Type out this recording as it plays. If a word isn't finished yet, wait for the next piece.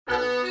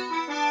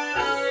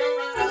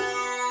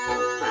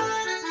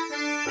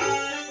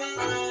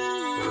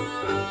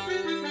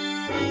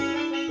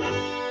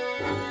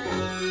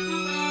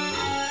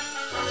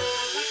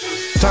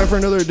for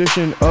another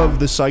edition of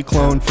the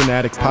Cyclone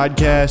Fanatic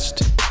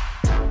Podcast.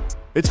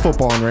 It's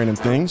football and random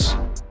things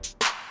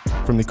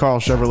from the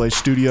Carl Chevrolet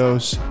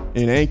Studios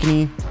in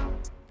Ankeny.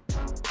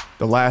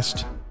 The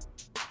last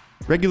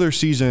regular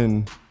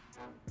season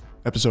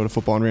episode of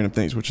Football and Random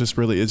Things, which this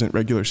really isn't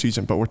regular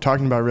season, but we're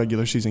talking about a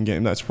regular season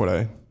game. That's what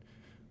I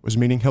was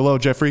meaning. Hello,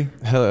 Jeffrey.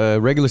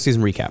 Regular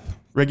season recap.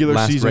 Regular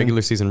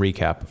season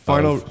recap.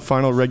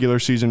 Final regular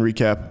season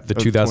recap. The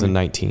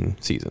 2019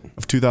 season.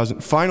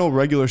 Final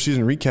regular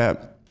season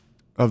recap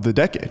of the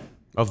decade.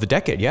 Of the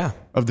decade, yeah.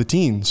 Of the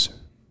teens.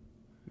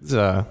 It's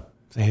a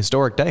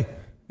historic day.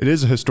 It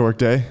is a historic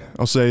day.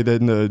 I'll say that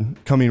in the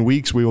coming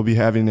weeks, we will be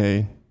having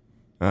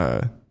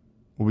we'll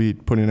be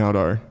putting out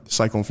our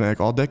Cyclone Fanatic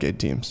all-decade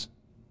teams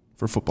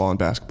for football and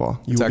basketball.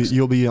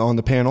 You'll be on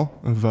the panel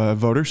of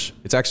voters.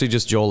 It's actually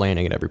just Joel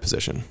Lanning at every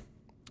position.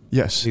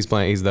 Yes. He's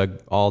the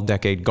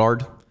all-decade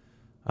guard,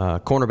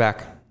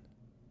 cornerback,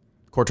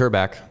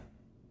 quarterback,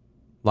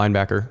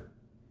 linebacker,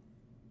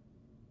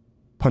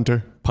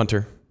 punter.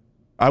 Punter.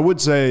 I would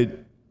say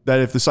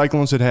that if the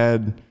Cyclones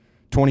had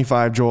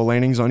 25 Joel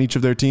Lannings on each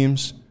of their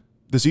teams,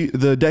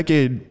 the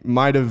decade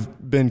might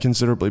have been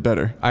considerably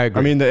better. I agree.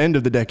 I mean, the end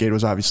of the decade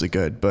was obviously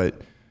good, but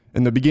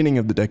in the beginning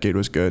of the decade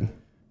was good.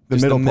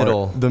 The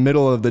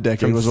middle of the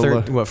decade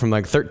was from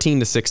like 13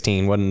 to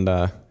 16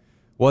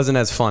 wasn't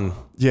as fun.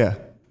 Yeah,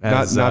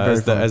 not very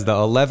fun. As the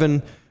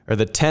 11 or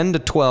the 10 to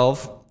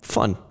 12,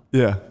 fun.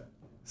 Yeah.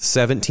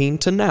 17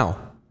 to now,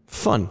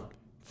 fun.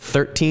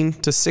 13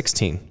 to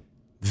 16,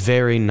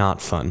 very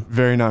not fun.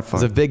 Very not fun.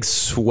 There's a big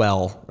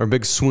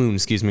swoon,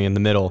 in the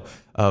middle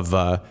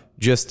of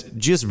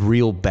just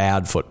real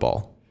bad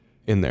football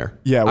in there.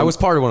 Yeah, I was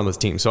part of one of those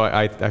teams, so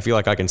I feel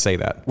like I can say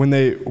that. When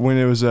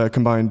it was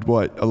combined,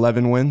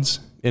 11 wins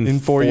in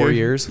 4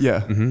 years? Yeah.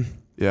 Mm-hmm.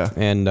 Yeah.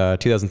 And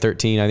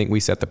 2013, I think we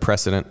set the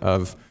precedent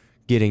of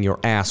getting your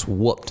ass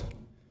whooped.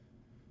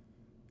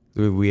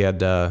 We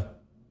had it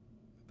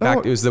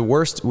was the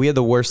worst. We had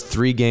the worst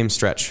 3-game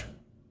stretch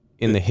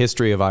in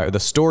the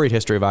storied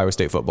history of Iowa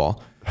State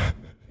football.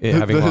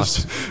 Having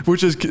lost,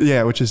 which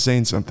is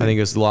saying something. I think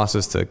it was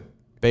losses to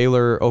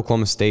Baylor,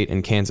 Oklahoma State,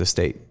 and Kansas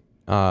State.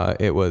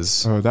 It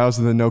was. Oh, that was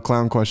the no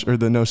clown question or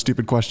the no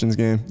stupid questions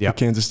game. Yeah, the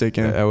Kansas State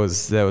game. That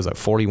was like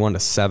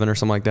 41-7 or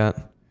something like that.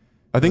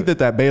 I think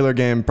that Baylor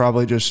game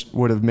probably just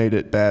would have made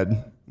it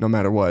bad no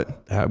matter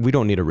what. We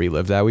don't need to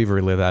relive that. We've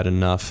relived that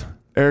enough.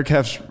 Eric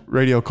Heff's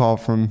radio call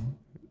from.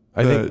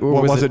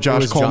 Was it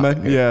Josh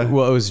Coleman? Yeah.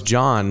 Well, it was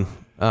John.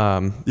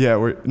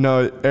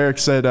 Eric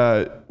said,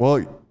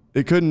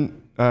 it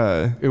couldn't.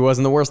 It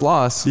wasn't the worst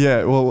loss.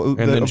 Yeah, well,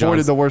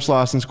 avoided the worst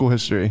loss in school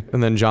history.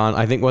 And then John,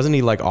 I think, wasn't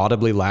he like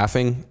audibly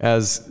laughing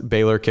as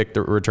Baylor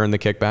returned the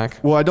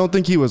kickback? Well, I don't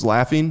think he was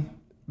laughing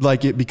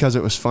because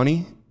it was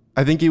funny.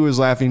 I think he was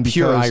laughing because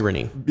pure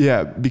irony.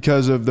 Yeah,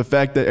 because of the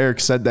fact that Eric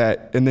said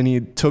that, and then he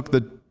took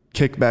the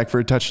kickback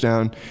for a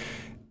touchdown,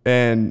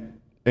 and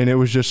it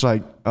was just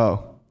like,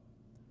 oh,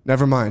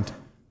 never mind,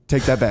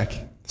 take that back.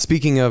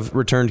 Speaking of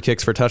returned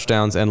kicks for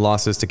touchdowns and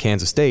losses to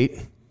Kansas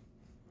State.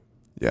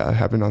 Yeah, it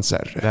happened on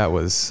Saturday. That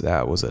was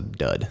a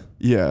dud.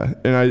 Yeah,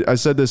 and I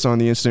said this on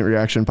the Instant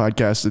Reaction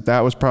podcast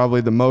that was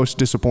probably the most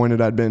disappointed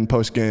I'd been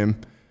post-game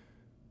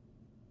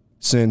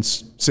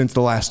since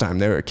the last time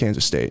they were at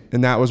Kansas State.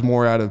 And that was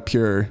more out of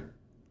pure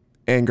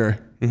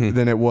anger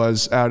than it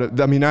was out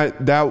of... I mean,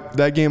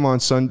 that game on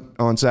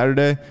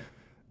Saturday,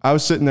 I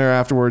was sitting there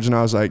afterwards and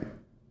I was like,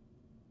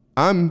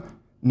 I'm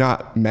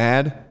not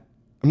mad.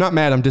 I'm not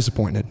mad, I'm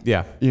disappointed.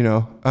 Yeah.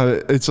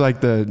 It's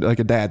like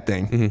a dad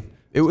thing. Mm-hmm.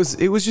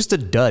 It was just a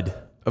dud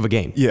of a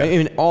game. Yeah.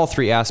 In all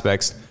three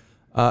aspects.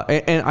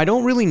 And I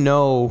don't really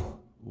know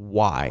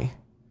why.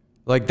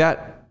 Like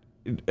that,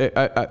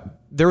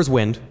 there was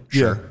wind.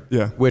 Sure.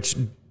 Yeah. Which,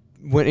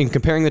 when in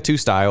comparing the two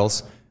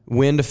styles,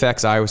 wind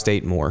affects Iowa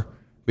State more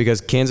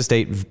because Kansas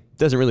State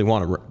doesn't really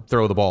want to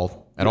throw the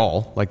ball at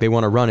all. Like they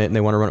want to run it, and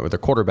they want to run it with their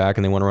quarterback,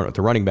 and they want to run it with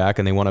the running back,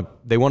 and they want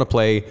to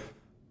play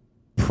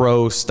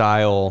pro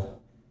style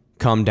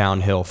come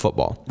downhill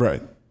football.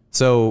 Right.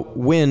 So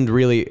wind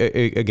really,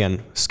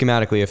 again,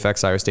 schematically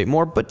affects Iowa State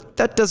more, but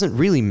that doesn't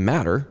really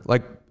matter.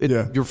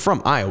 You're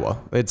from Iowa.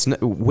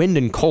 Wind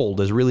and cold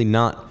is really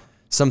not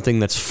something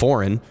that's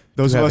foreign.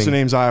 Those of us who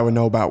names Iowa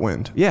know about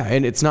wind. Yeah,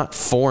 and it's not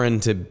foreign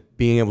to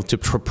being able to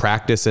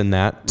practice in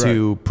that,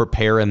 to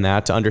prepare in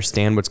that, to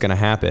understand what's going to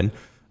happen.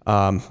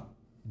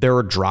 There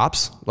were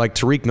drops. Like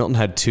Tariq Milton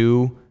had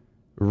 2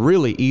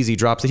 really easy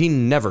drops that he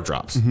never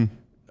drops. Mm-hmm.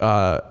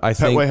 I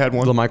think Petway had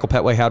one. LaMichael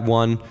Petway had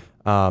one.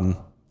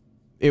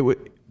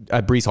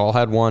 Breece Hall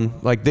had one.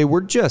 Like they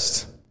were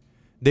just,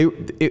 they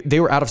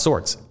were out of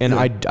sorts, and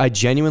I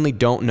genuinely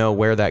don't know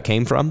where that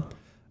came from.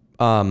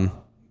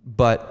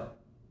 But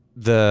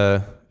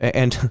so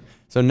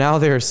now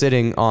they're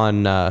sitting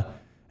on,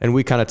 and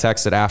we kind of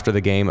texted after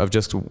the game of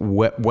just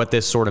what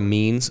this sort of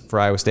means for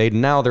Iowa State.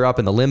 And now they're up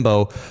in the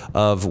limbo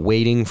of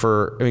waiting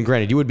for. I mean,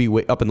 granted, you would be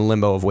up in the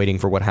limbo of waiting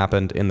for what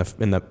happened in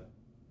the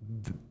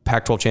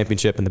Pac-12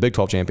 championship and the Big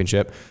 12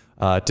 championship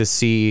to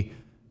see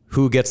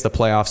who gets the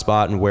playoff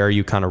spot and where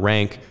you kind of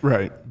rank.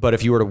 Right. But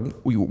if you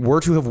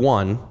were to have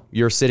won,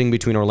 you're sitting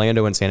between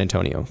Orlando and San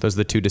Antonio. Those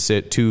are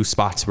the two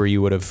spots where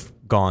you would have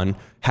gone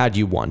had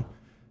you won.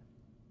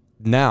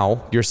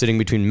 Now you're sitting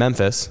between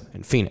Memphis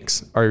and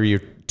Phoenix, are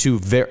your two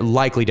very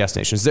likely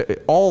destinations.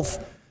 All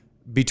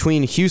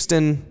between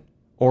Houston,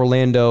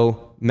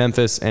 Orlando,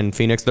 Memphis, and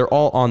Phoenix, they're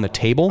all on the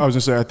table. I was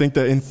gonna say, I think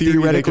that in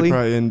theory they could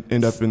probably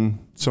end up in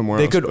somewhere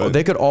else.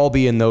 They could all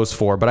be in those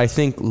four, but I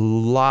think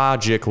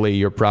logically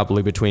you're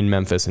probably between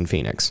Memphis and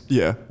Phoenix.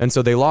 Yeah. And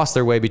so they lost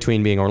their way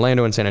between being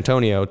Orlando and San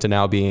Antonio to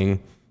now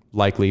being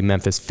likely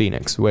Memphis,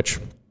 Phoenix, which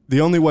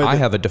the only way I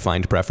have a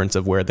defined preference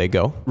of where they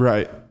go.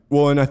 Right.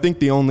 Well, and I think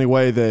the only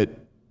way that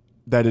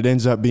it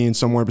ends up being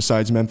somewhere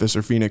besides Memphis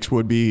or Phoenix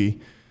would be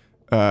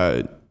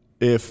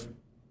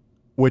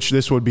which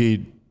this would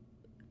be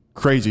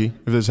crazy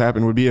if this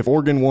happened, would be if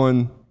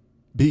Oregon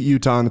beat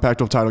Utah in the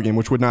Pac-12 title game,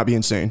 which would not be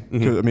insane.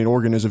 Because, I mean,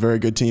 Oregon is a very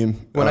good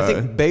team. Well, I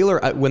think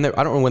Baylor, I don't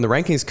know when the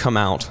rankings come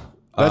out.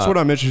 That's what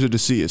I'm interested to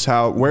see is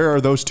where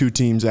are those two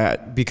teams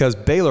at? Because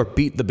Baylor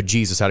beat the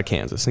bejesus out of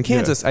Kansas. And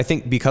Kansas, I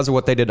think because of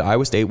what they did to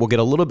Iowa State, will get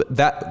a little bit,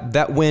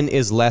 that win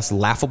is less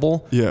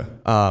laughable. Yeah.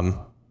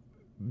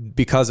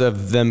 Because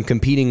of them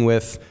competing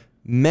with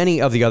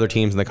many of the other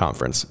teams in the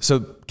conference. So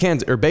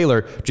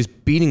Baylor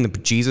just beating the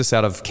bejesus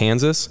out of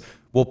Kansas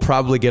will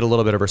probably get a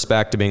little bit of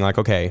respect to being like,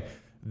 okay,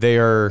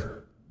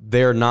 they're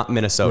not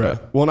Minnesota.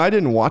 Right. Well, and I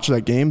didn't watch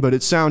that game, but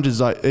it sounded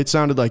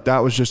like that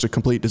was just a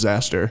complete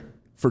disaster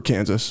for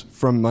Kansas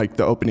from like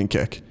the opening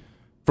kick.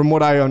 From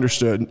what I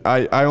understood,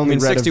 I only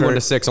read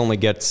 61-6 only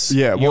gets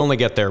you only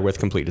get there with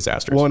complete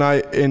disasters. Well,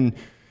 and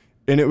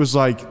it was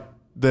like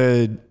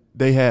they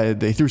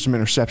threw some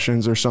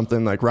interceptions or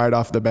something like right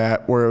off the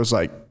bat where it was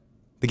like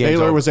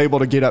Baylor was able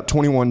to get up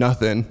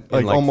 21-0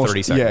 like almost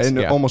 30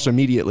 seconds. Almost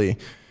immediately.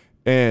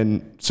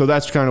 And so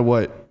that's kind of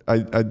what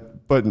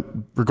but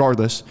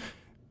regardless,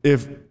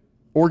 if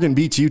Oregon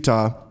beats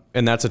Utah,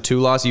 and that's a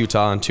 2-loss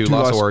Utah and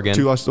 2-loss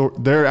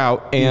Oregon. They're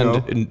out.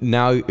 And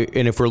now,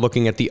 and if we're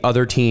looking at the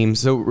other teams,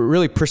 so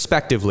really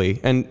prospectively,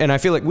 and I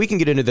feel like we can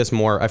get into this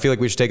more. I feel like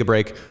we should take a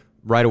break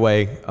right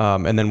away,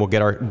 and then we'll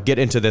get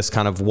into this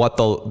kind of what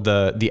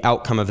the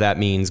outcome of that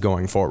means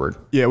going forward.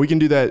 Yeah, we can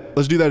do that.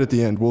 Let's do that at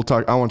the end. We'll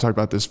talk. I want to talk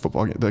about this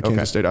football game, the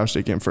Kansas State Iowa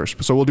State game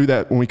first. So we'll do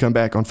that when we come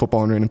back on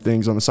Football and Random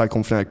Things on the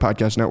Cyclone Fanatic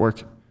Podcast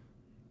Network.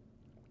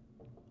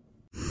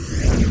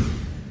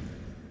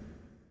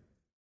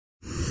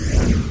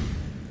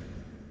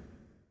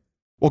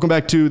 Welcome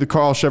back to the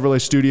Carl Chevrolet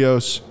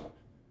Studios.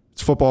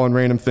 It's Football and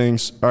Random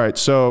Things. All right,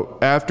 so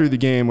after the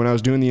game, when I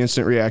was doing the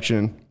instant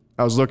reaction,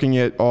 I was looking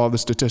at all the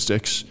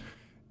statistics,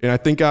 and I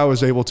think I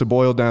was able to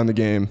boil down the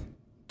game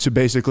to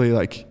basically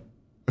like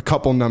a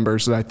couple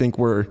numbers that I think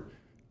were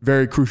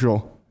very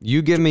crucial.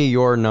 You give me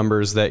your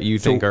numbers that you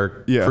think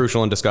are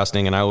crucial and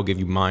disgusting, and I will give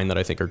you mine that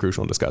I think are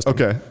crucial and disgusting.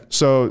 Okay,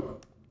 so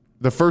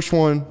the first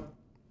one,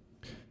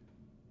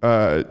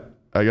 I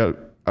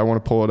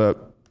want to pull it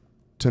up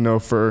to know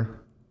for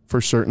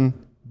certain,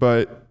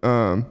 but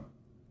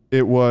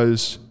it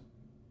was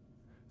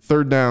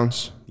third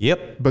downs.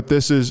 Yep. But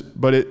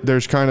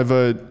there's kind of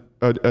a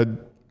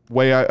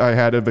way I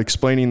had of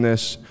explaining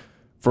this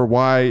for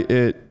why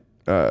it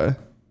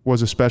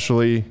was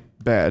especially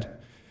bad,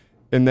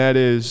 and that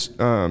is,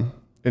 and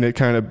it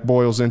kind of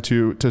boils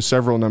into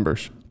several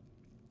numbers.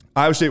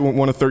 Iowa State went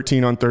 1 of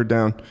 13 on third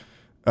down.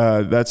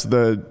 That's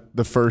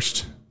the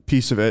first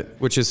piece of it,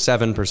 which is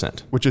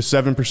 7%. Which is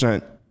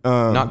 7%.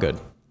 Not good.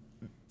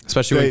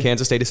 Especially when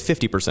Kansas State is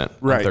 50%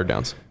 on third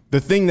downs.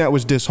 The thing that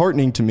was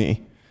disheartening to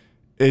me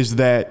is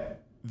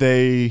that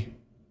they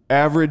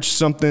averaged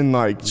something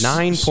like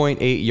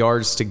 9.8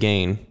 yards to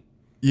gain.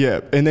 Yeah,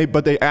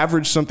 but they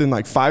averaged something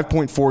like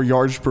 5.4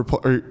 yards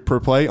per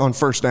play on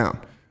first down,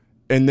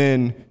 and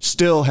then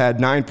still had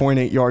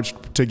 9.8 yards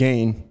to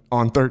gain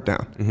on third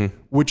down,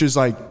 which is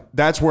like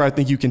that's where I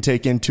think you can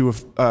take into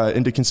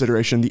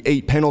consideration the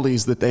 8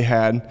 penalties that they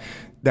had.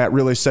 That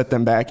really set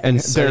them back. And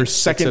their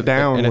second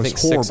down was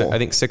horrible. I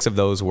think 6 of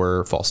those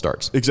were false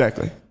starts.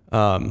 Exactly.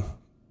 So,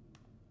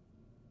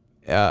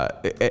 there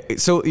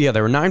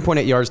were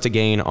 9.8 yards to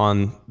gain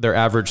on their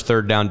average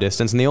third down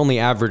distance, and they only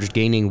averaged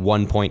gaining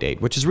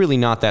 1.8, which is really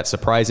not that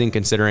surprising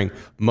considering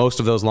most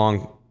of those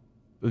long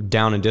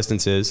down and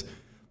distances,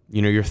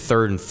 your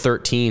third and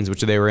 13s, which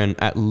they were in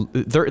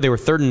they were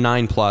third and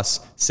 9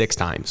 plus 6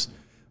 times.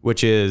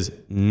 Which is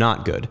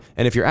not good.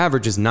 And if your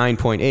average is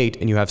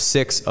 9.8 and you have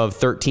 6 of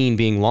 13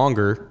 being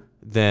longer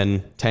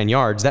than 10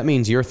 yards, that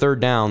means your third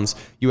downs,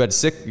 you had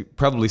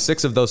probably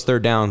 6 of those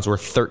third downs were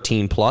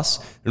 13 plus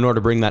in order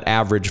to bring that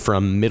average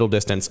from middle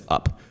distance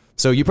up.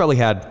 So you probably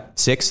had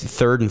 6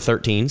 third and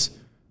 13s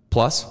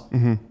plus,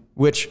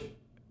 which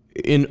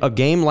in a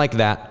game like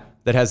that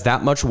has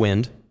that much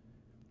wind,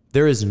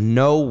 there is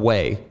no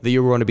way that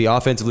you're going to be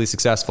offensively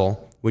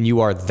successful when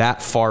you are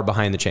that far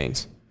behind the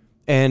chains.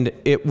 And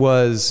it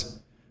was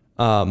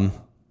weird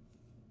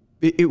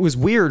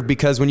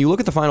because when you look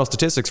at the final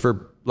statistics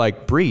for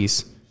like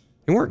Brees,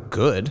 they weren't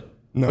good,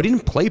 but he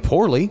didn't play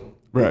poorly.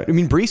 Right. I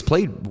mean, Brees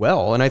played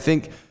well, and I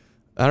think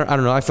I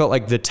don't know. I felt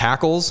like the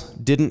tackles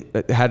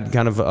had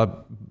kind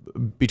of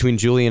between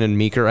Julian and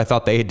Meeker, I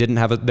thought they didn't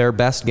have their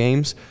best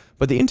games,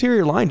 but the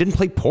interior line didn't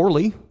play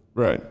poorly.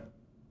 Right.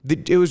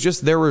 It was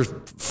just, there were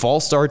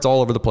false starts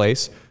all over the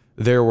place.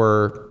 There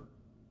were,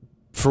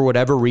 for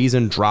whatever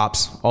reason,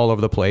 drops all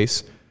over the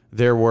place.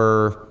 There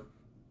were,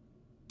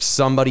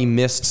 somebody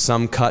missed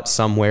some cut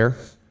somewhere.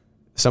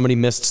 Somebody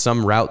missed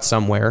some route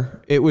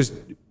somewhere. It was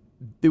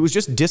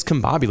just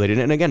discombobulated.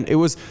 And again,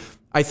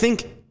 I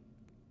think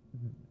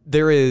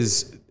there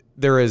is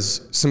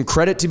some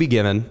credit to be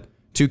given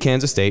to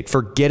Kansas State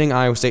for getting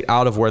Iowa State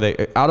out of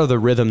the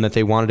rhythm that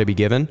they wanted to be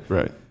given.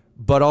 Right.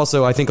 But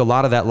also, I think a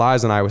lot of that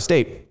lies on Iowa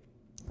State.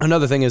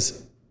 Another thing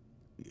is,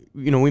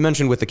 we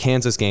mentioned with the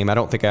Kansas game, I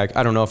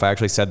don't know if I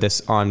actually said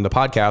this on the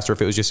podcast or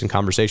if it was just in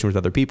conversation with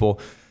other people.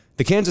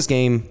 The Kansas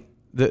game,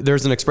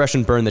 there's an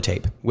expression, burn the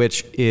tape,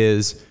 which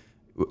is,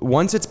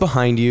 once it's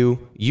behind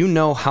you, you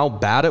know how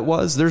bad it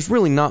was. There's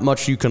really not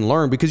much you can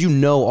learn because you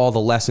know all the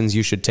lessons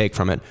you should take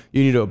from it.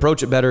 You need to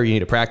approach it better. You need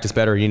to practice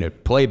better. You need to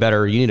play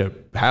better. You need to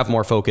have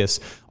more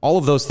focus. All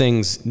of those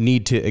things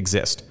need to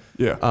exist.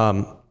 Yeah.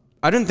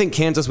 I didn't think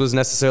Kansas was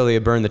necessarily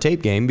a burn the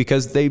tape game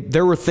because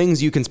there were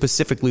things you can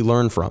specifically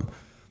learn from.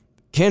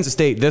 Kansas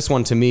State, this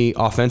one to me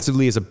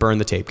offensively is a burn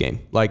the tape game.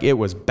 Like, it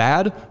was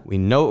bad. We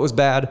know it was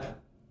bad.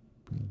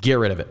 Get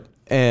rid of it.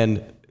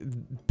 And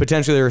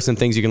potentially there are some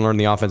things you can learn in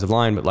the offensive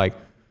line, but like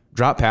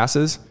drop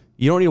passes,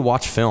 you don't need to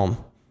watch film.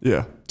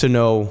 Yeah. To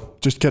know,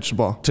 just catch the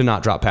ball, to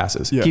not drop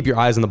passes. Yeah. Keep your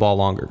eyes on the ball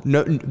longer.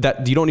 No,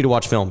 that you don't need to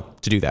watch film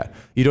to do that.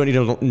 You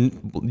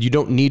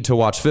don't need to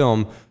watch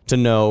film to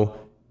know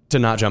to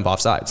not jump off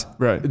sides.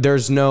 Right.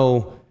 There's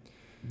no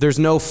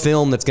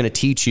film that's going to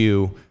teach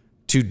you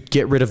to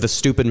get rid of the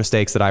stupid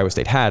mistakes that Iowa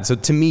State had. So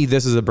to me,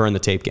 this is a burn the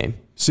tape game.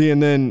 See,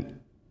 and then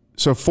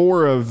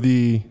four of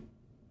the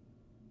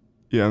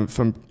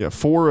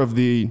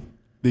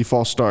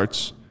false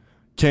starts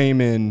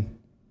came in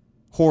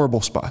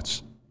horrible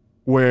spots,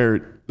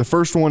 where the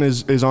first one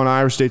is on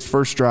Iowa State's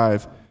first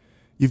drive.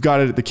 You've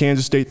got it at the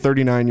Kansas State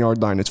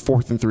 39-yard line. It's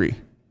 4th and 3,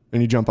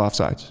 and you jump off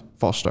sides.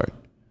 False start.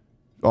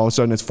 All of a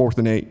sudden, it's 4th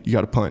and 8. You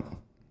got to punt.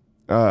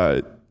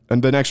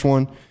 And the next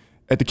one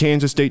at the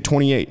Kansas State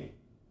 28.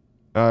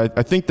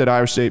 I think that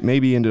Iowa State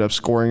maybe ended up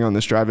scoring on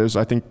this drive.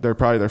 I think they're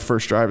probably their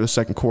first drive of the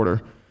second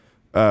quarter.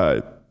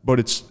 But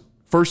it's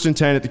 1st and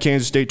 10 at the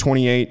Kansas State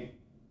 28.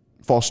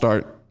 False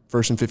start.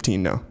 1st and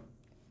 15 now.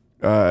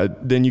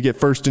 Then you get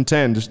 1st and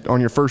 10 just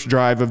on your first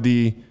drive of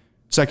the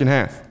second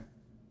half.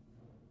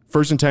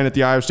 1st and 10 at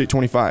the Iowa State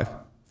 25.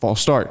 False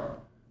start.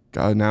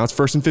 Now it's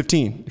 1st and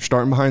 15. You're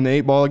starting behind the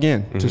 8 ball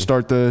again to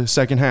start the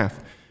second half.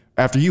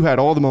 After you had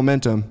all the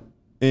momentum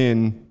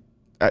coming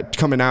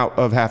out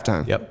of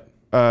halftime. Yep.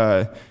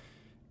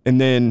 And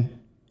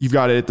then you've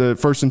got it at the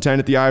 1st and 10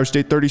 at the Iowa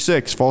State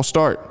 36. False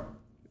start.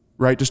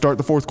 Right to start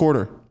the fourth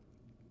quarter.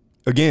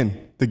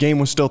 Again, the game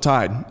was still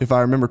tied, if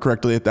I remember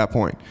correctly at that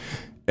point.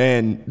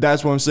 And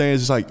that's what I'm saying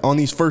is, it's like on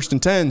these 1st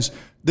and 10s,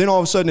 then all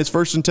of a sudden it's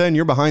 1st and 10,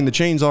 you're behind the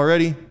chains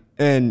already.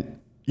 And,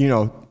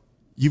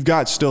 you've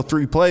got still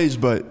 3 plays,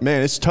 but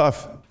man, it's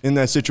tough in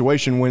that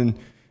situation when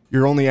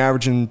you're only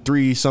averaging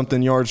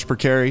 3-something yards per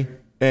carry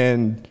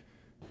and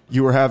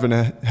you were having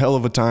a hell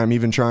of a time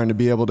even trying to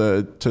be able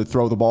to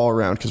throw the ball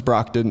around, because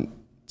Brock didn't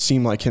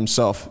seem like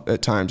himself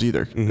at times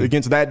either. Mm-hmm.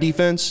 Against that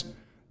defense,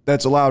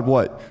 that's allowed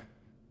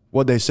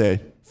what'd they say?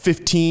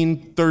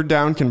 15 third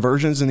down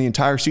conversions in the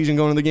entire season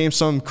going into the game,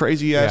 some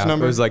crazy ass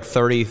number. It was like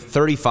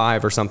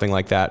 35 or something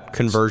like that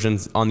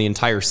conversions on the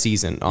entire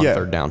season on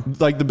third down.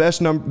 Like the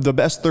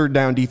best third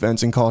down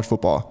defense in college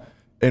football.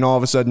 And all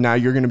of a sudden now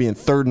you're going to be in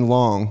 3rd and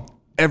long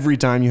every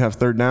time you have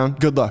third down.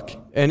 Good luck.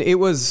 And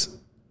this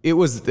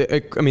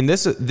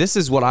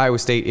is what Iowa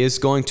State is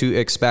going to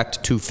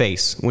expect to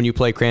face when you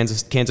play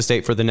Kansas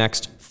State for the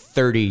next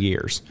 30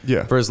 years.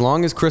 Yeah. For as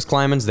long as Chris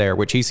Kleiman's there,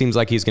 which he seems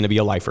like he's going to be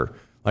a lifer.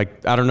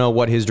 Like, I don't know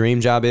what his dream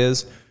job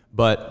is,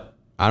 but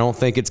I don't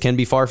think it can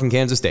be far from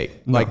Kansas State.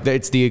 No. Like,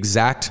 it's the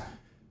exact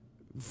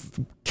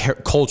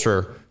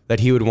culture that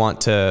he would want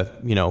to,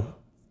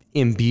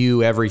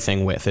 imbue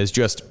everything with, is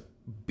just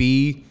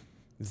be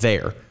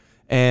there.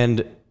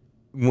 And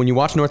when you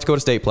watch North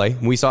Dakota State play,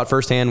 we saw it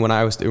firsthand when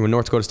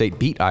North Dakota State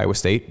beat Iowa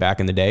State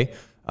back in the day,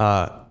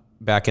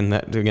 back in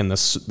that, again, the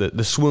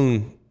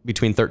swoon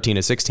between 13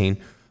 and 16.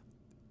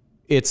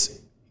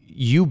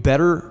 You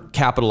better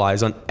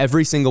capitalize on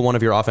every single one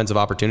of your offensive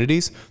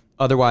opportunities.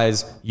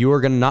 Otherwise, you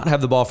are going to not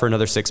have the ball for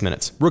another 6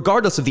 minutes,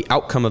 regardless of the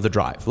outcome of the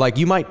drive. Like,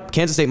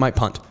 Kansas State might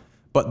punt,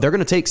 but they're going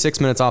to take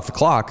 6 minutes off the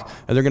clock,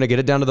 and they're going to get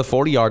it down to the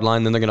 40-yard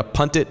line. Then they're going to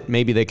punt it.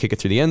 Maybe they kick it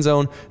through the end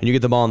zone, and you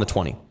get the ball on the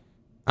 20.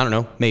 I don't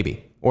know,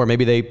 maybe. Or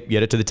maybe they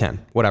get it to the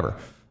 10, whatever.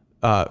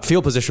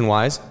 Field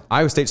position-wise,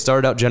 Iowa State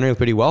started out generally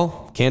pretty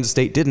well. Kansas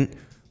State didn't,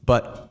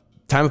 but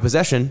time of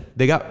possession,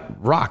 they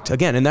got rocked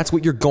again. And that's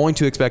what you're going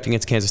to expect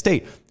against Kansas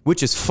State,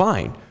 which is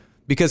fine,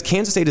 because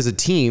Kansas State is a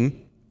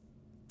team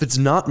that's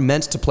not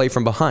meant to play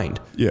from behind.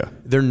 Yeah.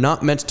 They're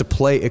not meant to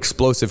play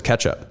explosive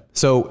catch-up.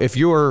 So if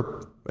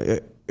you're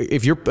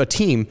a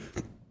team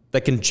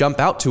that can jump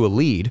out to a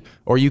lead,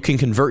 or you can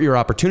convert your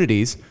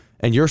opportunities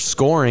and you're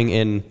scoring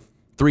in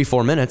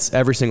 3-4 minutes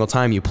every single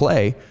time you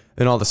play,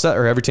 and all of a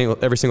sudden, or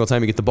every single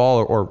time you get the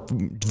ball, or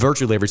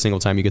virtually every single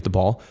time you get the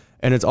ball,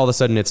 and it's all of a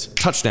sudden it's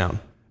touchdown.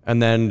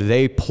 And then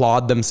they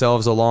plod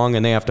themselves along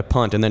and they have to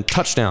punt, and then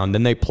touchdown.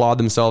 Then they plod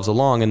themselves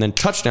along and then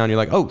touchdown. You're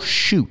like, oh,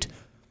 shoot.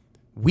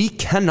 We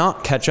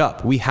cannot catch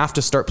up. We have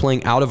to start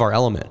playing out of our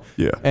element.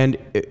 Yeah. And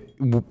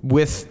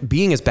with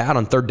being as bad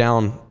on third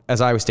down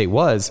as Iowa State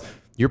was,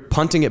 you're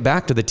punting it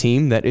back to the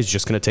team that is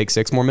just going to take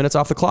 6 more minutes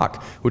off the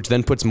clock, which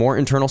then puts more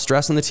internal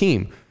stress on the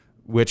team,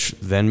 which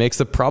then makes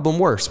the problem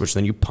worse, which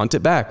then you punt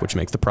it back, which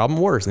makes the problem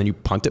worse. And then you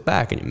punt it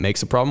back and it makes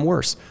the problem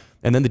worse.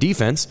 And then the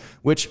defense,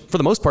 which for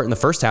the most part in the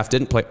first half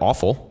didn't play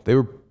awful. They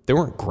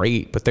weren't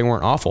great, but they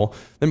weren't awful.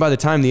 Then by the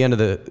time the end of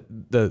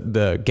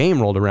the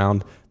game rolled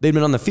around, they'd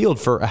been on the field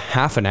for a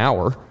half an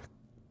hour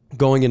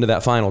going into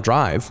that final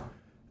drive.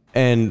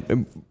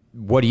 And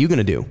what are you going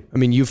to do? I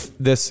mean,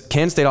 this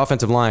Kansas State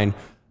offensive line,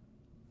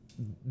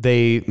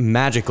 they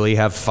magically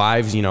have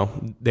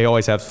they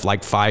always have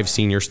like 5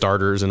 senior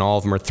starters, and all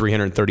of them are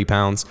 330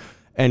 pounds.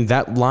 And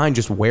that line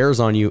just wears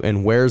on you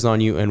and wears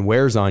on you and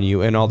wears on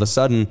you. And all of a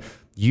sudden,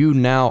 you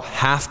now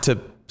have to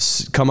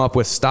come up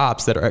with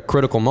stops that are at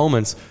critical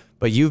moments,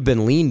 but you've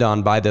been leaned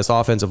on by this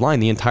offensive line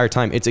the entire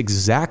time. It's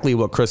exactly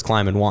what Chris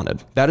Klieman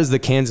wanted. That is the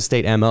Kansas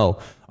State MO.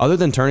 Other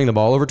than turning the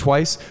ball over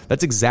twice,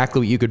 that's exactly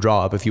what you could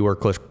draw up if you were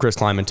Chris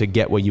Klieman to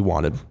get what you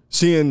wanted.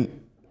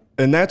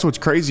 And that's what's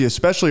crazy,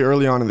 especially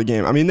early on in the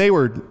game. I mean,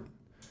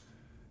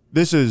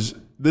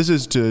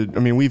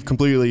 we've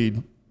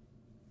completely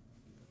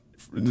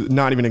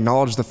not even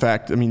acknowledged the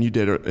fact, I mean, you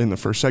did in the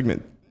first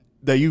segment,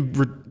 that you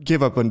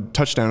give up a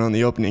touchdown on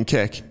the opening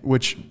kick,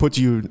 which puts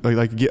you,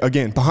 like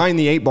again, behind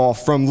the 8 ball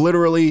from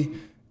literally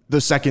the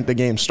second the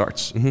game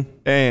starts. Mm-hmm.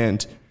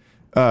 And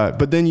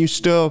but then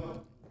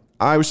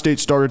Iowa State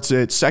starts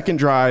its second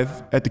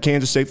drive at the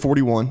Kansas State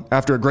 41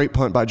 after a great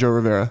punt by Joe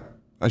Rivera,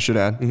 I should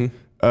add.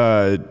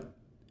 Mm-hmm.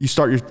 You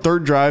start your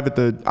third drive at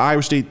the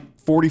Iowa State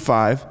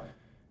 45.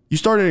 You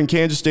started in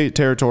Kansas State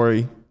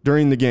territory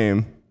during the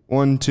game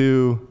 1,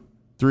 2,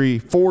 3,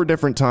 4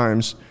 different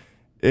times.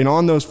 And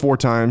on those 4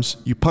 times,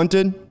 you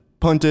punted, you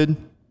punt,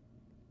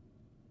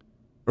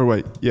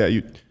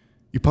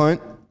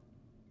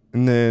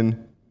 and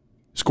then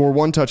score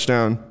 1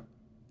 touchdown,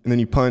 and then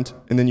you punt,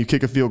 and then you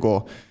kick a field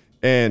goal.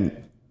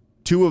 And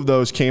 2 of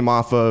those came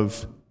off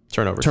of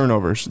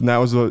turnovers. And that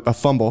was a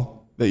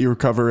fumble that you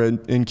recover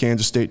in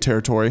Kansas State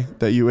territory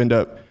that you end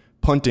up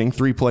punting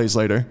 3 plays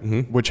later,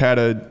 mm-hmm. which had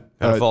a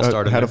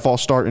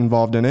false start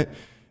involved in it.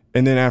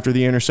 And then after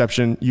the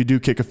interception, you do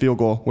kick a field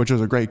goal, which was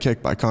a great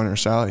kick by Connor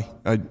Sally.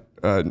 I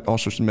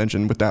also should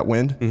mention with that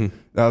wind, mm-hmm.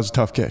 that was a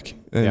tough kick.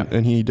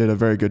 And he did a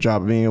very good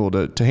job of being able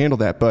to handle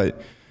that. But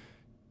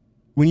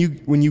when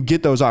you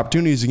get those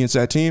opportunities against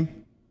that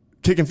team,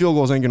 kicking field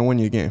goals ain't going to win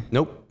you a game.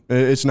 Nope.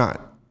 It's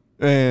not.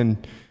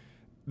 And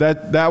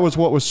that was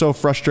what was so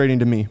frustrating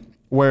to me,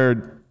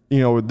 where,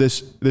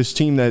 this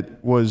team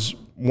that was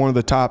one of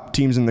the top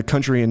teams in the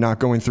country and not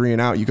going 3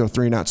 and out, you go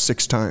 3 and out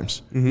 6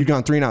 times. Mm-hmm. You've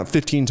gone 3 and out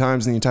 15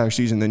 times in the entire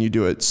season, then you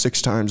do it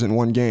 6 times in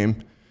one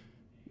game.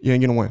 You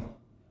ain't going to win.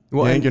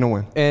 You ain't going to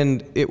win.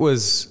 And it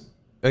was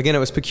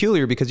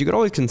peculiar because you could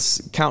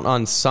always count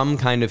on some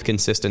kind of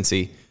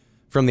consistency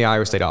from the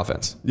Iowa State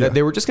offense. Yeah. That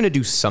they were just going to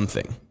do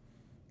something.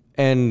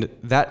 And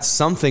that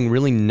something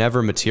really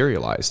never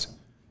materialized.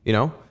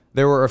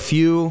 There were a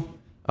few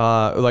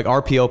like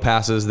RPO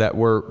passes that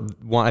were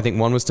one. I think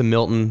one was to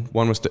Milton,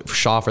 one was to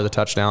Shaw for the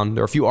touchdown.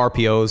 There were a few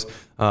RPOs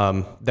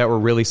that were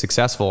really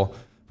successful,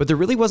 but there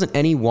really wasn't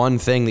any one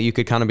thing that you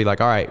could kind of be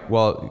like, all right,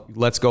 well,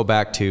 let's go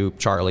back to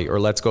Charlie, or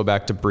let's go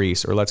back to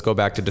Brees, or let's go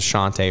back to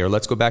Deshante, or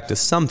let's go back to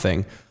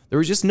something. There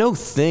was just no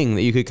thing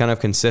that you could kind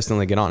of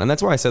consistently get on. And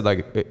that's why I said,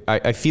 like,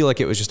 I feel like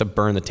it was just a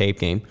burn the tape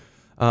game.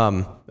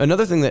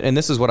 Another thing and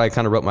this is what I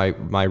kind of wrote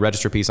my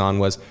register piece on,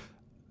 was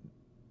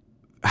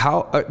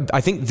how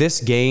I think this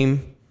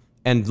game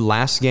and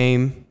last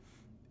game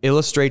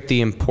illustrate the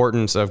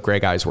importance of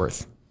Greg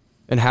Eisworth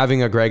and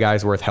having a Greg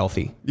Eisworth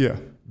healthy. Yeah.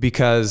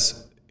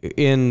 Because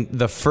in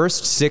the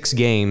first 6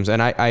 games,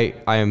 and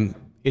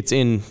it's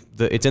in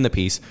the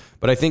piece,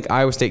 but I think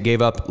Iowa State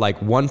gave up like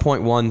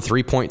 1.1,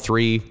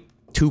 3.3,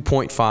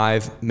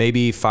 2.5,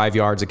 maybe 5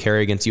 yards a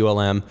carry against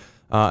ULM.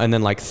 And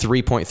then like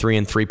 3.3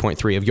 and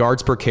 3.3 of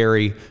yards per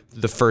carry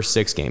the first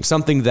 6 games,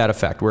 something to that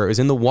effect, where it was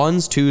in the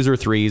 1s, 2s, or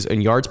 3s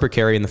and yards per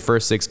carry in the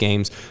first 6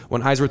 games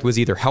when Eisworth was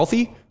either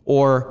healthy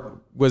or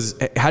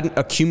hadn't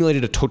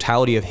accumulated a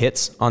totality of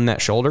hits on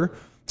that shoulder,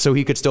 so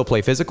he could still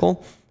play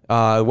physical.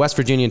 West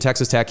Virginia and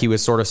Texas Tech, he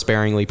was sort of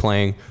sparingly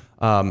playing,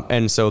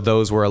 and so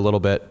those were a little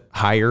bit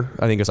higher.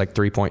 I think it was like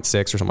 3.6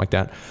 or something like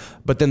that.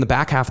 But then the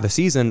back half of the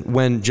season,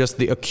 when just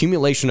the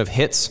accumulation of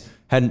hits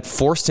had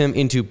forced him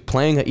into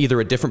playing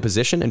either a different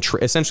position and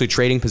essentially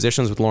trading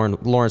positions with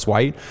Lawrence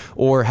White,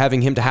 or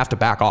having him to have to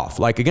back off.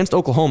 Like against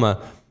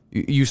Oklahoma,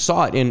 you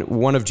saw it in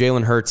one of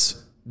Jalen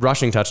Hurts'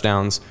 rushing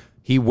touchdowns.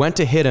 He went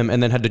to hit him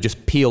and then had to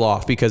just peel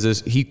off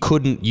because he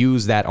couldn't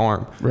use that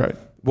arm. Right.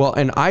 Well,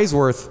 and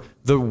Eisworth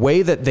the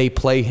way that they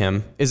play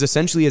him is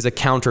essentially as a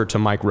counter to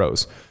Mike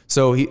Rose.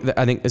 So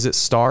I think, is it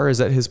star? Is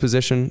that his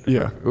position?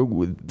 Yeah.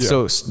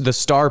 So the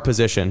star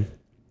position,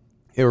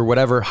 or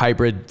whatever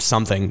hybrid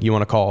something you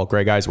want to call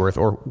Greg Eisworth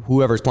or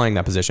whoever's playing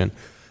that position.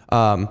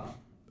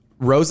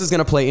 Rose is going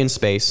to play in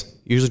space,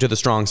 usually to the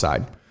strong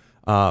side.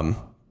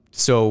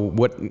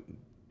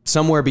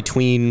 Somewhere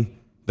between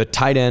the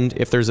tight end,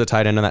 if there's a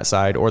tight end on that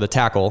side, or the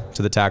tackle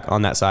to the tack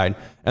on that side,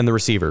 and the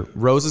receiver.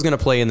 Rose is going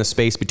to play in the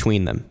space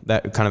between them,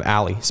 that kind of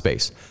alley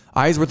space.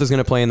 Eisworth is going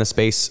to play in the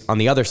space on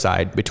the other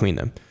side between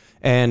them.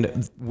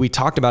 And we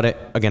talked about it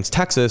against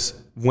Texas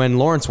when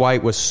Lawrence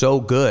White was so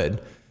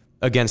good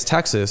against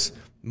Texas.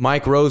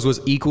 Mike Rose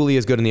was equally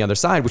as good on the other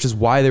side, which is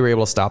why they were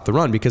able to stop the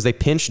run, because they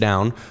pinched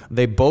down.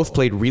 They both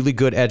played really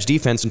good edge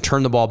defense and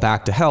turned the ball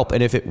back to help.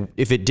 And if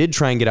it did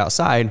try and get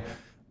outside,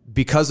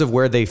 because of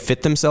where they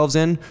fit themselves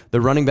in, the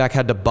running back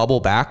had to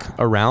bubble back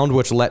around,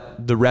 which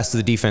let the rest of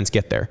the defense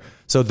get there.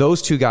 So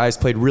those two guys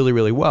played really,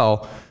 really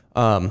well.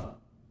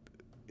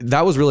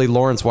 That was really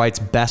Lawrence White's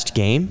best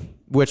game,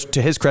 which,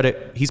 to his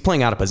credit, he's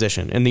playing out of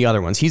position in the other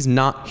ones. He's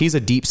a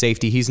deep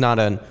safety. He's not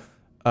an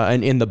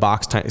in the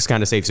box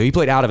kind of safety. So he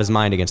played out of his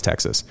mind against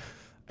Texas.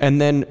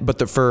 And then,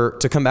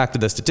 to come back to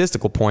the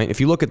statistical point, if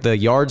you look at the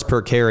yards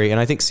per carry,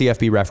 and I think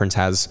CFB Reference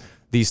has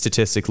these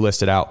statistics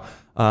listed out.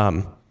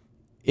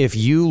 If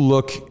you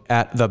look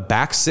at the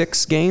back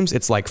 6 games,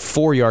 it's like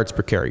 4 yards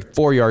per carry,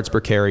 4 yards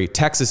per carry.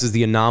 Texas is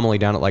the anomaly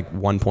down at like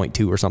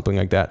 1.2 or something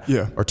like that.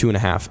 Yeah. Or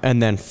 2.5.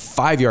 And then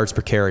 5 yards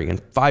per carry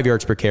and 5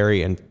 yards per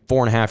carry and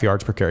 4.5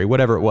 yards per carry,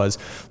 whatever it was.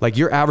 Like,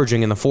 you're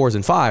averaging in the 4s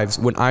and 5s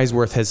when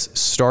Eisworth has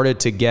started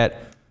to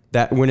get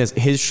that, when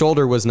his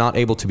shoulder was not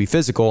able to be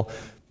physical,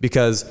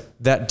 because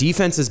that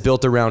defense is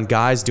built around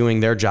guys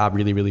doing their job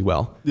really, really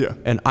well. Yeah.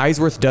 And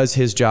Eisworth does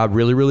his job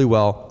really, really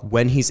well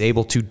when he's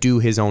able to do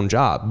his own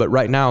job. But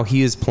right now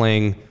he's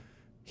playing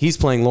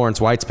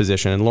Lawrence White's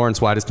position, and Lawrence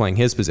White is playing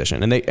his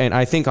position. And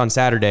I think on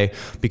Saturday,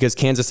 because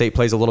Kansas State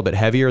plays a little bit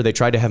heavier, they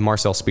tried to have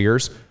Marcel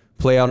Spears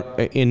play out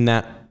in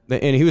that,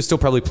 and he was still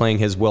probably playing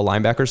his will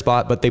linebacker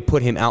spot, but they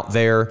put him out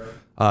there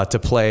to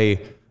play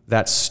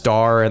that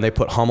star, and they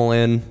put Hummel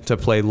in to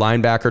play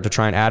linebacker to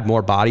try and add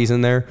more bodies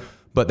in there.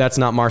 But that's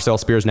not Marcel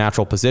Spears'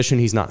 natural position.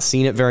 He's not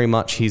seen it very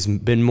much. He's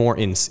been more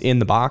in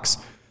the box.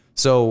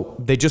 So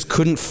they just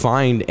couldn't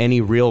find any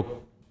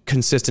real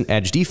consistent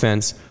edge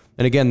defense.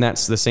 And again,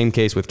 that's the same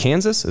case with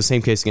Kansas, the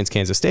same case against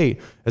Kansas State,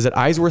 is that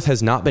Eisworth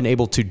has not been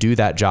able to do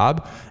that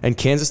job. And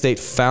Kansas State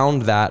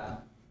found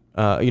that,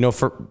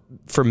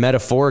 for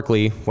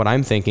metaphorically, what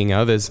I'm thinking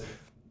of is,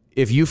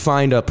 if you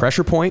find a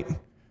pressure point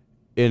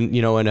in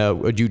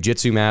a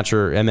jiu-jitsu match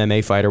or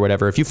MMA fight or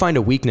whatever, if you find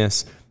a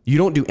weakness, you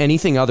don't do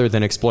anything other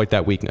than exploit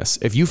that weakness.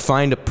 If you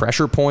find a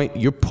pressure point,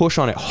 you push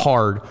on it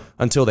hard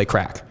until they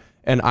crack.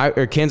 And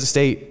Kansas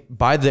State,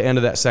 by the end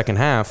of that second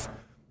half,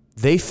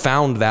 they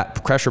found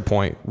that pressure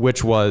point,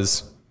 which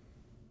was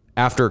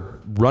after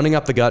running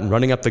up the gut and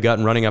running up the gut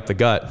and running up the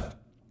gut,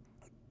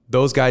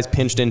 those guys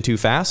pinched in too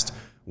fast,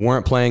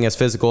 weren't playing as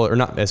physical, or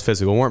not as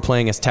physical, weren't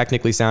playing as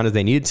technically sound as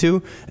they needed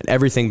to, and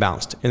everything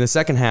bounced. In the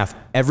second half,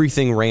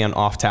 everything ran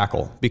off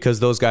tackle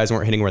because those guys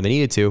weren't hitting where they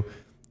needed to.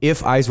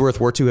 If Eisworth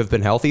were to have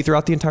been healthy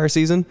throughout the entire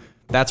season,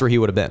 that's where he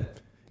would have been,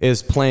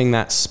 is playing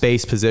that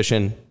space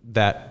position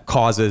that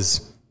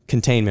causes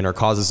containment or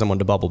causes someone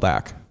to bubble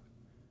back.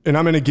 And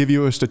I'm going to give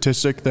you a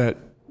statistic that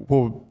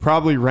will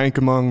probably rank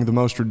among the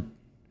most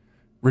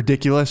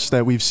ridiculous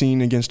that we've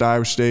seen against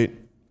Iowa State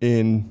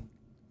in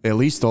at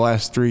least the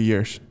last 3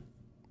 years.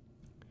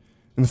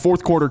 In the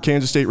fourth quarter,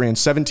 Kansas State ran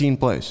 17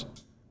 plays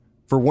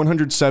for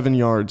 107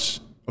 yards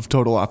of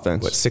total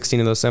offense. 16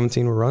 of those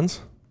 17 were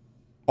runs?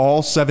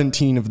 All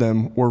 17 of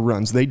them were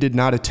runs. They did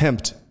not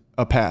attempt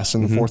a pass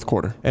in the fourth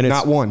quarter. And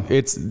not one.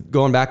 It's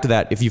going back to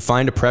that. If you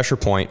find a pressure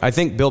point, I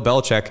think Bill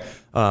Belichick,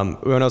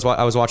 when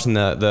I was watching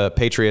the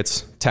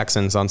Patriots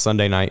Texans on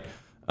Sunday night,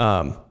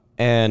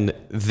 and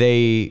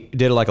they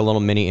did like a little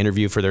mini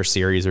interview for their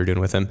series they're doing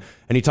with him.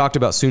 And he talked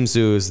about Sun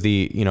Tzu as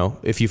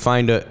if you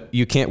find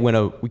we can't win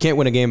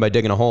a game by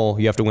digging a hole.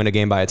 You have to win a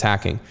game by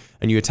attacking,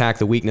 and you attack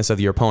the weakness of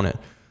your opponent.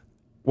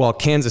 While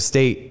Kansas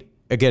State,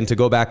 again, to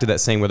go back to that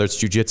saying, whether it's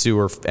jiu-jitsu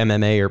or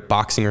MMA or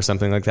boxing or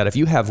something like that, if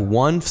you have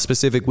one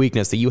specific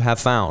weakness that you have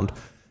found,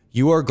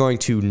 you are going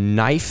to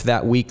knife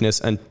that weakness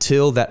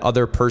until that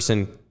other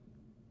person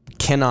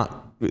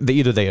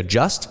either they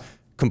adjust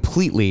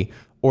completely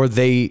or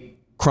they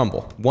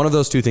crumble. One of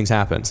those two things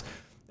happens.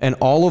 And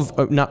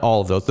not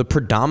all of those, the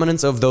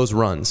predominance of those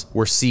runs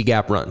were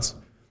C-gap runs.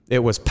 It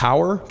was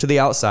power to the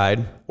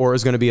outside, or it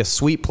was going to be a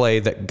sweep play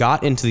that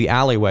got into the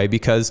alleyway,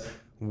 because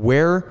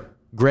where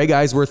Greg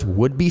Eisworth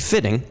would be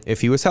fitting,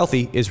 if he was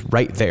healthy, is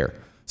right there.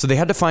 So they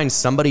had to find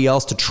somebody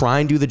else to try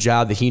and do the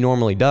job that he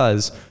normally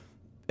does,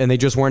 and they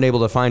just weren't able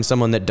to find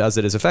someone that does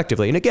it as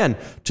effectively. And again,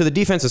 to the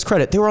defense's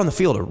credit, they were on the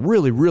field a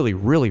really, really,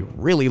 really,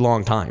 really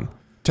long time.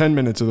 10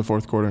 minutes of the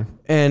fourth quarter.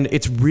 And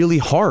it's really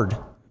hard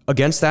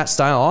against that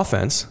style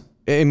offense.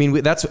 I mean,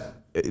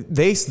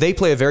 they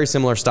play a very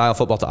similar style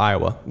football to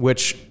Iowa,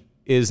 which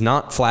is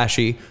not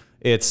flashy.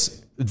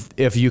 It's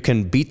if you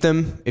can beat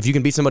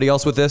somebody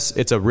else with this,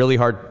 it's a really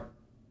hard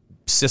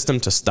system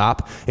to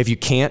stop. If you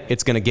can't,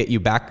 it's going to get you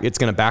back. It's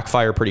going to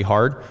backfire pretty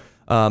hard.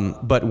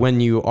 But when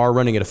you are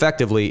running it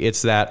effectively,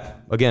 it's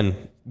that,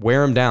 again,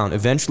 wear them down.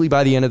 Eventually,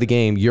 by the end of the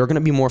game, you're going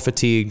to be more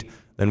fatigued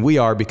than we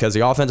are because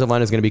the offensive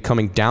line is going to be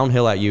coming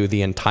downhill at you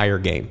the entire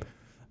game.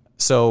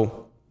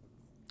 So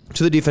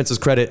to the defense's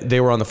credit,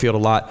 they were on the field a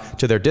lot.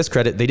 To their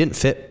discredit, they didn't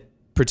fit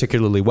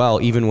particularly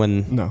well, even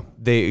when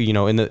they,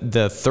 in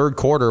the third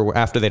quarter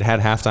after they'd had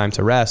halftime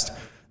to rest,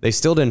 they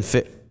still didn't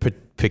fit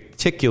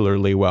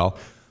particularly well.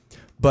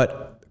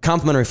 But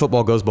complimentary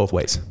football goes both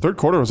ways. Third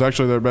quarter was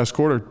actually their best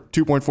quarter,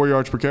 2.4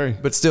 yards per carry.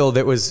 But still,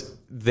 that was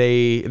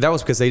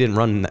because they didn't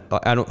run.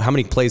 How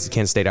many plays did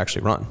Kansas State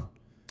actually run?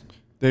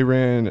 They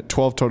ran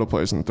 12 total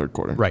plays in the third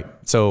quarter. Right.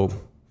 So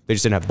they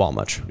just didn't have the ball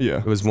much. Yeah.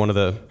 It was one of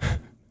the...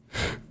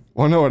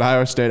 Want to know what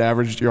Iowa State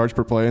averaged yards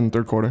per play in the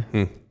third quarter?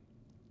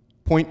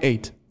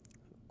 0.8.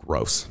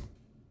 Gross.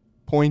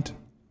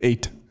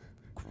 0.8.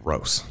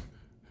 Gross.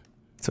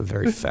 It's a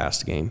very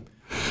fast game.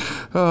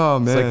 Oh,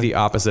 man. It's like the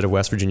opposite of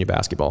West Virginia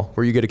basketball,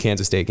 where you get a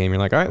Kansas State game, you're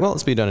like, all right, well,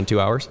 let's be done in 2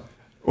 hours.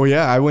 Well,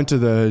 yeah, I went to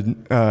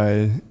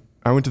the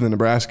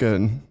Nebraska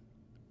and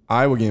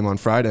Iowa game on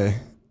Friday.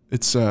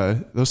 It's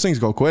those things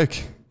go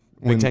quick.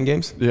 Big Ten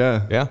games?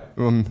 Yeah. Yeah.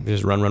 You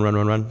just run.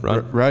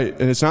 Right.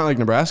 And it's not like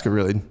Nebraska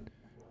really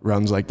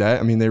runs like that.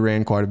 I mean, they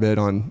ran quite a bit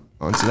on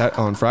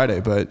Friday,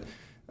 but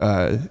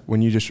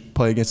when you just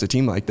play against a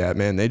team like that,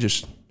 man, they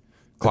just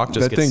clock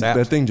just gets sapped.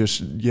 That thing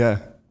just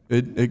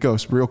it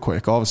goes real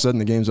quick. All of a sudden,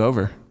 the game's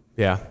over.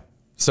 Yeah.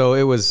 So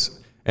it was,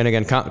 and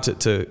again,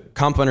 to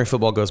complimentary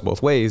football goes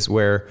both ways.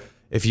 Where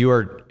if you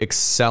are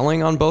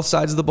excelling on both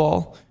sides of the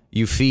ball,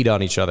 you feed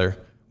on each other.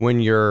 When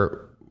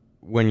you're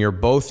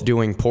both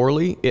doing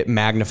poorly, it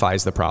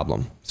magnifies the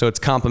problem. So it's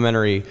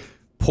complementary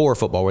poor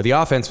football, where the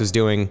offense was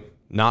doing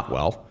not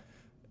well,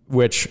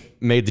 which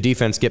made the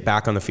defense get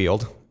back on the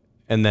field.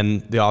 And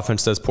then the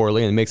offense does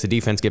poorly and makes the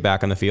defense get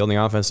back on the field. And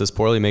the offense does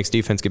poorly, makes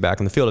defense get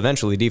back on the field.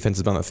 Eventually, defense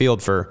has been on the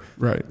field for,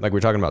 like we're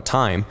talking about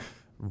time,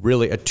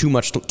 really too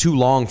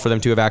long for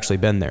them to have actually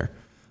been there.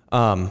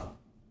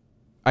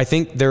 I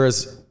think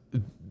this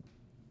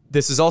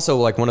is also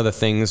like one of the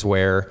things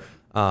where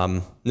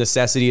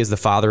necessity is the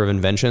father of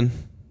invention.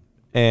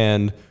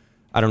 And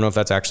I don't know if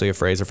that's actually a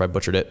phrase or if I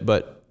butchered it,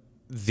 but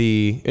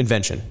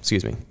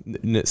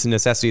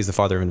necessity is the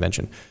father of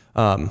invention.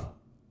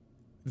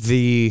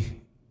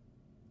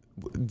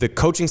 The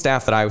coaching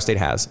staff that Iowa State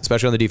has,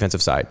 especially on the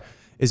defensive side,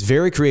 is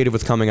very creative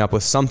with coming up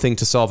with something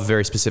to solve a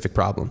very specific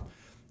problem.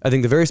 I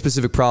think the very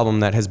specific problem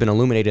that has been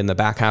illuminated in the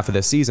back half of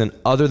this season,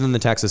 other than the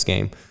Texas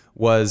game,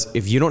 was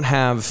if you don't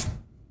have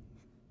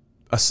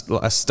a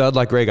stud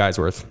like Greg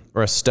Eisworth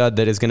or a stud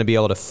that is going to be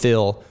able to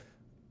fill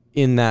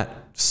in that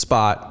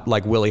spot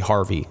like Willie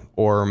Harvey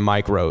or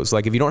Mike Rose,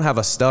 like if you don't have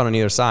a stud on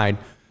either side,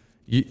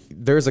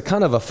 there's a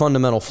kind of a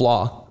fundamental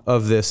flaw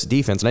of this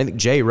defense. And I think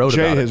Jay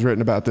has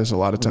written about this a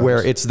lot of times,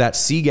 where it's that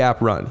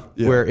C-gap run,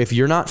 where if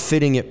you're not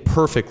fitting it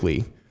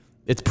perfectly,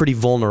 it's pretty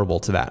vulnerable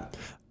to that.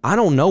 I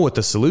don't know what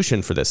the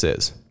solution for this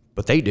is,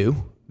 but they do.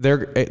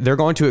 They're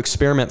going to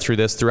experiment through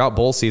this throughout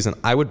bowl season,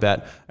 I would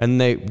bet. And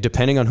they,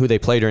 depending on who they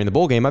play during the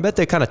bowl game, I bet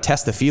they kind of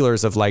test the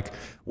feelers of like,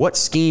 what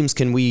schemes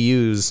can we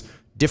use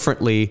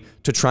differently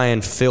to try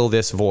and fill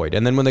this void?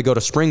 And then when they go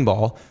to spring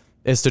ball,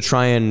 is to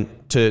try and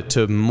to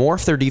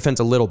morph their defense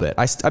a little bit.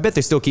 I bet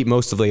they still keep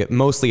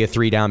mostly a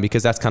 3 down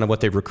because that's kind of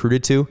what they've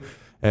recruited to.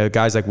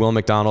 Guys like Will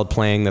McDonald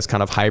playing this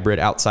kind of hybrid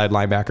outside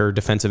linebacker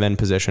defensive end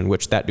position,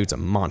 which that dude's a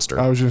monster.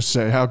 I was going to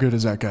say, how good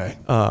is that guy?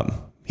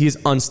 He's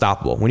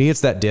unstoppable. When he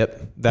hits that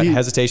dip,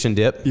 hesitation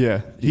dip.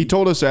 Yeah. He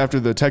told us after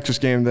the Texas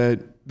game that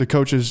the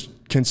coaches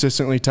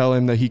consistently tell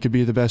him that he could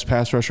be the best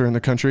pass rusher in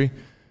the country.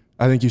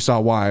 I think you saw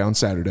why on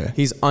Saturday.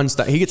 He's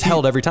he gets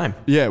held every time.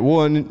 Yeah,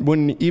 well,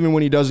 and even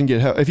when he doesn't get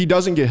held, if he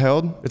doesn't get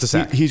held, it's a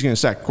sack. He's going to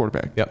sack the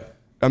quarterback. Yep.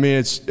 I mean,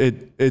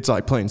 it's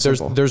like plain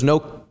simple. There's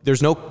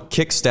no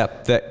kick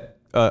step that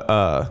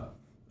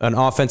an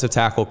offensive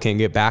tackle can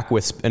get back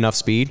with enough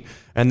speed,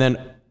 and then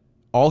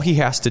all he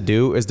has to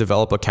do is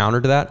develop a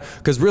counter to that.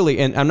 Because really,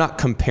 and I'm not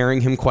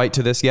comparing him quite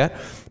to this yet,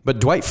 but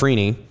Dwight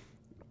Freeney,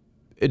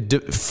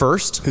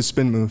 first his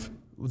spin move.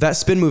 That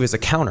spin move is a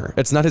counter.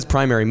 It's not his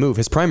primary move.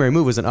 His primary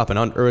move was an up and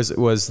under, or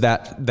was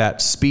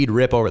that speed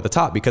rip over the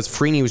top, because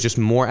Freeney was just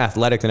more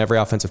athletic than every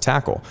offensive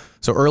tackle.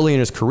 So early in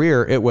his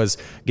career, it was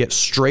get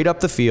straight up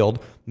the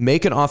field,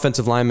 make an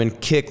offensive lineman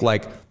kick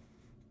like,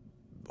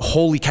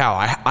 holy cow,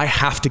 I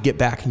have to get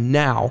back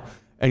now,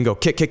 and go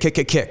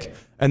kick.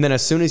 And then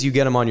as soon as you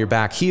get him on your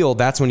back heel,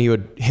 that's when he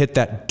would hit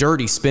that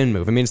dirty spin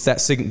move. I mean,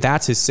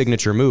 that's his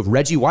signature move.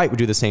 Reggie White would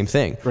do the same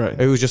thing.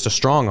 Right. It was just a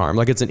strong arm.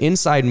 Like, it's an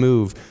inside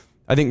move.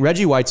 I think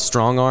Reggie White's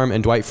strong arm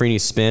and Dwight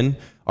Freeney's spin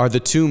are the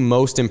two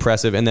most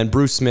impressive. And then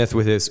Bruce Smith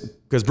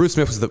because Bruce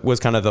Smith was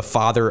kind of the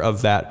father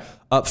of that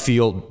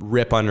upfield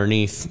rip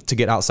underneath to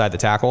get outside the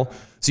tackle.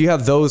 So you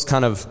have those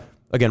kind of,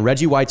 again,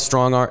 Reggie White's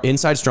strong arm,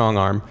 inside strong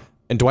arm,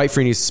 and Dwight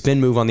Freeney's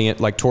spin move on the,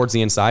 like, towards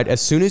the inside. As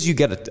soon as you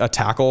get a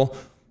tackle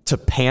to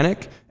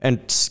panic and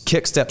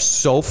kick step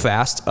so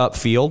fast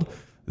upfield,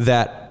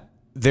 that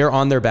they're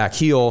on their back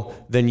heel,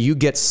 then you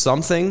get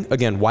something.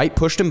 Again, White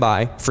pushed him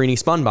by, Freeney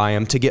spun by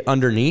him to get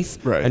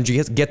underneath and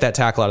get that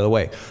tackle out of the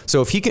way.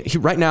 So if he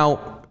can, right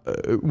now,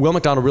 Will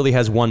McDonald really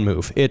has one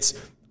move. It's,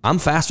 I'm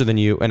faster than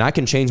you and I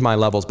can change my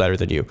levels better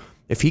than you.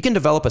 If he can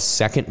develop a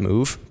second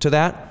move to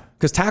that,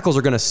 because tackles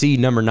are going to see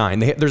number 9.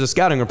 There's a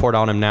scouting report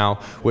on him now,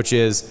 which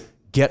is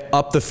get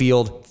up the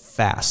field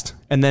fast.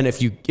 And then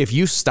if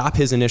you stop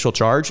his initial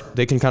charge,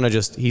 they can kind of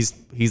just, he's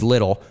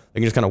little, they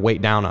can just kind of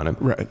weight down on him.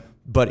 Right.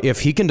 But if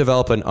he can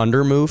develop an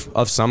under move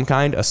of some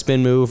kind, a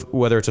spin move,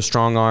 whether it's a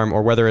strong arm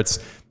or whether it's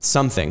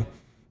something,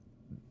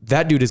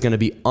 that dude is going to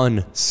be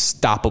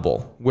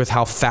unstoppable with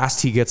how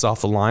fast he gets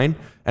off the line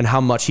and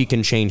how much he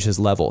can change his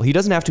level. He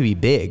doesn't have to be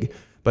big,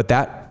 but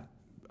that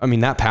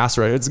pass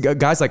rush, it's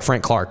guys like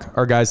Frank Clark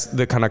are guys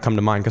that kind of come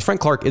to mind because Frank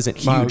Clark isn't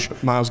huge.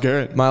 Myles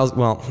Garrett.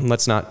 Well,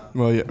 let's not.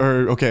 Well,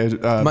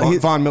 yeah,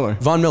 Von Miller.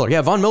 Von Miller.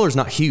 Yeah, Von Miller's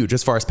not huge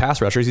as far as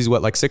pass rushers. He's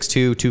what, like 6'2",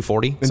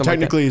 240? And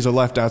technically he's a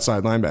left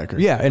outside linebacker.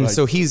 Yeah, and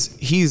so he's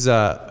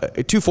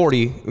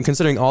 240,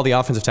 considering all the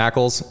offensive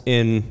tackles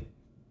in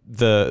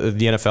the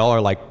NFL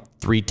are like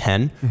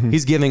 310. Mm-hmm.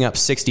 He's giving up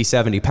 60,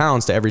 70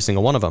 pounds to every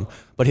single one of them.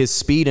 But his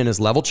speed and his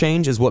level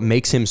change is what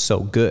makes him so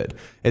good,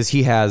 is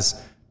he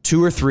has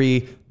 2 or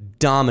 3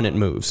 dominant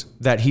moves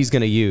that he's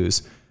going to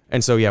use.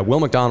 And so, yeah, Will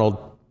McDonald,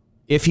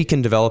 if he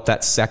can develop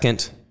that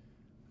second,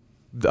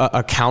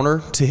 a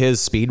counter to his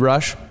speed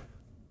rush,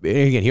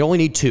 again, you only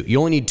need 2. You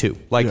only need 2.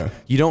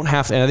 You don't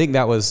have to, and I think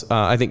that was,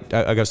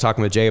 I was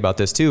talking with Jay about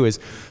this too, is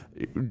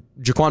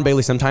Jaquan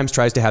Bailey sometimes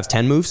tries to have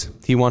 10 moves.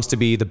 He wants to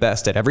be the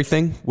best at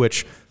everything,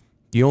 which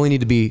you only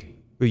need to be,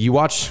 you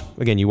watch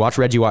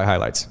Reggie White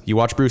highlights. You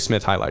watch Bruce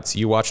Smith highlights.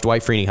 You watch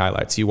Dwight Freeney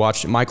highlights. You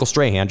watch Michael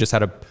Strahan just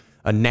had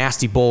a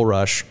nasty bull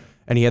rush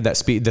and he had that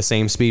speed, the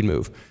same speed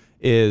move.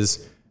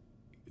 Is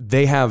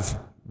they have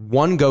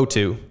one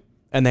go-to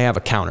and they have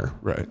a counter.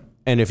 Right.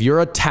 And if you're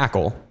a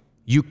tackle,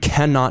 you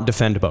cannot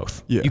defend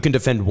both. Yeah. You can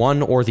defend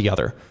one or the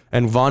other.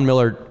 And Von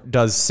Miller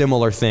does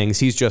similar things.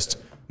 He's just,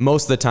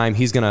 most of the time,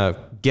 he's going to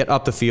get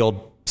up the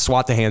field,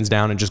 swat the hands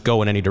down, and just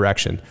go in any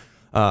direction.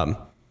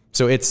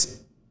 So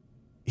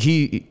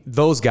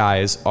those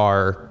guys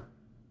are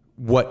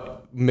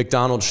what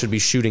McDonald should be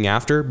shooting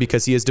after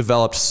because he has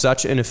developed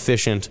such an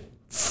efficient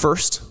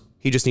first.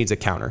 He just needs a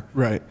counter.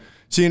 Right.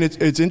 See, and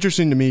it's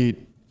interesting to me.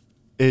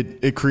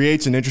 It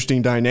creates an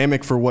interesting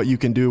dynamic for what you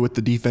can do with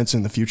the defense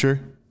in the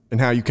future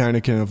and how you kind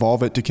of can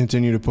evolve it to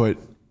continue to put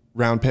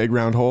round peg,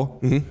 round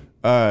hole.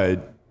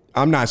 Mm-hmm.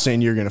 I'm not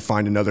saying you're going to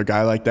find another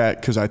guy like that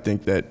because I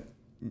think that,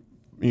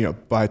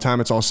 by the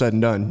time it's all said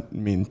and done, I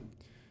mean,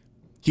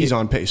 he's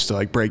on pace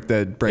to break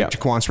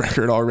Jaquan's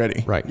record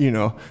already. Right.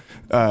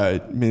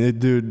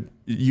 Dude,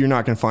 you're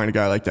not going to find a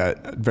guy like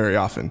that very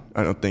often.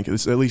 I don't think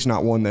it's at least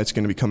not one that's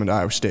going to be coming to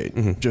Iowa State,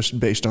 mm-hmm. just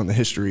based on the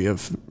history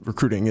of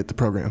recruiting at the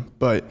program.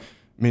 But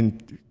I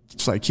mean,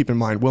 it's keep in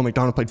mind, Will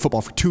McDonald played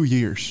football for 2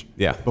 years.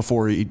 Yeah.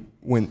 Before he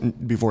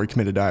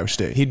committed to Iowa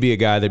State. He'd be a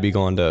guy that'd be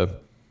going to,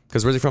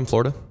 because where's he from?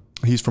 Florida?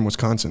 He's from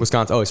Wisconsin.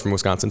 Oh, he's from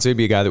Wisconsin. So he'd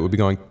be a guy that would be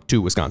going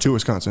to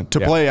Wisconsin. To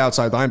play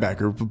outside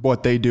linebacker,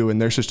 what they do in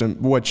their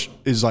system, which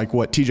is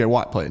what TJ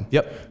Watt played.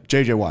 Yep.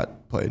 JJ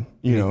Watt played,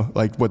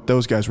 what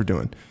those guys were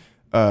doing.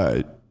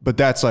 But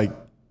that's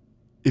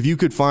if you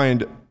could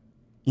find,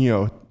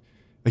 you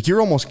can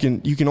almost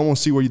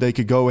see where they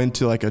could go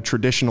into a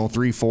traditional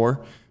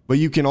 3-4, but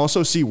you can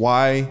also see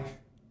why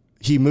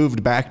he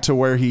moved back to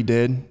where he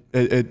did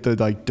at the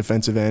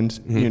defensive end.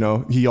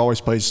 Mm-hmm. He always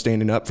plays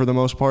standing up for the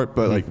most part,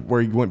 but mm-hmm.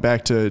 Where he went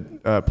back to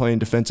playing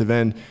defensive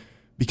end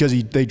because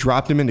they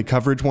dropped him into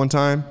coverage one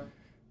time.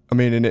 I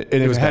mean, and if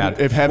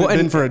it hadn't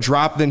been for a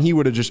drop, then it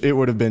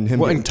would have been him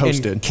getting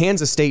toasted. And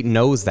Kansas State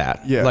knows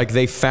that. Yeah.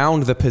 They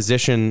found the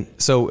position.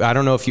 So I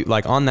don't know if you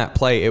on that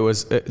play, it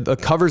was the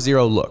cover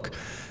zero look.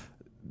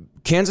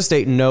 Kansas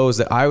State knows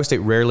that Iowa State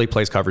rarely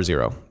plays cover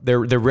zero.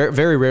 They're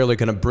very rarely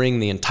going to bring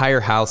the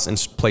entire house and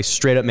play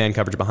straight up man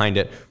coverage behind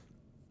it.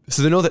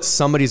 So they know that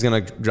somebody's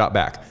going to drop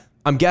back.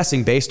 I'm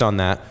guessing based on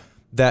that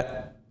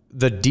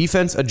the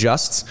defense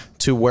adjusts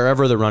to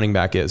wherever the running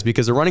back is,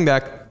 because the running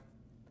back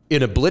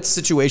in a blitz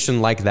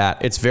situation like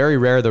that, it's very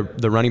rare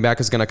the running back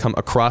is going to come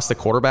across the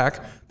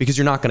quarterback because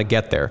you're not going to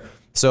get there.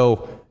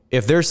 So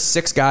if there's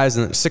 6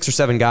 or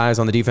 7 guys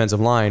on the defensive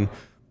line,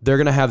 they're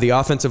going to have the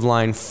offensive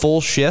line full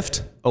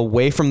shift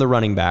away from the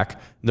running back.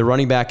 The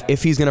running back,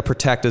 if he's going to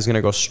protect, is going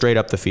to go straight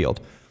up the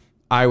field.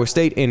 Iowa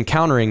State, in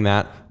countering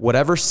that,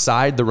 whatever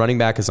side the running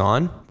back is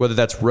on, whether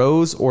that's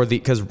Rose or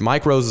because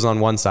Mike Rose is on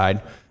one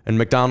side and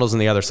McDonald's on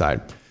the other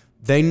side,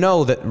 they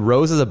know that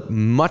Rose is a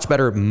much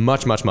better,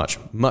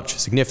 much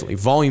significantly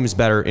volumes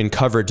better in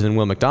coverage than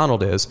Will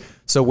McDonald is.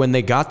 So when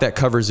they got that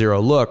cover zero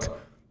look,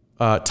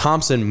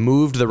 Thompson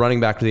moved the running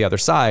back to the other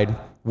side,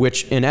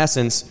 which in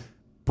essence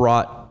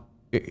brought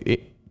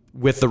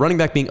with the running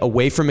back being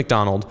away from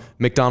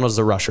McDonald's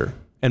a rusher,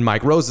 and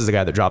Mike Rose is the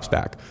guy that drops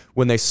back.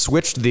 When they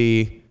switched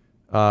the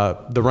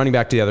running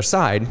back to the other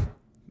side,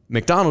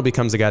 McDonald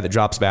becomes the guy that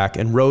drops back,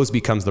 and Rose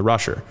becomes the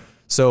rusher.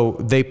 So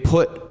they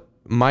put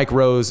Mike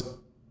Rose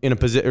in a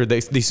position, or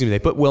they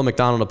put Will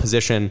McDonald in a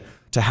position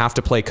to have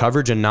to play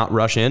coverage and not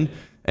rush in,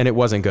 and it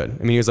wasn't good.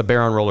 I mean, he was a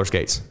bear on roller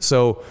skates.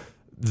 So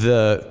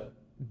the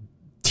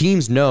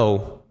teams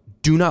know,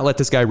 do not let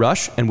this guy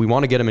rush, and we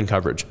want to get him in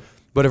coverage.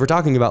 But if we're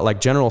talking about like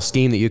general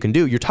scheme that you can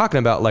do, you're talking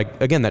about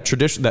like, again, that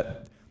tradition,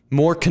 that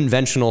more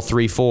conventional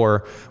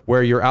 3-4,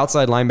 where your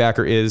outside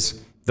linebacker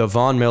is the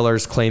Von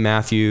Millers, Clay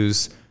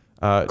Matthews,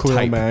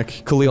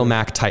 Khalil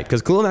Mack type.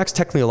 Because Khalil Mack's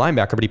technically a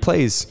linebacker, but he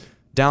plays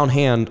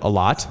downhand a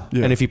lot.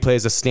 Yeah. And if he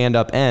plays a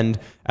stand-up end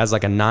as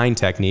like a 9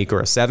 technique or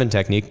a 7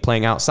 technique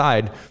playing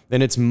outside,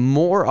 then it's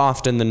more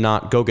often than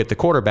not go get the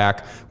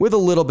quarterback with a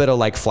little bit of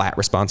like flat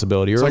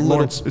responsibility. It's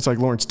like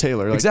Lawrence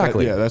Taylor. Like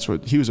exactly. That's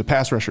what he was, a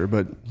pass rusher,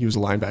 but he was a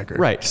linebacker.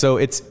 Right. So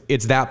it's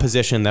that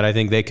position that I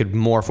think they could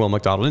morph Will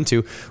McDonald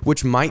into,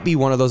 which might be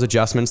one of those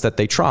adjustments that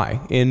they try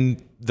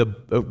in the,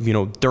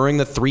 during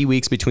the 3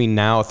 weeks between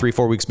now,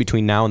 3-4 weeks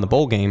between now and the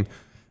bowl game.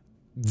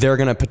 They're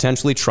going to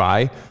potentially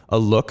try a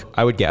look,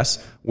 I would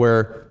guess,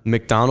 where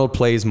McDonald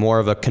plays more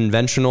of a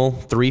conventional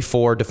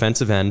 3-4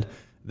 defensive end.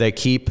 They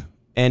keep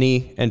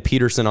Enney and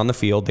Peterson on the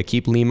field. They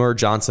keep Lima or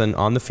Johnson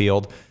on the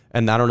field.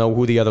 And I don't know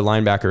who the other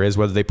linebacker is,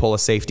 whether they pull a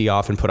safety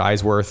off and put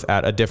Eisworth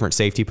at a different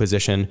safety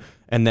position,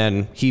 and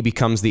then he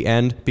becomes the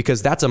end,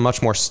 because that's a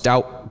much more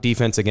stout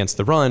defense against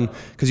the run,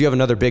 because you have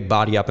another big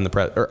body up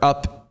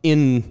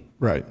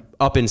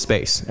in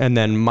space. And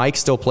then Mike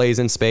still plays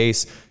in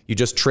space. You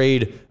just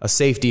trade a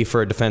safety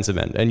for a defensive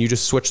end, and you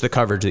just switch the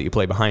coverage that you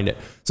play behind it.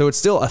 So it's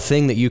still a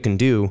thing that you can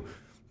do.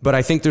 But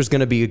I think there's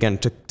going to be, again,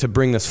 to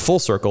bring this full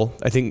circle,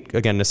 I think,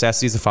 again,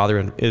 necessity is the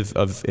father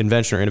of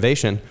invention or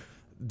innovation,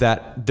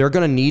 that they're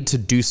going to need to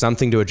do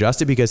something to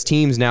adjust it, because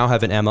teams now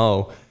have an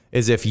MO,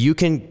 is if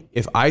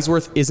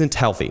Eisworth isn't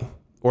healthy,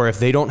 or if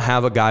they don't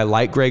have a guy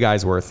like Greg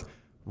Eisworth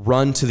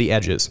run to the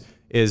edges,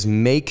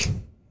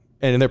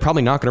 and they're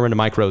probably not going to run to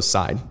Mike Rowe's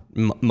side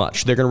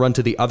much. They're going to run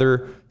to the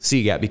other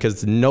C gap,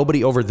 because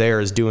nobody over there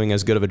is doing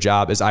as good of a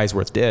job as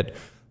Eisworth did.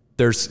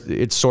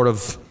 It's sort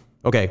of,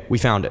 okay, we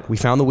found it. We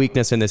found the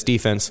weakness in this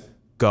defense.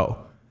 Go.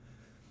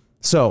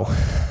 So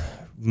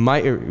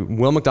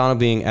Will McDonald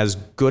being as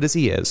good as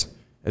he is,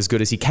 as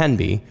good as he can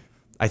be,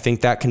 I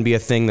think that can be a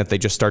thing that they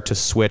just start to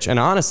switch. And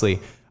honestly,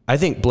 I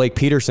think Blake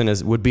Peterson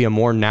would be a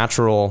more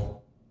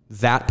natural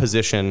that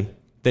position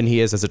than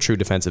he is as a true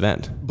defensive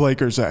end. Blake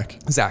or Zach?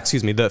 Zach,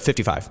 excuse me, the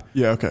 55.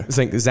 Yeah, okay. I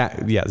think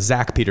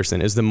Zach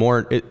Peterson is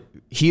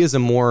he is a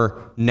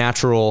more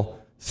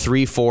natural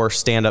 3-4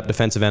 stand-up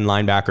defensive end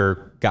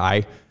linebacker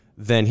guy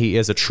than he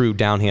is a true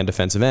downhand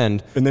defensive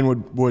end. And then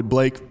would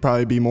Blake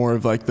probably be more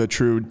of like the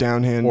true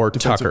downhand? Or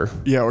Tucker.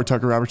 Yeah, or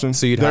Tucker Robertson.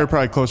 So they're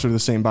probably closer to the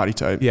same body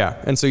type.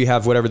 Yeah, and so you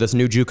have whatever this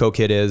new JUCO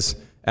kid is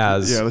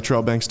as... Yeah,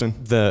 Latrell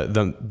Bankston.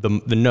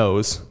 The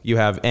nose. You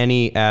have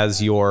Enney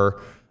as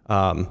your...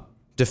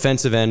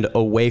 defensive end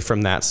away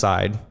from that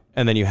side,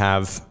 and then you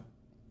have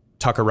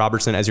Tucker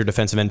Robertson as your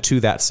defensive end to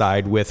that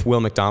side, with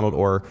Will McDonald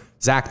or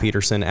Zach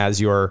Peterson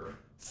as your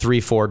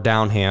 3-4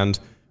 downhand,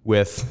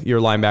 with your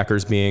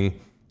linebackers being,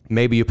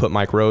 maybe you put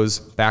Mike Rose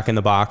back in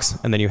the box,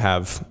 and then you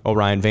have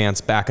Orion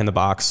Vance back in the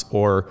box,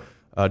 or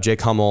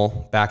Jake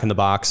Hummel back in the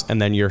box, and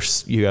then you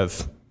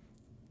have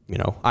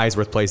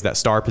Eisworth plays that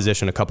star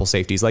position, a couple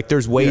safeties. Like,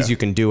 there's ways you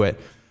can do it,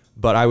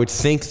 but I would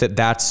think that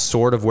that's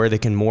sort of where they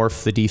can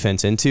morph the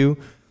defense into.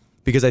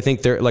 Because I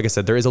think like I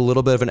said, there is a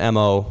little bit of an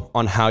MO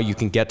on how you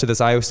can get to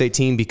this Iowa State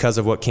team because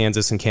of what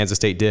Kansas and Kansas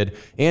State did,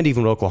 and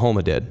even what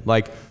Oklahoma did.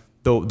 Like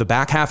the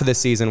back half of this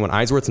season, when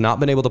Eisworth's not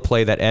been able to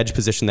play that edge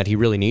position that he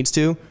really needs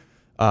to,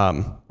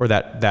 or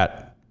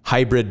that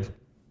hybrid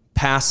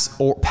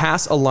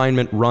pass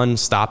alignment run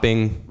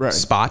stopping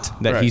spot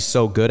that he's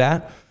so good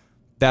at,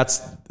 that's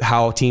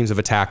how teams have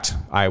attacked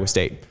Iowa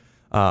State.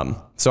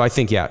 So I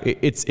think,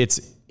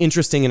 it's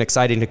interesting and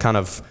exciting to kind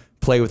of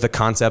play with the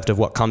concept of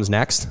what comes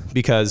next,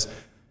 because,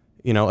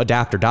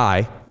 adapt or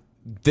die.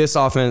 This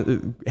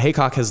offense,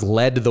 Haycock has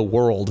led the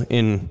world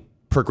in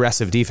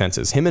progressive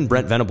defenses. Him and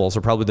Brent Venables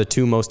are probably the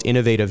two most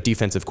innovative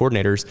defensive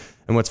coordinators.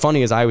 And what's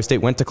funny is Iowa State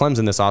went to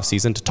Clemson this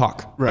offseason to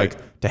talk,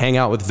 to hang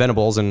out with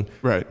Venables and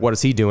what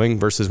is he doing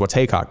versus what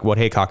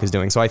Haycock is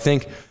doing. So I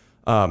think,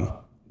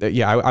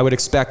 I would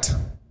expect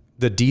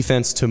the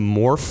defense to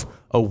morph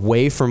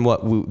away from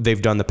what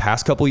they've done the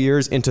past couple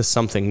years into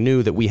something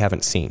new that we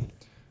haven't seen.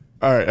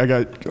 All right, I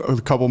got a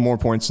couple more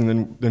points,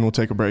 and then we'll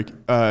take a break.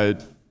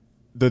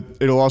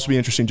 It'll also be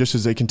interesting, just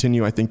as they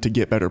continue, I think, to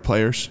get better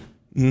players.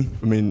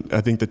 Mm-hmm. I mean, I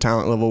think the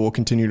talent level will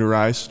continue to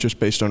rise just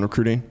based on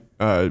recruiting,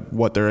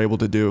 what they're able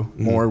to do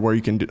more, where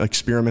you can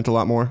experiment a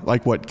lot more,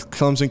 like what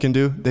Clemson can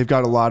do. They've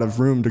got a lot of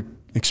room to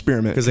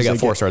experiment. Because they got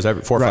 4 or 5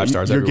 stars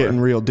You're everywhere. getting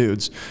real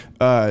dudes.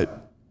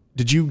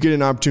 Did you get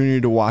an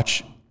opportunity to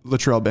watch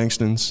Latrell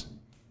Bankston's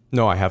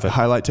No, I haven't.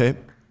 highlight tape?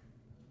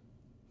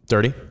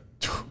 Dirty?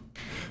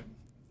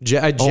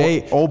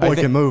 Old boy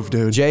can move,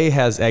 dude. Jay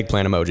has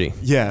eggplant emoji.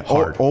 Yeah,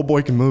 old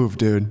boy can move,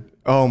 dude.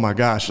 Oh my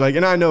gosh!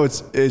 And I know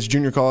it's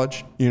junior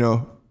college,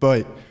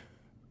 but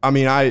I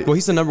mean,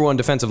 he's the number 1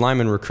 defensive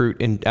lineman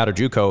recruit out of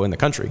JUCO in the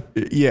country.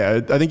 Yeah,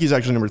 I think he's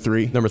actually number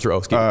 3.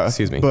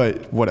 Excuse me.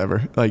 But whatever,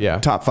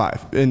 top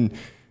 5. And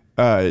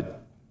I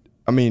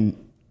mean,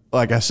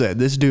 like I said,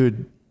 this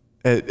dude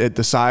at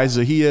the size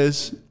that he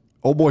is,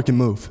 old boy can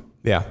move.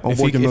 Yeah,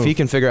 if he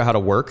can figure out how to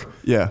work.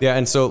 Yeah.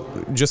 And so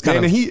just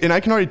kind of... And I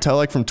can already tell,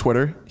 like, from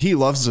Twitter, he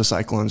loves the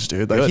Cyclones,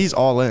 dude. Like, he's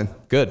all in.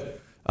 Good.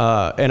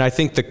 And I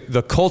think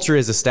the culture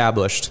is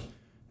established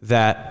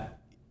that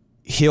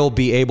he'll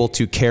be able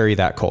to carry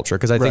that culture.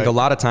 Because I think a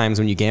lot of times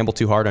when you gamble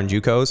too hard on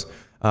JUCOs,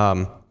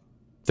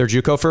 they're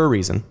JUCO for a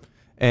reason.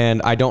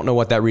 And I don't know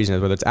what that reason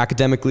is, whether it's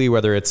academically,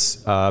 whether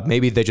it's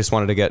maybe they just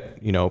wanted to get,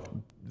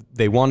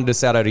 they wanted to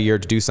set out a year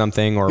to do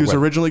something. Or he was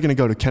originally going to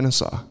go to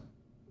Kennesaw.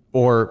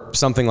 Or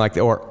something like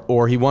that,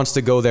 or he wants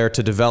to go there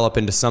to develop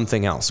into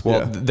something else.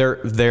 Well,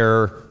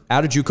 they're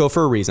at a JUCO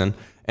for a reason,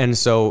 and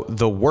so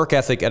the work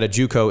ethic at a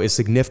JUCO is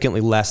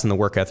significantly less than the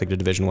work ethic at a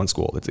Division I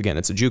school. It's a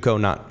JUCO,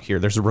 not here.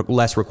 There's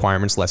less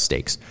requirements, less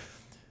stakes.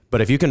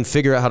 But if you can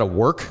figure out how to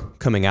work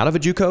coming out of a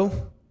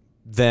JUCO,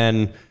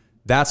 then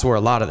that's where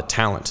a lot of the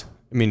talent,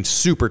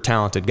 super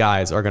talented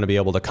guys are going to be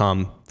able to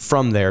come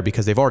from there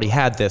because they've already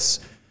had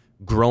this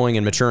growing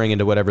and maturing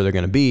into whatever they're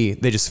going to be.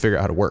 They just figure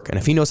out how to work, and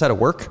if he knows how to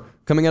work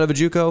coming out of a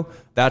JUCO,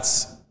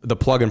 that's the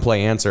plug and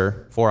play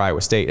answer for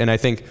Iowa State. And I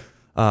think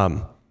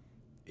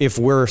if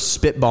we're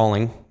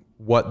spitballing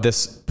what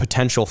this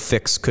potential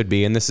fix could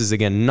be, and this is,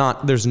 again,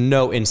 there's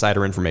no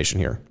insider information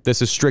here.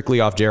 This is strictly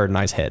off Jared and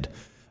I's head.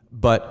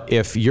 But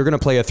if you're going to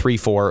play a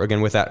 3-4, again,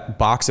 with that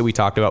box that we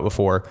talked about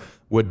before,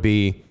 would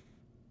be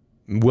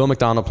Will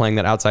McDonald playing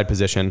that outside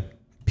position,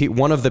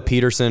 one of the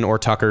Peterson or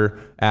Tucker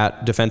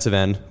at defensive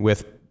end,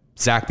 with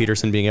Zach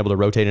Peterson being able to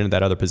rotate into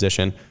that other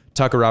position,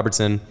 Tucker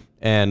Robertson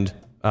and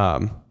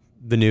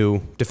the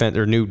new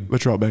defender,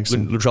 Latrell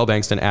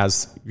Bankston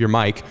as your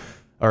Mike,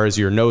 or as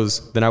your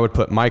nose. Then I would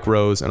put Mike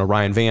Rose and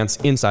Orion Vance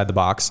inside the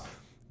box.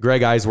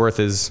 Greg Eisworth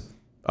is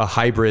a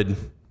hybrid.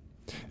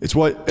 It's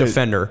what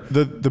defender.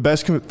 The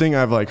best thing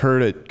I've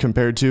heard it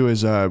compared to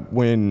is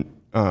when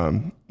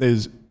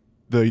is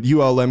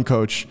the ULM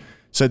coach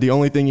said the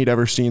only thing he'd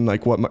ever seen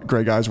like what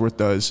Greg Eisworth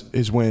does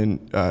is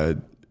when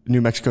New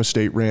Mexico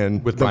State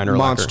ran with the Brian Urlacher.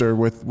 Monster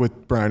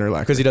with Brian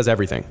Urlacher. Because he does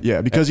everything.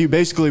 Yeah, because he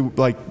basically,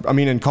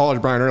 in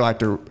college, Brian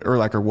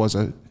Urlacher was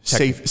a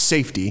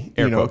safety,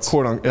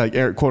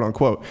 quote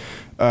unquote.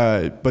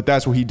 But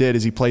that's what he did,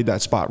 is he played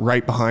that spot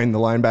right behind the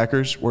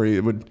linebackers where he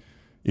would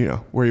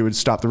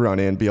stop the run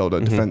and be able to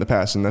defend the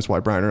pass. And that's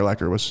why Brian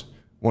Urlacher was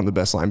one of the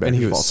best linebackers of all time. And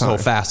he was so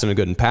fast and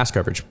good in pass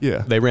coverage.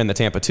 Yeah. They ran the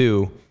Tampa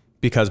 2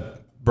 because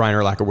Brian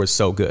Urlacher was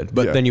so good.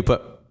 But then you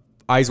put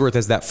Eisworth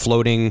as that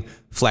floating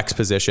flex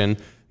position.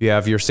 You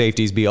have your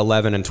safeties be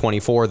 11 and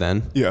 24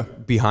 then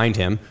behind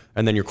him.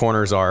 And then your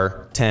corners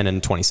are 10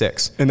 and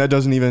 26. And that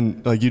doesn't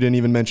even, you didn't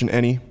even mention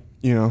any,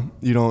 you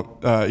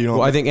don't.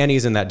 Well, I think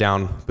Ennie's in that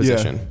down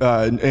position.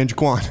 Yeah, and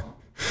Jaquan.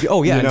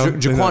 Oh, yeah.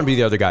 Jaquan would be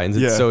the other guy. And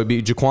so it'd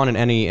be Jaquan and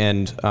Ennie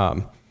and,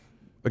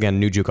 again,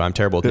 new JUCO. I'm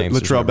terrible with names.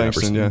 Latrell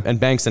Bankston, And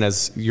Bankston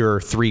as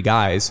your three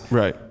guys.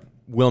 Right.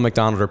 Will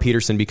McDonald or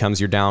Peterson becomes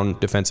your down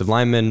defensive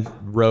lineman.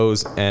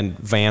 Rose and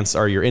Vance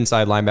are your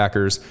inside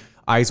linebackers.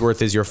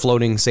 Eisworth is your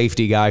floating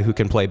safety guy who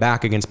can play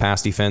back against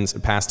pass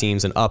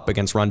teams and up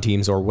against run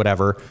teams or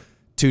whatever.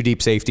 Two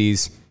deep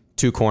safeties,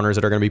 two corners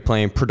that are going to be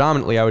playing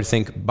predominantly, I would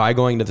think, by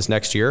going to this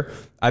next year.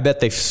 I bet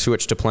they've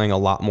switched to playing a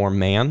lot more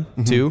man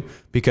too,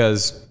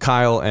 because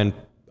Kyle and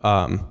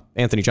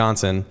Anthony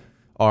Johnson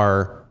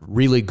are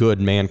really good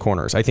man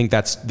corners. I think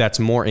that's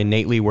more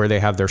innately where they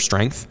have their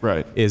strength,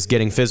 right? Is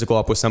getting physical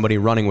up with somebody,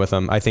 running with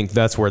them. I think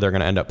that's where they're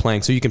going to end up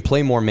playing. So you can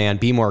play more man,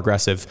 be more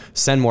aggressive,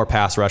 send more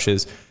pass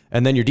rushes,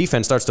 and then your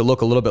defense starts to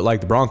look a little bit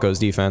like the Broncos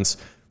defense.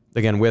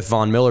 Again, with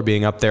Von Miller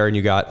being up there, and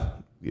you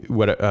got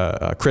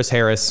Chris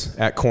Harris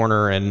at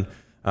corner and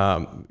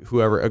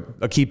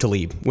Aqib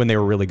Talib when they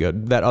were really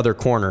good, that other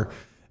corner,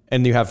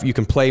 and you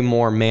can play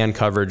more man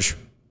coverage,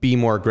 be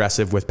more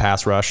aggressive with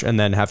pass rush, and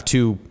then have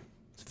two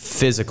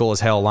physical as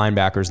hell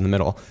linebackers in the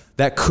middle.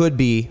 That could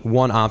be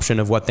one option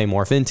of what they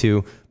morph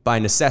into by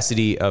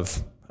necessity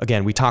of,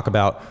 again, we talk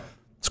about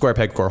square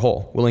peg, square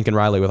hole. Will Lincoln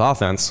Riley with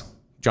offense,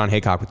 John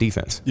Haycock with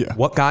defense. Yeah.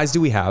 What guys do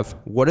we have?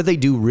 What do they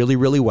do really,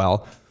 really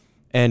well?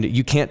 And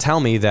you can't tell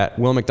me that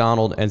Will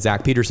McDonald and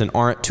Zach Peterson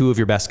aren't two of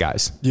your best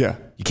guys. Yeah.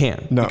 You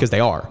can't. No. Because they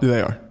are.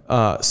 They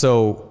are.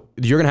 So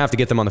you're going to have to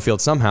get them on the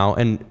field somehow.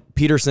 And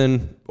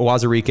Peterson,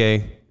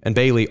 Owazarike, and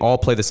Bailey all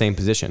play the same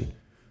position.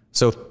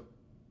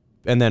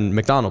 And then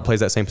McDonald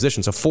plays that same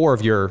position. So four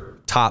of your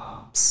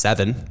top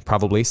 7,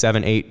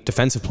 8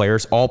 defensive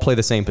players all play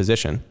the same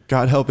position.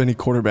 God help any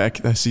quarterback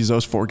that sees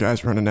those 4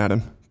 guys running at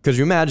him. Because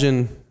you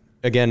imagine,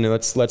 again,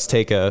 let's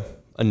take a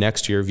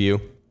next year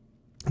view,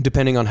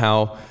 depending on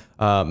how,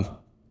 again,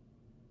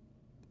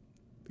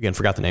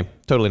 forgot the name.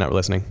 Totally not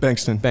listening.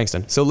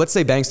 Bankston. So let's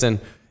say Bankston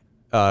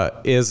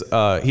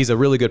he's a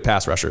really good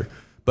pass rusher,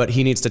 but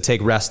he needs to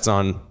take rests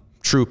on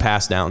true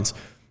pass downs.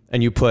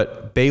 And you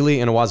put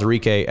Bailey and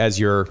Owazarike as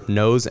your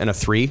nose and a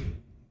 3,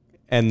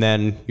 and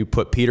then you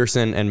put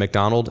Peterson and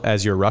McDonald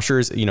as your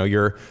rushers,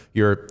 your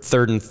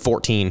 3rd and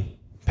 14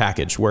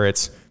 package where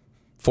it's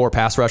 4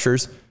 pass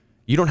rushers.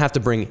 You don't have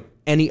to bring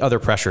any other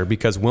pressure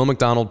because Will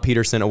McDonald,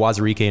 Peterson,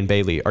 Awazarike, and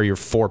Bailey are your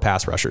 4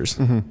 pass rushers.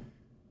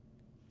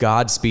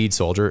 Godspeed,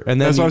 soldier.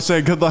 And then That's what I'm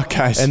saying. Good luck,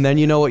 guys. And then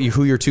you know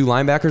who your 2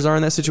 linebackers are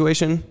in that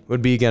situation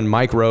would be again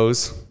Mike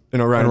Rose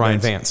and Ryan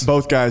Vance.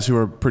 Both guys who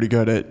are pretty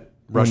good at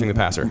rushing the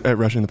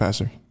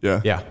passer.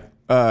 Yeah.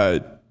 Yeah.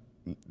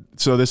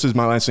 So this is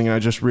my last thing. I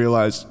just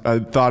realized I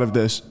thought of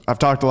this. I've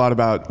talked a lot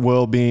about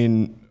Will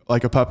being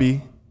like a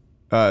puppy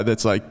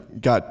that's like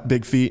got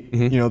big feet,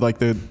 like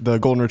the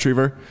golden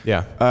retriever.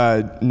 Yeah.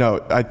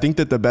 No, I think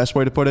that the best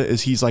way to put it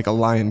is he's like a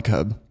lion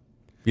cub.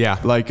 Yeah.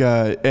 Like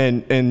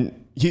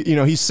and he,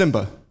 he's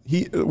Simba.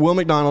 Will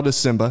McDonald is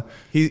Simba.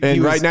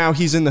 Right now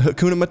he's in the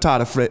Hakuna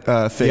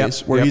Matata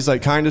phase where he's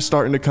like kind of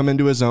starting to come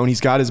into his own.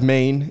 He's got his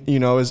mane,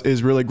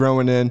 is really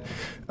growing in,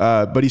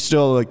 but he's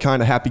still like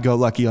kind of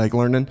happy-go-lucky, like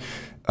learning.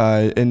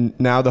 And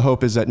now the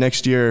hope is that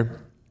next year,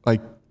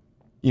 like,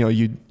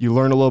 you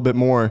learn a little bit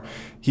more.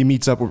 He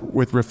meets up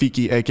with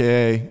Rafiki,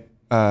 aka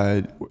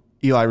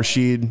Eli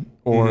Rashid,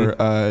 or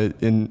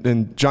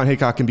and John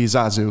Haycock can be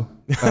Zazu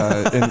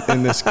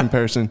in this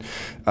comparison,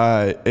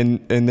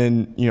 and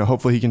then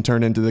hopefully he can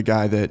turn into the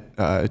guy that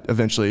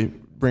eventually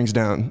brings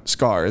down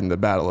Scar in the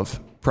Battle of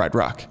Pride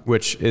Rock.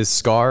 Which is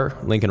Scar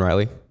Lincoln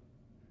Riley?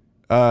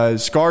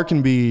 Scar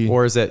can be,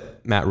 or is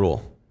it Matt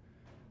Rule?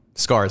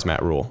 Scar is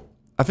Matt Rule.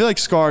 I feel like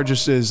Scar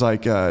just is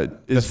like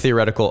the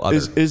theoretical other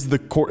is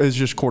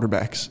just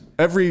quarterbacks.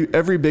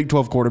 Every Big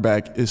 12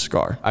 quarterback is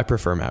Scar. I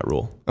prefer Matt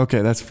Rule.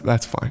 Okay, that's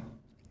fine.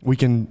 We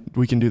can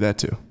do that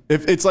too.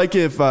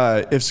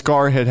 If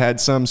Scar had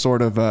some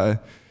sort of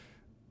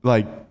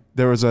like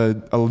there was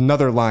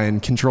another lion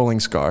controlling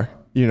Scar,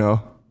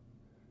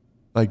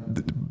 like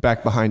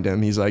back behind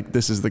him, he's like,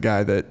 this is the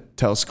guy that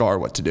tells Scar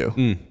what to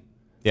do.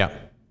 Yeah.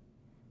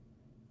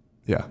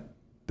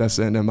 That's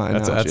the end of my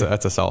analogy.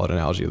 That's a solid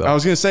analogy, though. I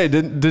was gonna say,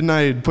 didn't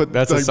I put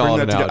that's a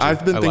solid analogy?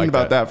 I've been thinking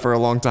about that for a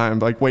long time,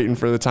 like waiting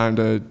for the time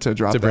to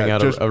drop to bring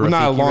that. out a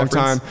not a long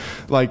reference? time,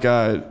 like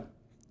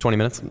 20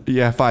 minutes.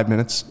 Yeah, 5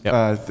 minutes. Yep.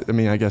 I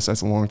mean, I guess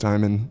that's a long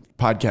time in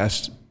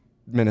podcast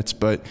minutes,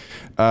 but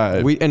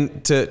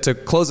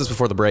to close this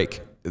before the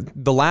break,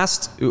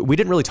 we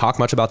didn't really talk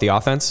much about the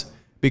offense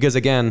because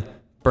again,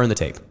 burn the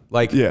tape.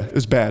 It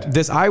was bad.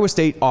 This Iowa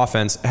State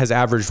offense has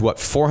averaged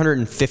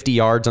 450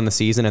 yards on the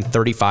season and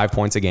 35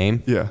 points a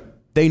game. Yeah.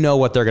 They know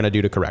what they're going to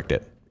do to correct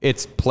it.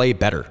 It's play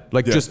better.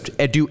 Just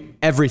do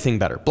everything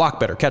better. Block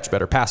better, catch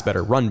better, pass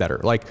better, run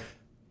better. Like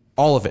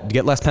all of it, to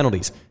get less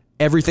penalties.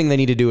 Everything they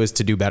need to do is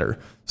to do better.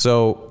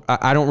 So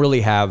I don't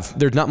really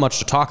there's not much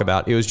to talk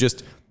about. It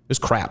was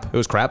crap. It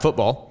was crap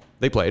football.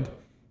 They played.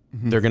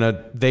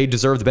 They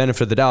deserve the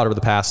benefit of the doubt over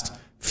the past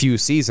few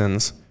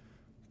seasons.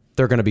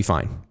 They're going to be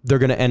fine. They're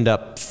going to end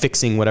up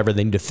fixing whatever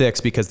they need to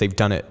fix because they've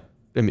done it,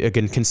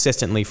 again,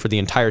 consistently for the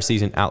entire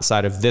season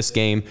outside of this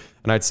game.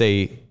 And I'd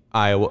say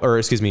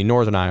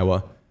Northern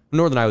Iowa.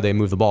 Northern Iowa, they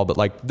move the ball,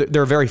 but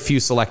there are very few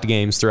select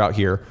games throughout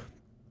here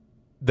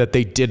that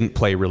they didn't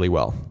play really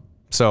well.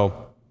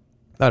 So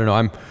I don't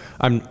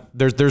know.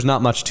 There's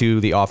not much to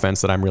the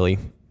offense that I'm really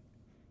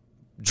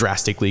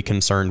drastically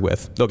concerned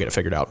with. They'll get it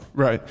figured out.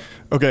 Right.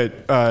 Okay.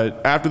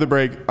 After the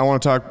break, I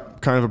want to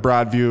talk kind of a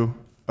broad view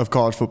of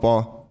college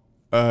football.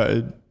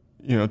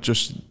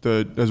 Just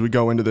as we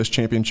go into this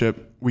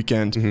championship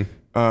weekend.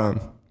 And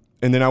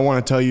then I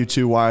want to tell you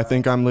too why I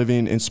think I'm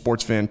living in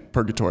sports fan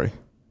purgatory.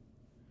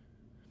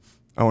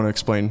 I want to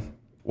explain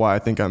why I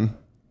think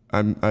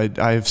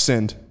I have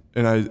sinned,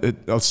 and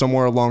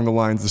somewhere along the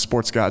lines the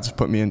sports gods have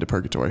put me into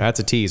purgatory.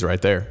 That's a tease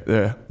right there.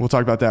 Yeah, we'll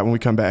talk about that when we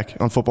come back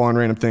on Football and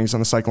Random Things on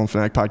the Cyclone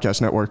Fanatic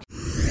Podcast Network.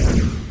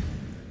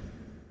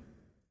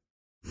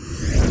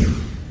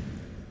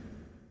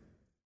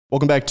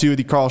 Welcome back to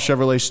the Carl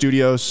Chevrolet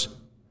Studios.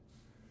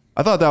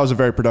 I thought that was a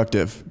very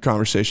productive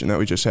conversation that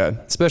we just had,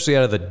 especially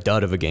out of the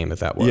dud of a game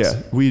that was.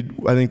 Yeah,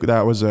 I think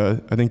that was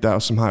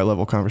some high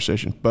level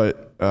conversation.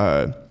 But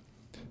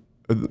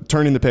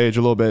turning the page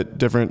a little bit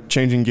different,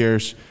 changing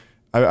gears.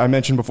 I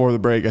mentioned before the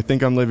break, I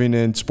think I'm living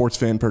in sports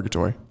fan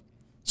purgatory.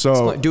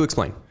 So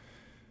explain.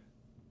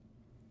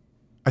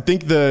 I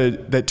think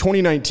that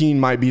 2019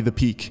 might be the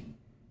peak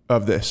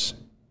of this.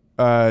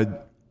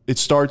 It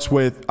starts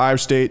with Iowa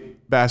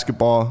State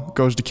basketball,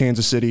 goes to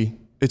Kansas City.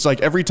 It's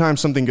like every time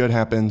something good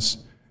happens,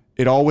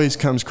 it always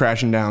comes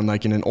crashing down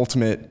like in an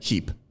ultimate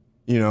heap,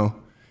 and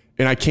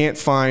I can't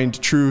find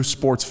true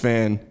sports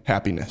fan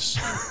happiness.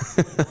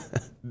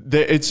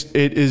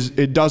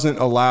 It doesn't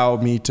allow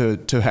me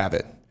to have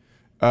it.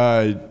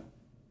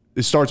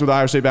 It starts with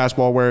Iowa State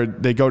basketball where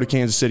they go to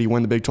Kansas City,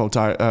 win the Big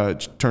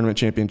 12 tournament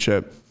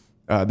championship,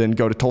 then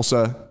go to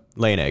Tulsa,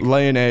 lay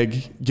an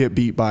egg, get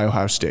beat by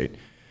Ohio State.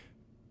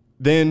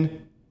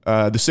 Then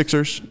the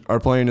Sixers are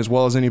playing as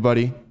well as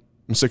anybody.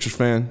 I'm a Sixers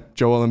fan.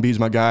 Joel Embiid's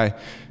my guy.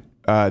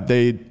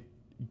 They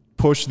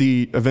push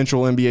the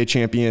eventual NBA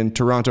champion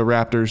Toronto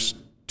Raptors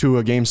to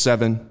a Game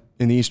 7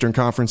 in the Eastern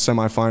Conference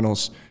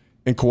semifinals,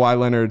 and Kawhi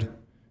Leonard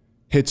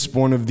hits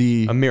one of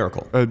a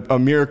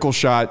miracle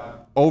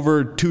shot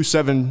over 2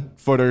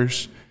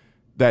 7-footers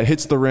that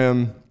hits the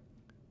rim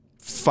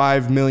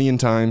 5 million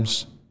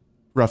times,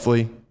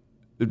 roughly.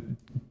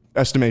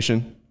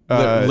 estimation.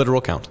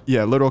 Literal count.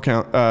 Yeah, literal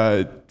count.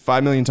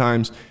 5 million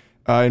times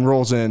and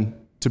rolls in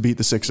to beat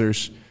the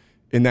Sixers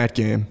in that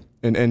game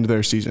and end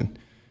their season.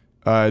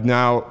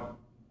 Now,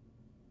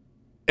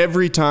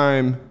 every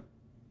time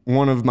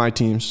one of my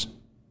teams,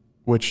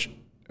 which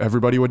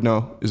everybody would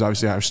know is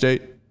obviously Iowa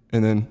State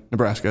and then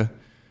Nebraska,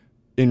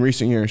 in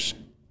recent years,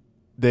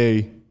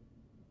 they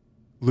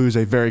lose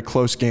a very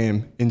close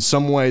game in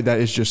some way that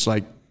is just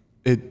like,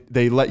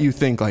 they let you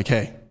think like,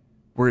 hey,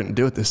 we're going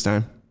to do it this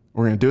time.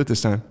 We're going to do it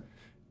this time.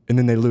 And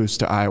then they lose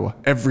to Iowa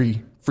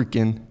every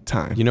freaking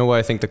time. You know what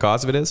I think the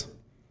cause of it is?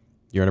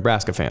 You're a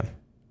Nebraska fan.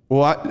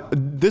 Well,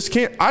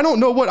 I don't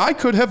know what I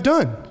could have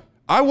done.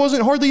 I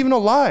wasn't hardly even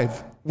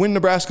alive when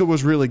Nebraska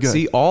was really good.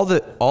 See, all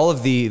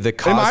of the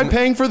Am I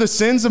paying for the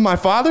sins of my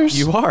fathers?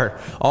 You are.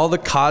 All the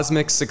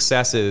cosmic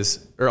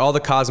successes or all the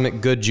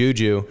cosmic good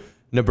juju,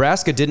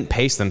 Nebraska didn't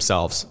pace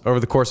themselves over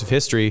the course of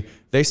history.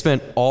 They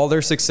spent all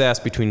their success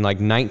between like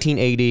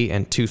 1980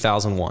 and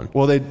 2001.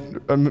 Well,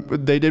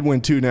 they did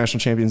win 2 national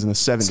champions in the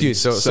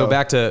 70s. So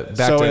back to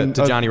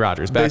Johnny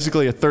Rodgers.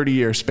 Basically a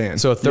 30-year span.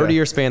 So a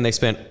 30-year span, they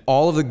spent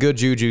all of the good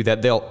juju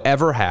that they'll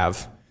ever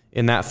have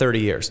in that 30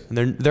 years.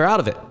 And they're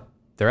out of it.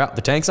 They're out.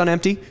 The tank's on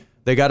empty.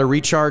 They got to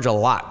recharge a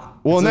lot.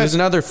 Well, so there's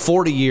another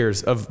 40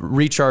 years of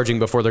recharging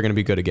before they're going to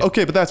be good again.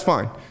 Okay, but that's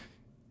fine.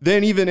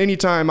 Then even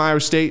anytime Iowa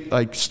State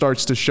like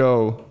starts to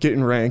show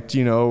getting ranked,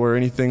 or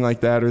anything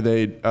like that, or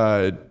they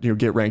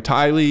get ranked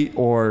highly,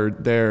 or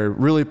they're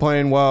really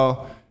playing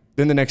well,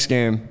 then the next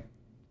game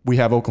we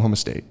have Oklahoma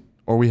State,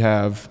 or we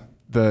have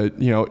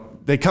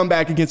they come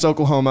back against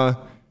Oklahoma,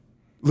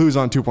 lose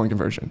on 2-point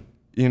conversion.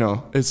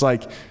 It's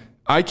like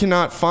I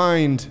cannot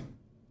find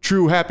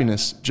true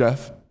happiness,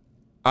 Jeff.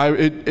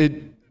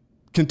 It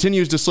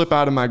continues to slip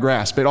out of my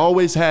grasp. It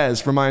always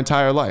has for my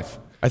entire life.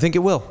 I think it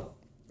will.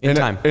 In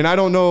time. And I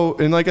don't know,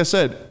 and like I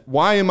said,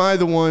 why am I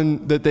the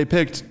one that they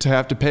picked to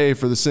have to pay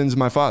for the sins of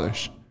my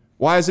fathers?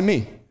 Why is it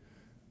me?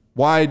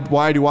 Why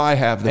do I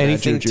have the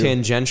anything bad juju?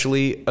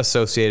 Tangentially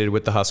associated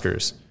with the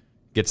Huskers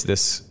gets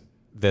this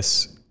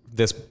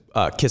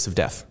kiss of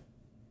death?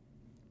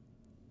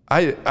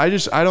 I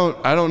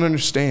don't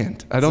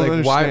understand. I don't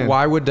understand.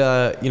 Why would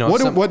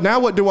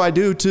what do I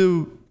do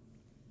to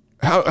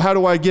how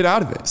do I get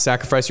out of it?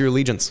 Sacrifice your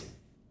allegiance.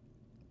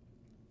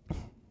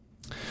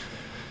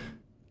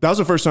 That was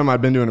the first time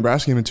I'd been to a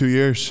Nebraska game in 2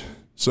 years.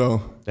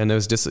 So, and it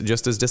was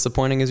just as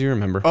disappointing as you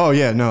remember. Oh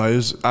yeah, no, it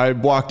was. I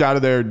walked out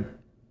of there.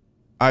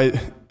 It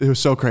was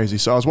so crazy.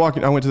 So I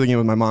went to the game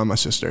with my mom and my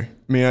sister.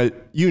 I mean, I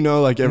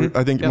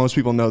think most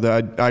people know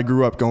that I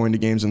grew up going to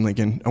games in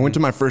Lincoln. I went to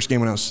my first game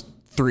when I was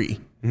 3.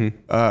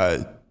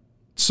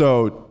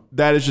 So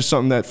that is just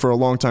something that for a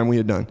long time we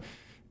had done.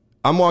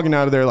 I'm walking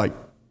out of there like,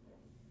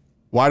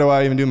 why do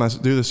I even do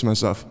this to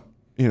myself?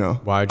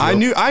 I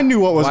knew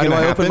what was going to happen. Why do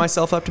I open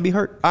myself up to be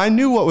hurt? I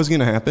knew what was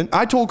going to happen.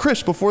 I told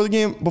Chris before the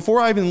game, before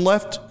I even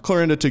left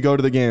Clarinda to go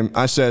to the game,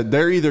 I said,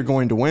 they're either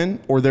going to win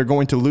or they're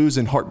going to lose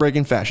in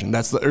heartbreaking fashion.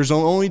 There's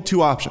only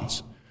 2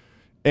 options.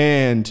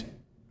 And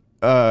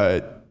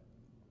and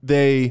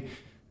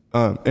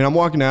I'm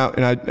walking out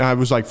and I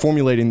was like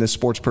formulating this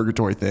sports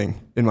purgatory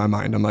thing in my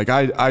mind. I'm like,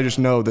 I just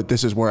know that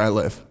this is where I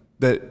live.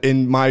 That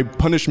in my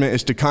punishment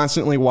is to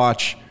constantly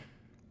watch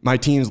my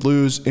teams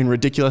lose in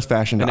ridiculous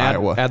fashion to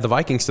Iowa. Add the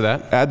Vikings to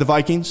that. Add the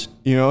Vikings,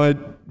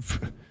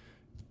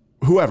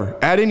 whoever.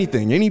 Add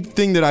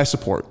anything that I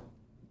support.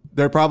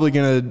 They're probably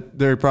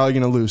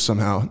gonna lose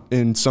somehow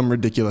in some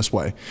ridiculous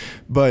way.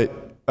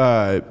 But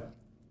as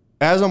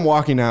I'm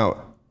walking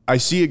out, I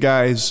see a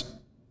guy's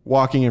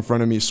walking in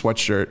front of me,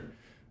 sweatshirt,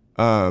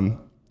 and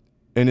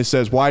it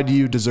says, "Why do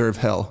you deserve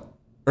hell?"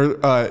 Or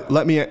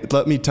let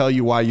me tell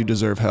you why you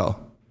deserve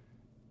hell.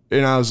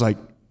 And I was like,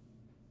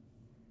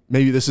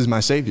 maybe this is my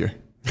savior.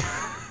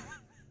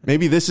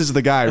 Maybe this is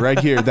the guy right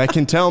here that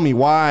can tell me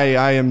why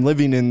I am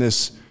living in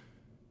this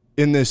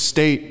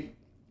state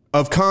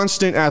of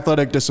constant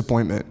athletic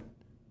disappointment.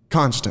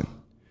 Constant.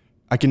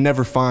 I can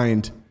never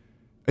find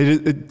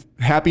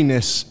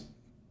happiness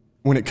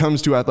when it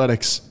comes to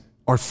athletics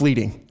are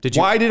fleeting.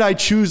 Why did I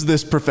choose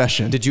this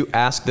profession? Did you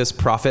ask this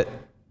prophet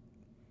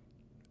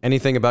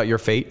anything about your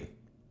fate?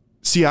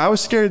 See, I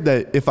was scared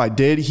that if I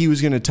did, he was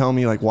going to tell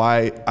me like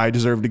why I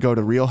deserve to go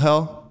to real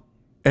hell.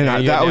 And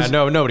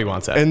nobody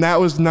wants that. And that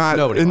was not,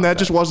 that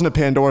just wasn't a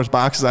Pandora's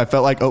box that I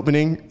felt like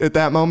opening at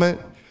that moment.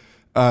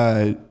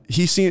 But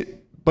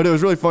it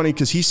was really funny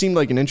because he seemed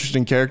like an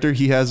interesting character.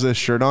 He has this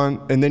shirt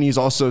on, and then he's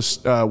also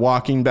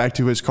walking back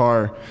to his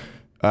car,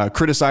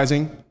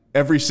 criticizing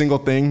every single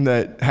thing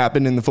that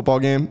happened in the football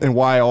game and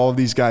why all of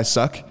these guys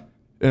suck.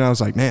 And I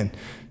was like, man,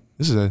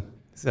 this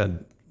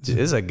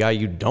is a guy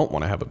you don't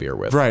want to have a beer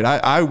with. Right.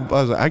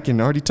 I can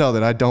already tell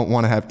that I don't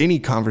want to have any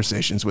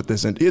conversations with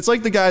this. It's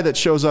like the guy that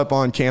shows up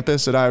on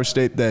campus at Iowa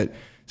State that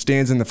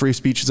stands in the free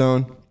speech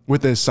zone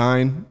with his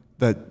sign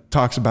that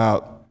talks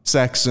about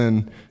sex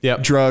and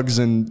drugs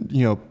and,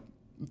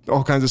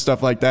 all kinds of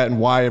stuff like that and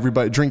why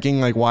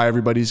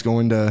everybody's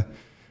going to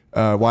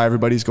why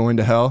everybody's going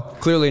to hell.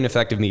 Clearly an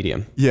effective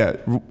medium. Yeah.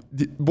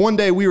 One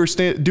day we were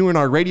doing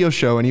our radio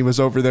show, and he was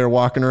over there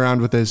walking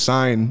around with his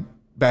sign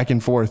back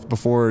and forth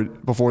before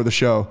the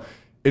show.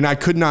 And I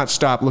could not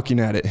stop looking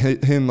at it.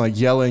 Him like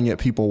yelling at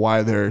people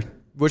why they're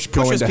Which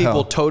going pushes to people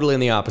hell. totally in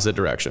the opposite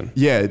direction.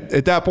 Yeah.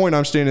 At that point,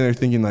 I'm standing there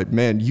thinking like,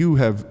 man,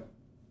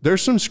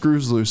 there's some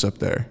screws loose up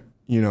there,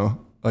 you know,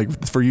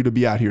 like for you to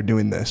be out here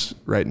doing this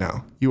right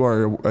now. You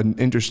are an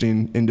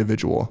interesting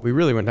individual. We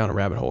really went down a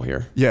rabbit hole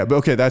here. Yeah. But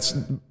okay. That's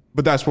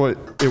what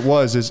it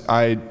was, is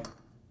I'm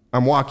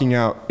walking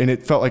out, and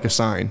it felt like a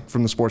sign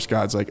from the sports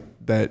gods, like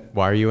that.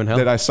 Why are you in hell?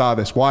 That I saw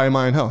this. Why am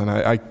I in hell? And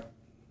I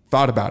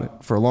thought about it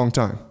for a long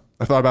time.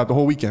 I thought about it the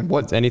whole weekend.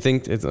 What?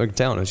 Anything, it's like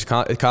town. It's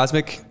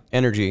cosmic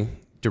energy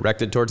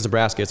directed towards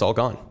Nebraska. It's all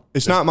gone.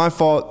 It's not my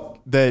fault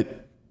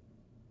that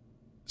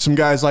some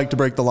guys like to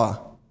break the law,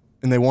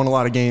 and they won a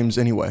lot of games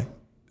anyway.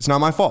 It's not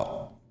my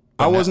fault.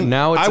 I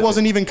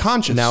wasn't even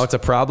conscious. Now it's a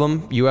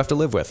problem you have to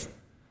live with.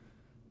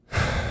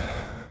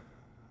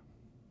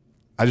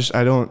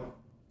 I don't.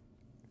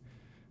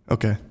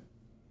 Okay.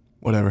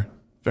 Whatever.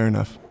 Fair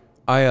enough.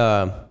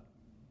 But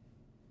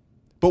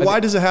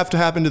why does it have to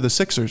happen to the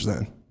Sixers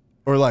then?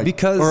 Or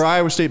or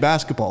Iowa State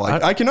basketball?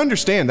 Like, I can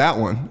understand that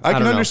one. I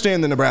can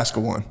understand the Nebraska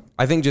one.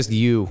 I think just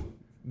you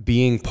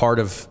being part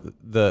of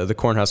the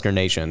Cornhusker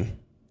Nation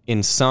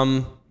in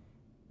some,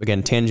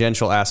 again,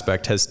 tangential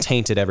aspect has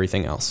tainted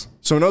everything else.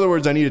 So in other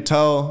words, I need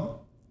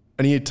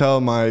to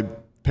tell my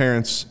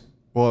parents,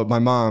 well, my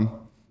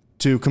mom,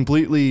 to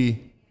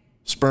completely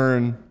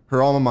spurn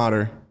her alma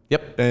mater.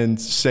 Yep. And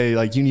say,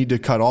 like, you need to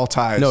cut all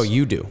ties. No,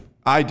 you do.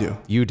 I do.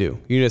 You do.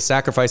 You need to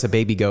sacrifice a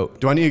baby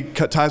goat. Do I need to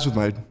cut ties with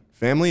my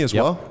family as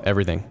well?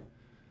 Everything.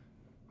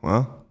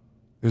 Well,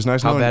 it was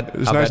nice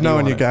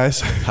knowing you guys.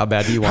 How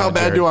bad do you want it, How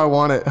bad Jared? do I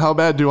want it? How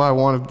bad do I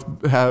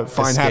want to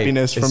find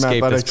happiness from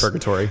athletics? This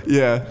purgatory.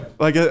 Yeah.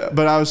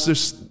 But I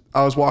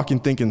was walking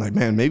thinking like,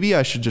 man, maybe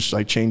I should just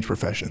like change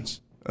professions.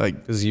 Like,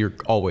 because you're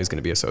always going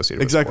to be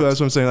associated exactly. with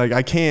That's what I'm saying. Like,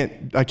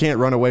 I can't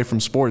run away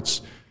from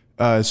sports.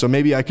 So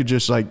maybe I could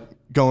just like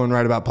go and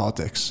write about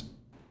politics.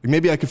 Like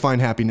maybe I could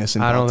find happiness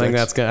in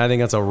politics. I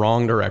think that's a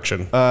wrong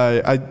direction.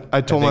 I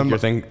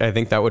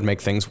think that would make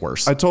things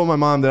worse. I told my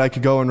mom that I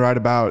could go and write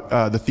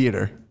about the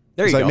theater.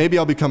 There you go. Maybe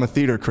I'll become a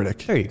theater critic.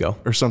 There you go.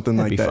 Or something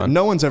That'd like be that. fun.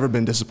 No one's ever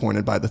been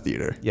disappointed by the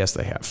theater. Yes,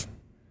 they have.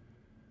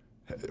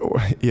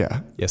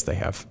 Yeah. Yes, they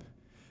have.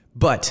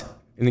 But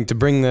I think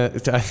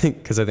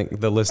because I think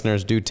the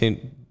listeners do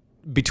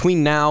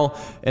between now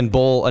and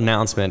bowl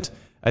announcement,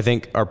 I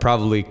think are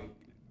probably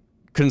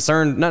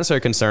concerned, not necessarily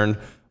concerned,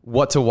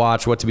 what to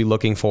watch, what to be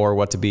looking for,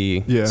 what to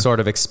be sort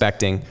of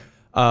expecting.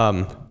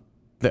 Again,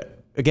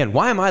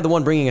 why am I the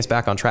one bringing us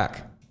back on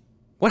track?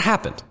 What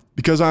happened?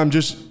 Because I'm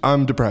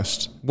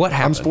depressed. What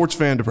happened? I'm sports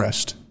fan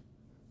depressed.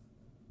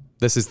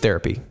 This is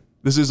therapy.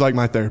 This is like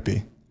my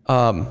therapy.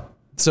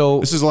 So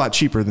this is a lot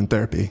cheaper than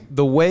therapy.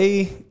 The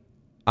way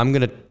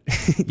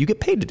you get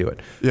paid to do it.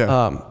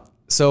 Yeah.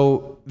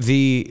 So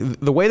the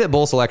way that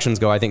bowl selections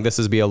go, I think this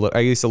is at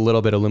least a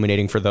little bit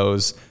illuminating for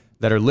those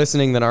that are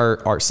listening that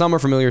are some are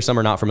familiar, some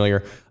are not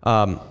familiar.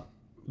 The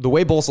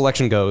way bowl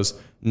selection goes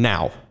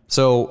now.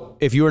 So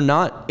if you are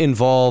not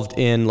involved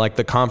in like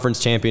the conference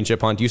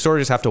championship hunt, you sort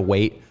of just have to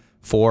wait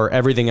for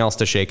everything else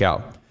to shake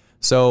out.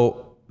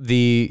 So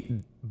the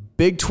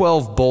Big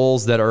 12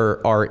 bowls that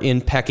are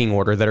in pecking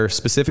order that are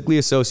specifically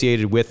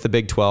associated with the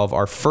Big 12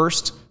 are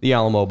first the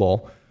Alamo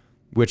Bowl,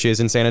 which is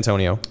in San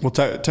Antonio. Well,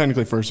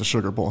 technically first the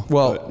Sugar Bowl.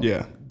 Well,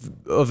 yeah.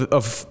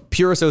 Of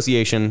pure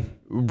association,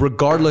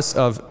 regardless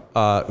of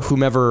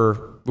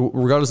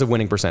regardless of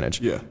winning percentage.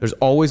 Yeah. There's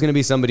always going to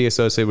be somebody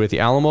associated with the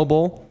Alamo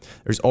Bowl.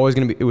 There's always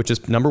going to be, which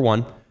is number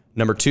 1.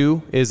 Number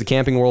 2 is the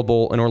Camping World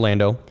Bowl in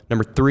Orlando.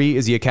 Number 3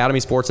 is the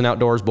Academy Sports and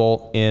Outdoors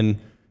Bowl in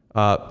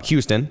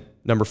Houston.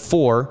 Number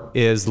 4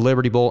 is the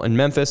Liberty Bowl in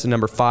Memphis. And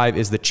number 5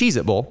 is the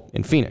Cheez-It Bowl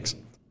in Phoenix.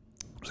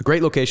 It's a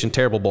great location,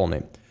 terrible bowl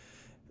name.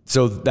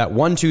 So that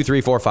 1, 2,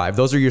 3, 4, 5,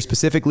 those are your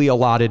specifically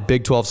allotted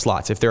Big 12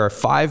 slots. If there are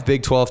 5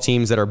 Big 12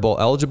 teams that are bowl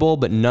eligible,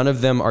 but none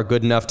of them are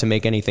good enough to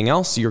make anything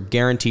else, you're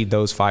guaranteed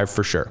those 5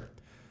 for sure.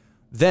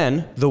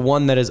 Then the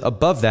one that is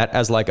above that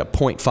as like a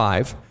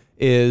 0.5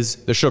 is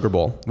the Sugar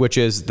Bowl, which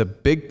is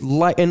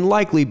the and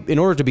likely in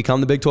order to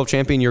become the Big 12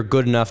 champion, you're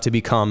good enough to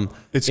become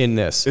in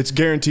this. It's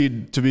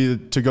guaranteed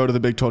to go to the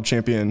Big 12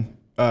 champion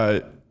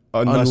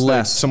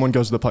unless someone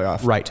goes to the playoff.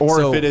 Right.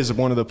 Or if it is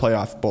one of the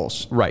playoff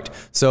bowls. Right.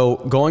 So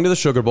going to the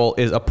Sugar Bowl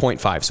is a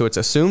 0.5. So it's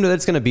assumed that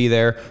it's going to be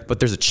there, but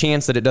there's a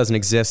chance that it doesn't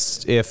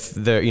exist if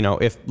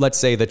let's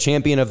say the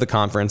champion of the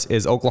conference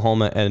is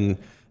Oklahoma and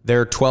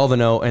they're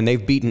 12-0 and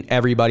they've beaten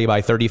everybody by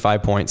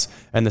 35 points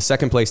and the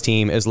second place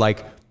team is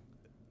like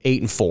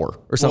 8-4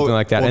 or something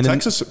like that. Well, and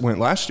Texas went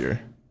last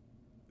year.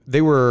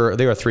 They were a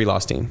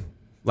 3-loss team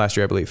last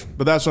year, I believe.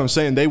 But that's what I'm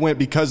saying. They went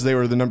because they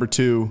were the number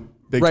 2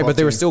 Big 12 right, but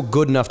they were team. still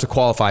good enough to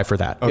qualify for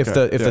that.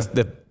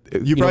 Okay,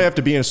 You probably have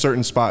to be in a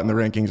certain spot in the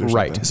rankings or something.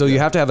 Right. So you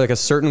have to have like a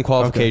certain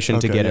qualification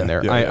to get in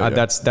there.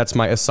 That's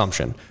my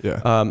assumption.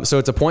 Yeah. So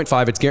it's a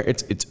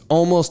 0.5. It's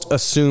almost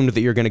assumed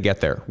that you're going to get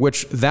there,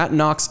 which that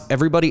knocks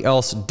everybody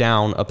else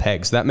down a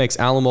peg. So that makes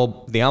the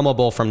Alamo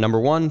Bowl from number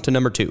 1 to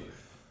number 2.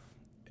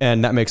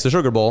 And that makes the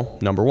Sugar Bowl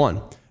number 1.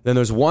 Then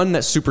there's one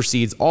that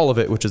supersedes all of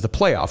it, which is the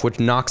playoff, which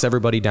knocks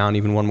everybody down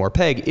even one more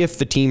peg if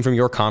the team from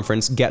your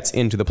conference gets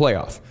into the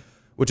playoff,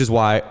 which is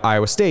why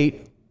Iowa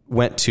State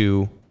went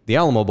to the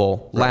Alamo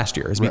Bowl last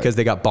year, is because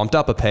they got bumped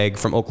up a peg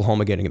from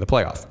Oklahoma getting in the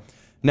playoff.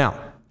 Now,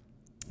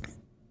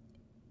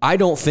 I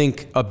don't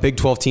think a Big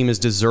 12 team is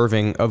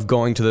deserving of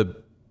going to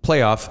the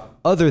playoff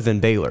other than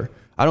Baylor.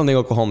 I don't think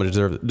Oklahoma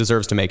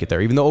deserves to make it there.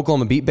 Even though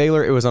Oklahoma beat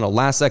Baylor, it was on a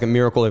last-second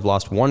miracle. They've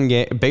lost one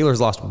game. Baylor's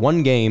lost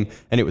one game,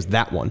 and it was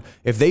that one.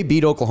 If they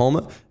beat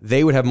Oklahoma,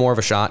 they would have more of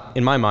a shot,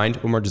 in my mind,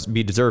 or just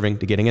be deserving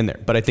to getting in there.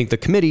 But I think the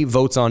committee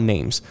votes on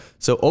names.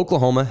 So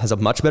Oklahoma has a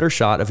much better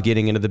shot of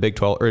getting into the Big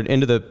 12 or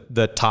into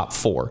the top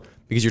 4,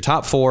 because your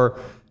top 4,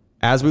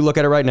 as we look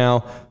at it right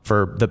now,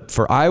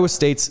 for Iowa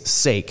State's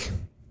sake,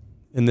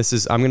 and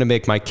I'm going to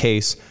make my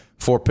case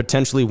for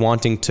potentially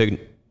wanting to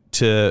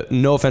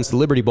no offense to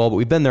Liberty Bowl, but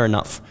we've been there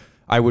enough.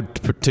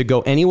 To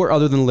go anywhere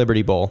other than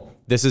Liberty Bowl,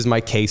 this is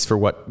my case for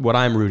what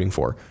I'm rooting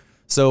for.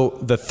 So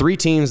the 3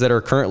 teams that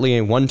are currently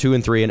in 1, 2,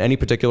 and 3 in any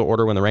particular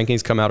order when the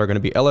rankings come out are going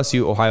to be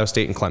LSU, Ohio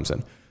State, and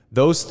Clemson.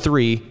 Those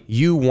 3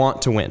 you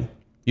want to win.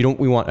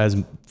 We want as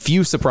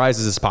few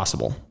surprises as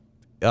possible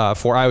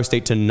for Iowa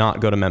State to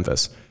not go to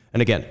Memphis.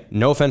 And again,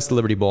 no offense to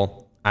Liberty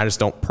Bowl, I just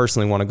don't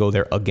personally want to go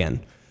there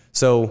again.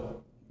 So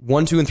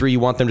 1, 2, and 3, you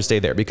want them to stay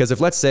there. Because if,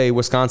 let's say,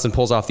 Wisconsin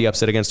pulls off the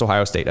upset against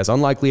Ohio State, as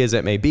unlikely as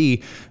it may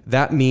be,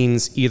 that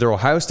means either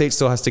Ohio State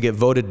still has to get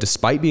voted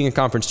despite being a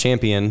conference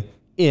champion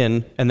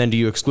in, and then do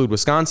you exclude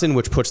Wisconsin,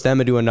 which puts them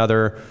into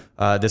another,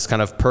 this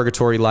kind of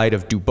purgatory light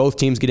of do both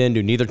teams get in,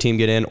 do neither team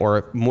get in,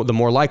 or the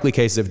more likely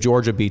case is if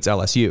Georgia beats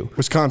LSU.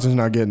 Wisconsin's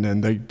not getting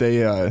in. They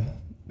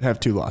have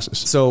 2 losses.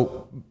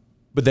 So...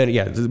 But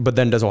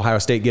then does Ohio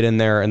State get in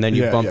there, and then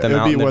you bump them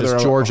out, and then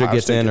does Georgia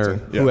get in, or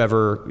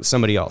whoever,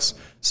 somebody else.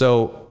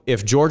 So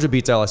if Georgia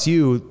beats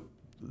LSU,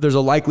 there's a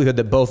likelihood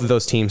that both of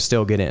those teams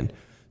still get in.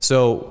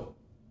 So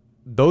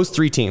those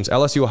 3 teams,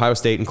 LSU, Ohio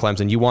State, and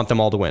Clemson, you want them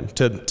all to win,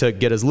 to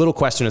get as little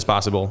question as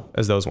possible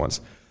as those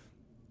ones.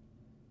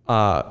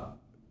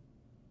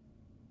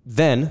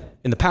 Then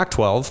in the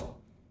Pac-12,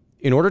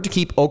 in order to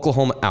keep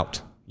Oklahoma out,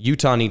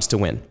 Utah needs to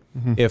win.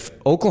 Mm-hmm. If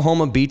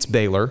Oklahoma beats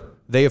Baylor,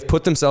 they have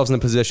put themselves in a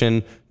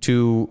position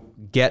to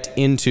get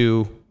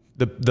into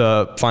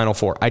the Final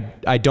Four.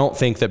 I don't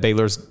think that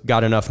Baylor's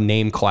got enough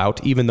name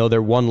clout, even though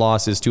their one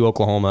loss is to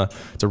Oklahoma.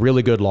 It's a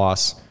really good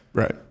loss.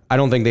 Right. I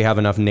don't think they have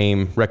enough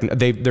name.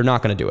 They're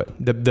not going to do it.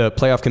 The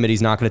playoff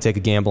committee's not going to take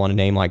a gamble on a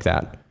name like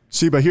that.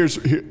 See, but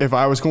if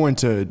I was going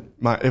to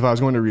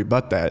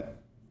rebut that,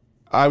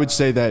 I would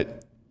say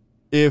that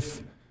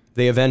if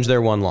they avenge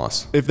their one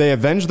loss. If they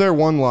avenge their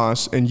one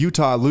loss and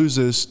Utah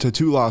loses to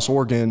 2-loss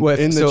Oregon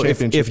in the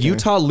championship if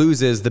Utah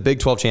loses, the Big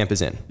 12 champ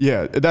is in.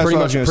 Yeah, that's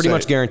pretty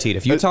much guaranteed.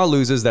 If Utah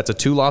loses, that's a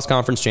 2-loss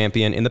conference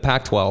champion in the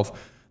Pac-12.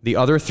 The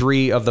other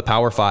 3 of the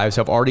Power 5s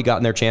have already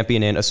gotten their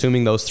champion in,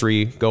 assuming those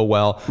 3 go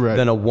well. Right.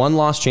 Then a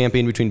 1-loss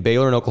champion between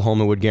Baylor and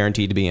Oklahoma would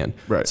guarantee to be in.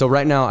 Right. So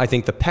right now, I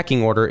think the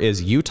pecking order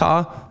is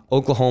Utah,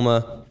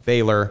 Oklahoma,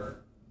 Baylor,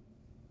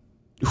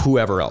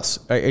 whoever else.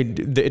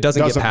 It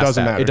doesn't get past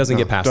that. Matter. It doesn't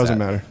get past that. Doesn't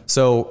matter.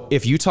 So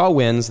if Utah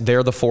wins,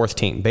 they're the 4th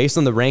team based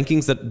on the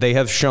rankings that they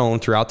have shown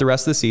throughout the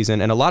rest of the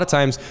season. And a lot of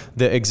times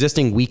the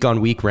existing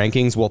week-on-week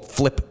rankings will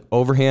flip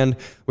overhand,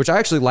 which I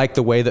actually like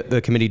the way that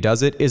the committee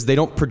does it, is they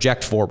don't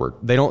project forward.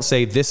 They don't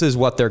say this is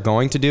what they're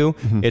going to do.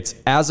 Mm-hmm. It's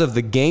as of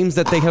the games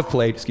that they have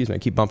played. Excuse me, I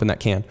keep bumping that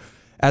can.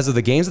 As of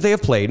the games that they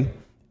have played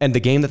and the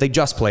game that they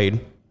just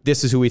played,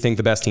 this is who we think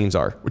the best teams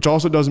are. Which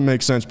also doesn't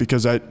make sense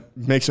because that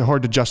makes it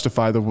hard to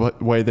justify the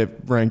way they've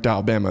ranked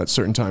Alabama at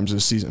certain times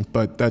this season.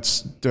 But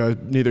that's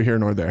neither here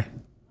nor there.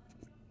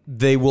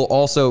 They will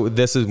also,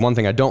 this is one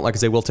thing I don't like,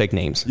 is they will take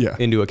names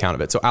into account of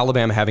it. So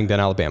Alabama having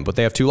been Alabama, but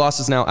they have 2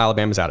 losses now.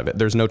 Alabama's out of it.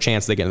 There's no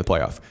chance they get in the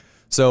playoff.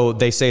 So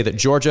they say that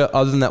Georgia,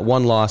 other than that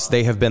 1 loss,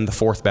 they have been the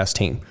 4th best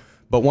team.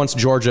 But once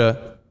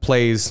Georgia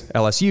plays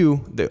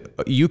LSU,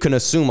 you can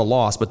assume a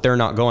loss, but they're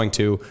not going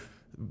to.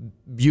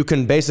 You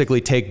can basically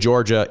take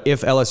Georgia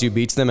if LSU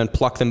beats them and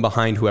pluck them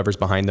behind whoever's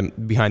behind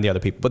the other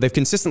people. But they've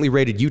consistently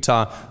rated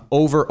Utah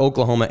over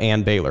Oklahoma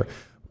and Baylor,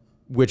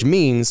 which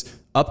means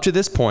up to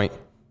this point,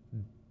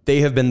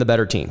 they have been the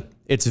better team.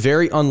 It's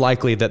very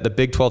unlikely that the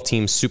Big 12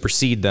 teams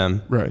supersede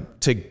them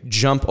to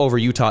jump over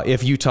Utah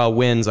if Utah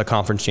wins a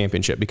conference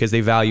championship, because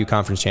they value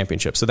conference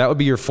championships. So that would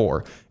be your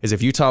 4, is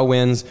if Utah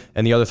wins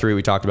and the other 3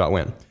 we talked about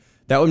win.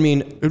 That would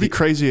mean it'd be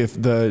crazy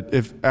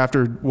if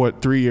after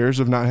 3 years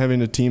of not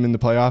having a team in the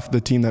playoff, the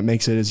team that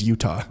makes it is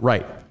Utah.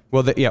 Right.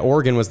 Well,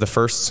 Oregon was the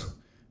first.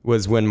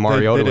 Was when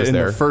Mariota was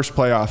there in the first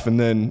playoff, and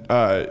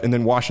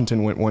then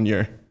Washington went 1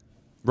 year.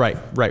 Right.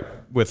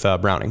 With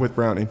Browning. With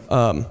Browning.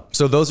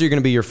 So those are going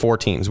to be your 4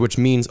 teams, which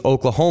means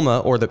Oklahoma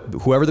or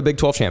whoever the Big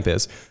 12 champ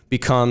is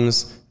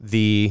becomes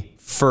the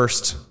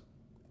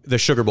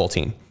Sugar Bowl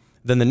team.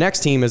 Then the next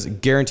team is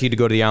guaranteed to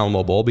go to the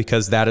Alamo Bowl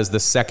because that is the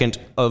second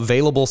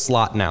available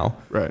slot now.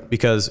 Right.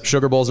 Because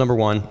Sugar Bowl is number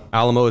 1.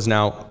 Alamo is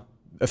now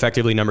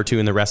effectively number 2,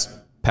 and the rest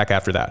peck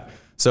after that.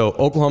 So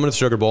Oklahoma to the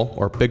Sugar Bowl,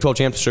 or Big 12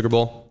 champs to Sugar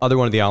Bowl, other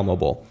one to the Alamo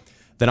Bowl.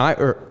 Then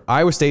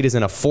Iowa State is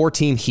in a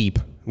 4-team heap,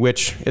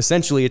 which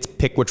essentially it's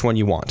pick which one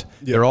you want.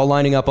 Yeah. They're all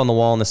lining up on the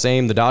wall in the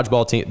same. The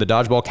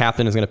dodgeball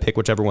captain is going to pick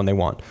whichever one they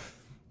want.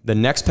 The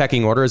next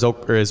pecking order is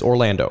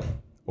Orlando.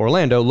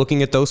 Orlando,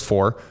 looking at those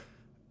 4,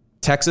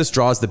 Texas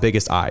draws the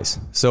biggest eyes.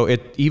 So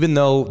even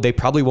though they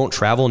probably won't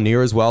travel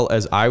near as well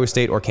as Iowa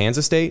State or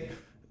Kansas State,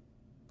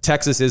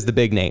 Texas is the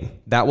big name.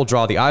 That will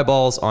draw the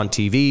eyeballs on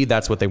TV.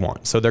 That's what they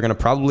want. So they're going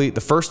to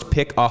the first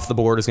pick off the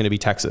board is going to be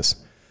Texas.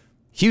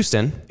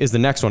 Houston is the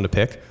next one to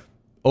pick.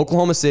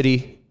 Oklahoma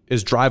City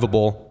is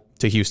drivable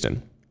to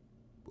Houston.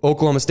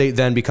 Oklahoma State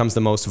then becomes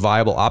the most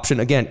viable option.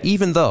 Again,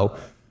 even though,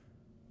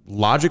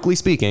 logically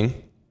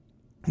speaking,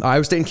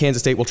 Iowa State and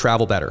Kansas State will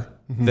travel better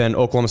than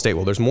Oklahoma State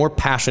will. There's more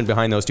passion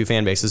behind those 2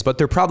 fan bases, but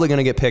they're probably going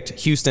to get picked.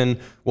 Houston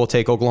will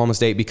take Oklahoma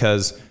State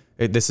because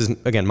this is,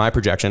 again, my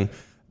projection,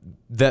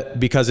 that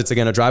because it's,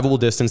 again, a drivable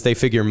distance, they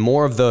figure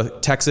more of the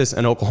Texas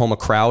and Oklahoma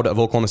crowd of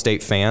Oklahoma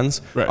State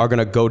fans are going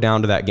to go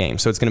down to that game.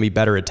 So it's going to be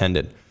better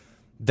attended.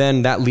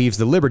 Then that leaves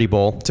the Liberty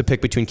Bowl to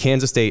pick between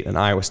Kansas State and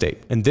Iowa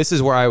State. And this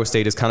is where Iowa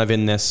State is kind of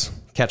in this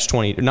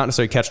catch-20, not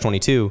necessarily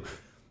catch-22.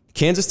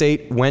 Kansas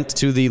State went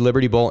to the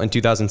Liberty Bowl in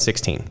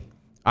 2016.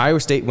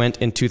 Iowa State went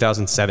in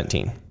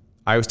 2017.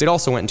 Iowa State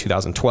also went in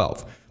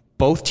 2012.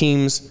 Both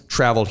teams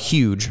traveled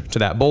huge to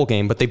that bowl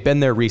game, but they've been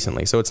there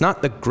recently. So it's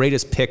not the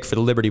greatest pick for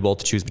the Liberty Bowl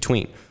to choose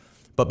between.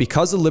 But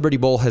because the Liberty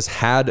Bowl has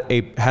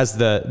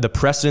the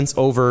precedence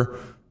over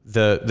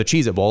the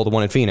Cheez-It Bowl, the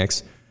one in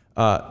Phoenix,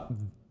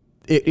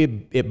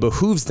 it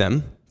behooves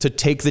them to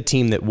take the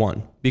team that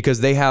won,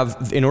 because they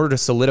have, in order to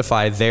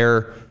solidify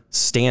their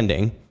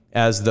standing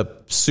as the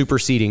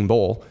superseding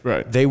bowl,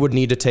 they would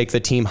need to take the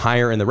team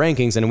higher in the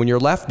rankings. And when you're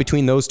left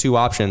between those 2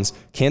 options,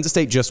 Kansas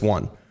State just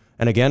won.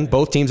 And again,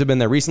 both teams have been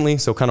there recently,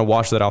 so kind of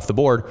wash that off the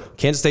board.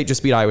 Kansas State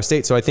just beat Iowa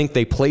State, so I think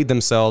they played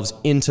themselves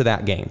into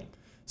that game.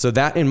 So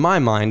that, in my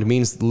mind,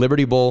 means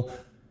Liberty Bowl,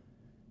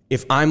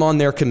 if I'm on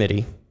their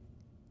committee,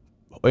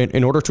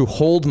 in order to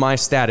hold my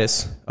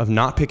status of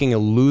not picking a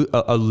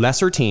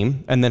lesser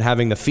team and then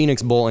having the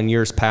Phoenix Bowl in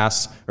years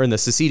past, or in the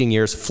succeeding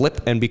years,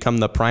 flip and become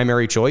the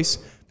primary choice,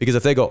 because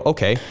if they go,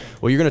 okay,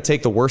 well, you're going to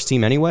take the worst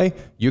team anyway,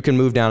 you can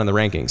move down in the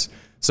rankings.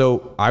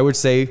 So I would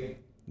say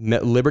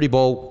Liberty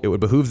Bowl, it would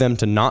behoove them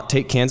to not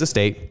take Kansas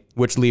State,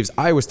 which leaves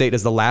Iowa State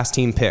as the last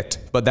team picked,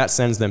 but that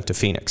sends them to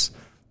Phoenix.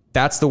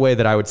 That's the way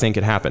that I would think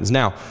it happens.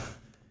 Now,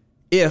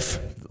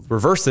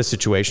 reverse this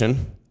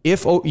situation,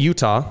 if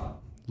Utah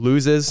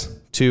loses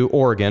to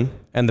Oregon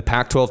and the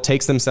Pac-12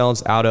 takes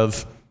themselves out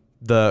of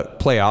the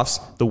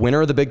playoffs, the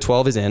winner of the Big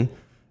 12 is in,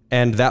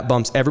 and that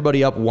bumps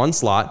everybody up 1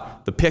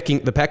 slot. The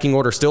pecking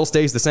order still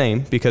stays the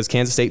same because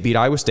Kansas State beat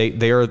Iowa State.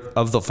 They are,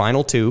 of the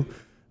final 2,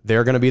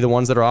 they're going to be the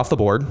ones that are off the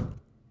board.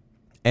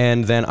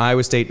 And then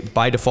Iowa State,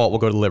 by default, will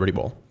go to the Liberty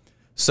Bowl.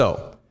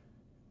 So,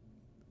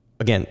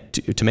 again,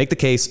 to make the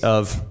case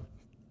of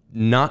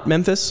not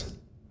Memphis,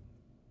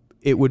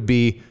 it would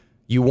be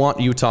you want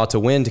Utah to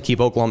win to keep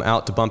Oklahoma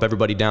out to bump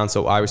everybody down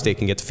so Iowa State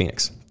can get to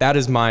Phoenix. That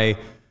is my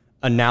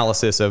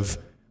analysis of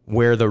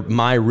where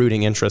my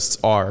rooting interests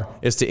are,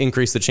 is to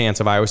increase the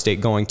chance of Iowa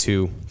State going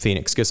to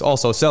Phoenix. Because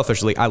also,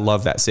 selfishly, I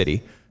love that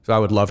city. So I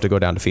would love to go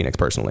down to Phoenix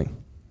personally.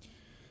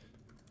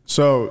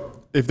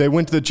 So if they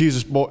went to the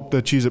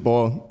Cheez-It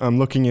Bowl, I'm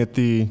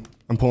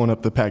pulling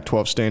up the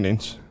Pac-12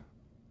 standings.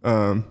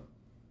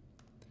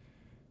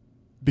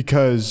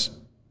 Because,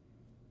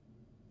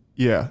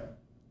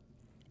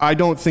 I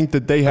don't think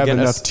that they have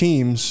enough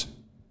teams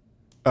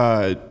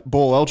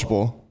bowl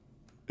eligible,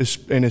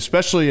 and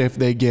especially if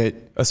they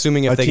get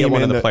assuming if they get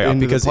one in the playoff,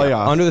 because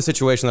under the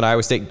situation that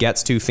Iowa State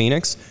gets to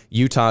Phoenix,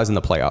 Utah is in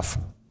the playoff.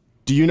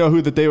 Do you know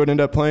who that they would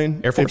end up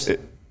playing? Air Force.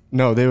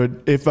 No, they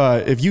would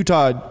if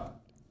Utah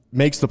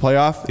makes the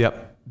playoff.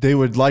 Yep. They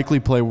would likely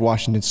play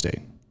Washington State.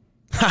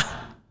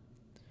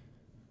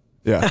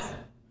 Yeah.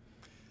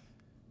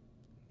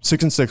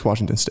 6-6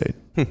 Washington State.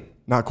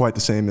 Not quite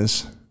the same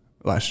as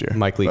last year.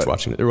 Mike Leach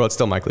Washington. Well, it's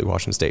still Mike Leach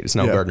Washington State. It's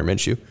no Gardner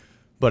Minshew.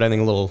 But I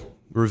think a little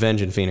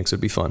revenge in Phoenix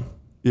would be fun.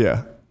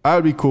 Yeah. I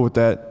would be cool with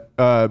that.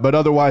 But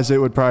otherwise, it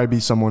would probably be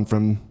someone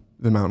from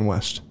the Mountain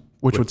West,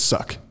 which would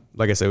suck.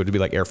 Like I said, it would be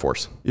like Air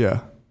Force.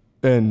 Yeah.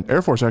 And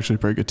Air Force is actually a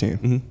pretty good team.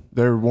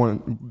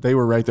 Mm-hmm. They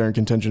were right there in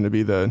contention to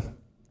be the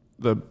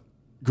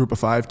Group of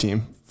 5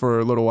 team for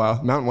a little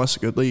while. Mountain West is a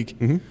good league.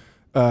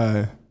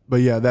 Mm-hmm. But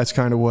yeah, that's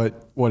kind of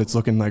what it's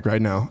looking like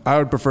right now. I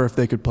would prefer if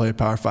they could play a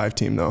Power 5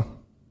 team though.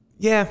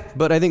 Yeah,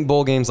 but I think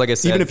bowl games, like I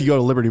said, even if you go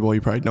to Liberty Bowl, you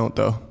probably don't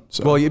though.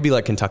 So. Well, you'd be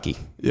like Kentucky.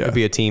 Yeah, it'd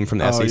be a team from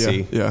the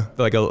SEC. Yeah.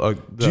 Like did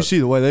you see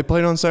the way they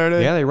played on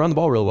Saturday? Yeah, they run the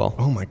ball real well.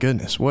 Oh my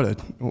goodness, what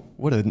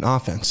an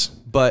offense!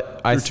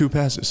 But through 2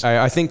 passes.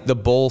 I think the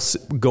bowl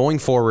going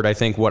forward, I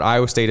think what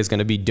Iowa State is going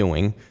to be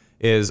doing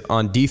is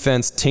on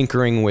defense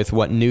tinkering with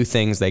what new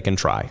things they can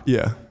try.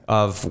 Yeah.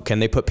 Can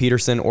they put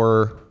Peterson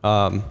or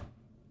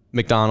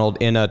McDonald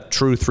in a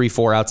true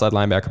 3-4 outside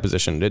linebacker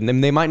position.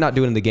 And they might not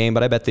do it in the game,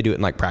 but I bet they do it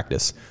in like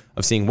practice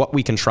of seeing what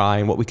we can try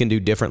and what we can do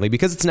differently,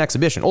 because it's an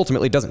exhibition.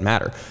 Ultimately, it doesn't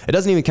matter. It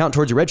doesn't even count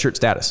towards your redshirt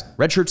status.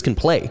 Redshirts can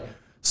play.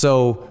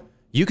 So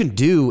you can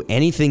do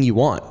anything you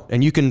want,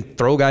 and you can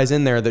throw guys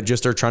in there that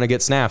just are trying to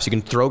get snaps. You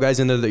can throw guys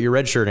in there that you're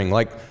redshirting.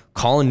 Like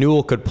Colin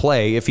Newell could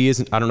play if he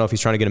isn't, I don't know if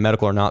he's trying to get a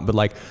medical or not, but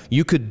like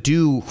you could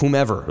do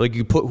whomever, like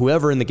you put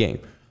whoever in the game.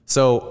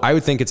 So I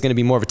would think it's going to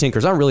be more of a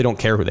tinkers. I really don't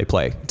care who they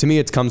play. To me,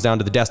 it comes down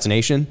to the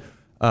destination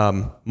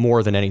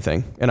more than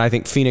anything. And I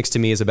think Phoenix to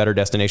me is a better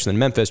destination than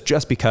Memphis,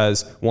 just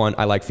because one,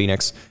 I like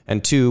Phoenix,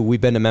 and two,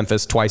 we've been to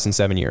Memphis twice in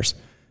 7 years.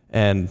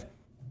 And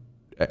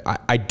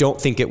I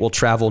don't think it will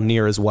travel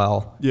near as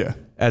well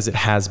as it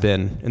has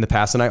been in the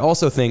past. And I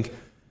also think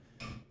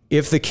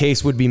if the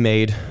case would be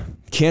made,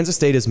 Kansas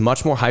State is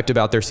much more hyped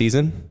about their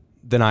season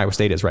than Iowa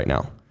State is right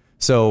now.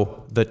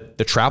 So the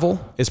travel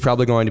is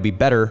probably going to be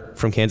better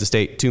from Kansas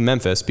State to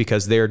Memphis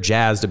because they're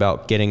jazzed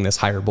about getting this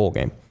higher bowl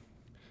game.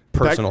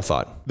 Personal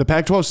thought. The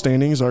Pac-12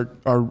 standings are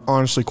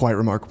honestly quite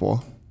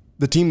remarkable.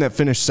 The team that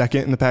finished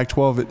second in the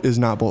Pac-12 is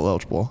not bowl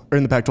eligible, or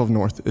in the Pac-12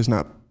 North is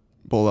not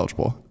bowl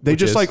eligible. They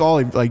just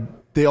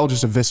they all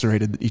just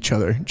eviscerated each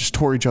other, just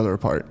tore each other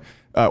apart.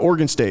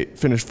 Oregon State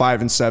finished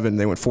 5-7.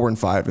 They went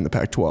 4-5 in the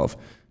Pac-12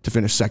 to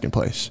finish second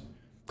place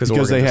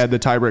because they had the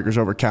tiebreakers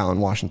over Cal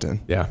and Washington.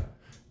 Yeah.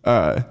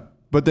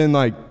 But then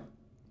the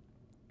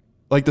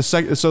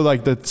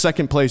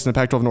second place in the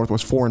Pac-12 North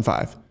was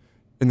 4-5,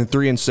 and then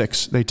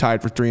 3-6 they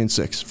tied for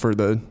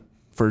 3-6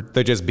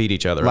 they just beat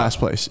each other last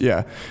up. place.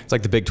 Yeah, it's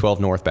like the Big 12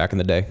 North back in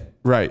the day.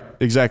 Right,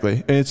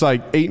 exactly. And it's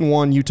like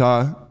 8-1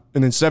 Utah,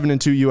 and then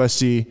 7-2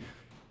 USC,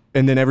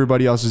 and then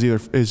everybody else is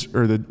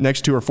the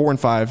next two are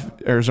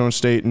 4-5 Arizona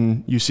State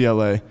and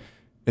UCLA,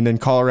 and then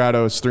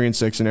Colorado is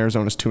 3-6 and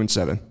Arizona's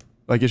 2-7.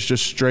 Like it's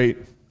just straight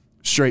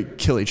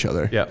kill each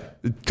other. Yeah.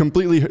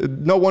 Completely.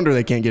 No wonder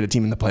they can't get a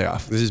team in the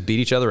playoff. They just beat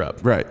each other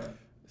up. Right.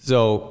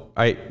 So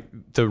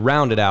to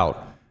round it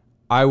out,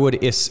 I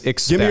would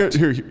expect.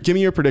 Give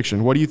me your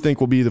prediction. What do you think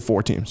will be the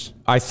 4 teams?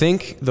 I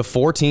think the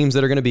 4 teams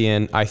that are going to be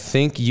in, I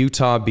think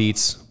Utah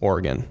beats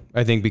Oregon.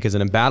 I think because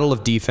in a battle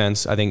of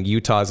defense, I think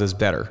Utah's is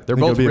better. They're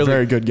both it'll be really, a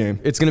very good game.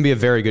 It's going to be a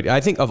very good.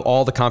 I think of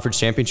all the conference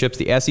championships,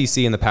 the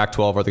SEC and the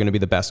Pac-12 are going to be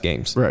the best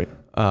games. Right.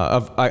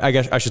 I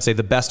guess I should say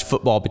the best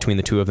football between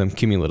the two of them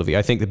cumulatively.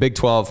 I think the Big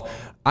 12,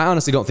 I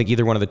honestly don't think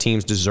either one of the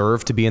teams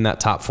deserve to be in that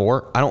top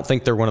 4. I don't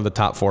think they're one of the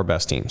top 4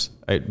 best teams,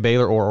 right?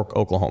 Baylor or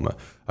Oklahoma.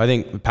 I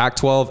think the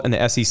Pac-12 and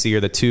the SEC are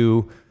the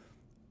two.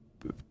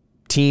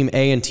 Team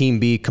A and Team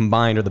B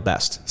combined are the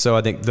best. So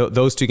I think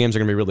those 2 games are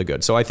going to be really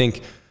good. So I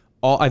think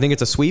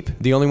it's a sweep.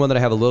 The only one that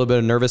I have a little bit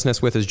of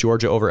nervousness with is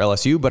Georgia over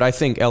LSU, but I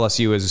think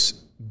LSU is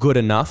good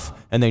enough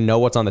and they know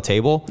what's on the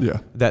table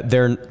that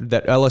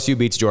LSU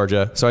beats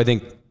Georgia. So I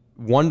think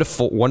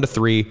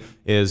 1-3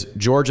 is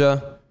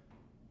Georgia,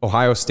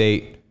 Ohio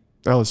State.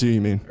 LSU,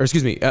 you mean? Or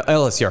excuse me,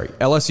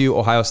 LSU,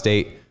 Ohio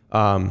State,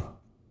 and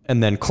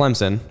then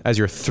Clemson as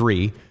your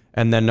 3.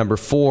 And then number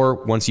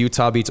 4, once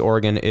Utah beats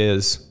Oregon,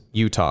 is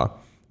Utah,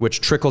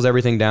 which trickles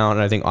everything down,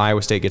 and I think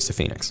Iowa State gets to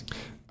Phoenix.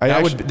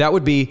 That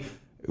would be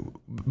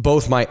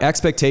both my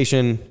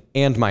expectation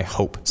and my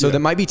hope. So that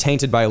might be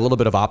tainted by a little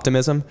bit of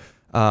optimism.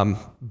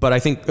 But I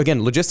think,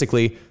 again,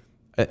 logistically,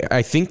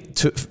 I think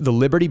the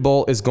Liberty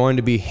Bowl is going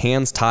to be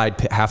hands tied,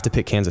 have to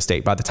pick Kansas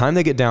State. By the time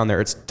they get down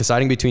there, it's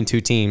deciding between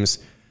 2 teams.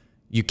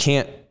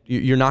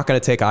 You're not going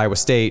to take Iowa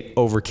State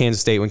over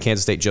Kansas State when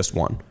Kansas State just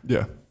won.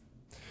 Yeah.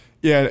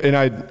 Yeah, and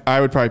I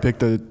would probably pick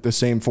the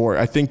same 4.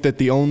 I think that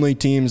the only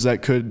teams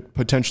that could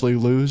potentially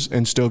lose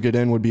and still get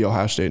in would be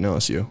Ohio State and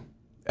LSU.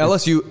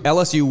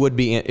 LSU would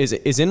be in,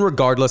 is in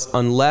regardless,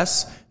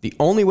 unless the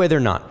only way they're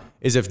not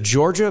is if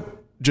Georgia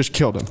just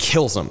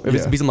kills them. If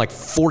it beats them like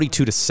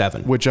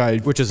 42-7,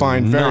 which is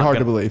find very hard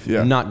to believe.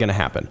 Yeah, not going to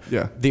happen.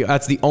 Yeah,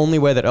 that's the only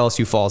way that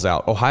LSU falls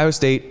out. Ohio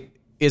State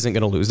isn't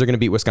going to lose. They're going to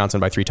beat Wisconsin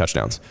by 3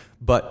 touchdowns.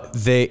 But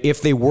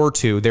if they were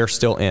to, they're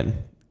still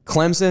in.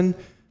 Clemson.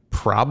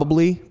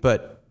 Probably,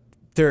 but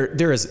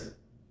there is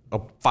a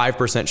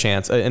 5%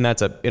 chance, and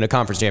that's in a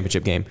conference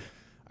championship game.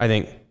 I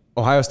think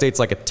Ohio State's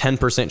like a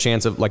 10%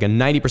 chance of, like a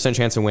 90%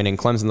 chance of winning.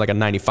 Clemson's like a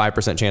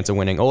 95% chance of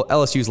winning.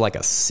 LSU's like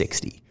a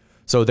 60.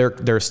 So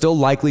they're still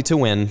likely to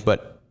win,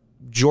 but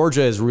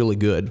Georgia is really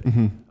good.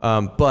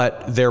 Mm-hmm.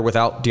 But they're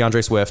without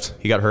DeAndre Swift.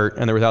 He got hurt,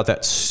 and they're without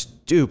that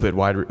stupid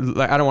I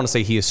don't want to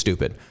say he is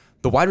stupid.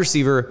 The wide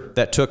receiver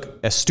that took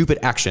a stupid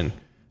action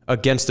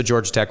against the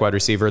Georgia Tech wide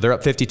receiver. They're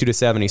up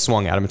 52-7. He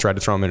swung at him and tried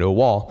to throw him into a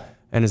wall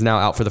and is now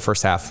out for the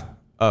first half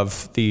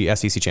of the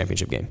SEC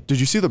championship game. Did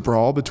you see the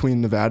brawl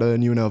between Nevada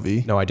and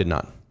UNLV? No, I did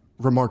not.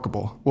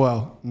 Remarkable.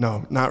 Well,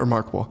 no, not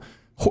remarkable.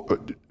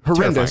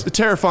 Horrendous.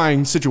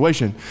 Terrifying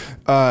situation.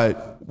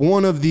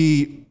 One of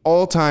the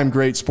all-time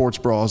great sports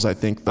brawls, I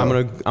think. Though. I'm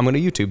gonna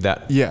YouTube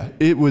that. Yeah,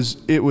 it was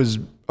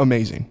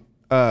amazing.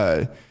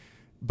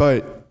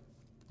 But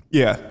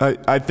yeah,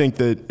 I think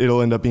that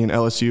it'll end up being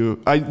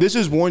LSU. This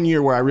is one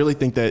year where I really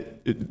think that,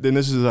 and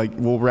this is like,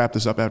 we'll wrap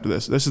this up after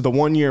this. This is the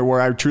one year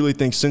where I truly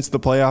think since the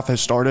playoff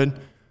has started,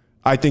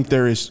 I think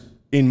there is,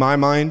 in my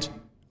mind,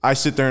 I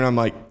sit there and I'm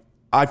like,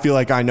 I feel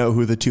like I know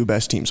who the two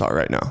best teams are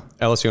right now.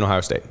 LSU and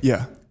Ohio State.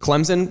 Yeah.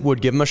 Clemson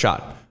would give them a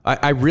shot.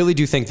 I really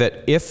do think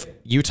that if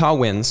Utah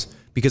wins,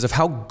 because of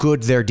how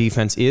good their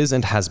defense is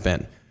and has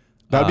been,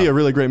 that'd be a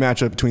really great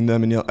matchup between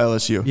them and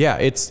LSU. Yeah,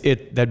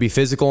 that'd be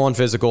physical on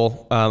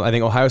physical. I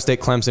think Ohio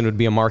State Clemson would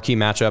be a marquee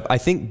matchup. I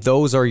think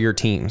those are your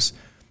teams.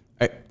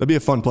 That'd be a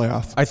fun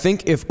playoff. I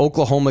think if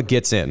Oklahoma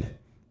gets in,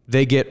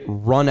 they get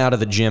run out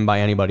of the gym by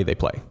anybody they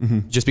play,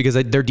 just because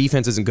their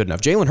defense isn't good enough.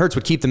 Jalen Hurts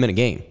would keep them in a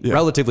game,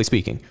 relatively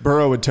speaking.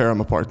 Burrow would tear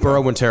them apart.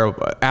 Burrow would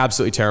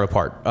absolutely tear them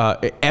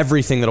apart.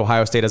 Everything that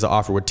Ohio State has to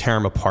offer would tear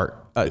them apart.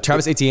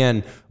 Travis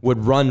Etienne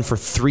would run for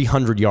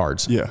 300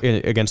 yards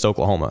against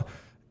Oklahoma.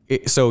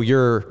 So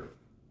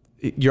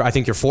I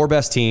think your four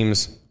best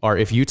teams are,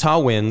 if Utah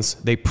wins,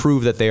 they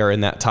prove that they are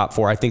in that top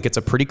four. I think it's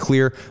a pretty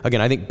clear, again,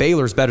 I think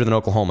Baylor's better than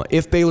Oklahoma.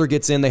 If Baylor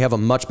gets in, they have a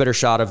much better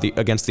shot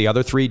against the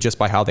other three just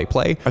by how they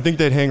play. I think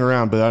they'd hang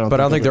around, but I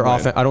don't think their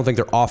offense. I don't think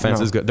their offense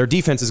is good. Their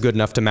defense is good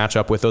enough to match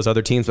up with those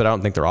other teams, but I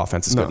don't think their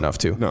offense is good enough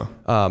to.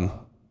 No.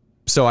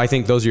 So I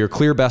think those are your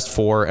clear best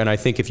four, and I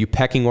think if you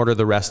pecking order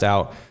the rest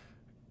out,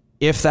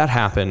 if that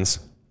happens,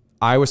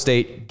 Iowa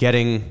State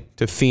getting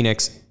to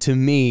Phoenix, to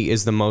me,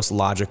 is the most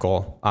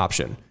logical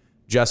option.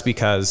 Just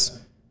because,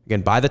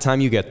 again, by the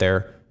time you get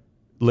there,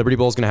 Liberty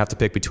Bowl is going to have to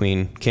pick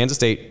between Kansas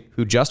State,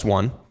 who just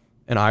won,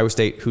 and Iowa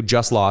State, who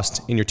just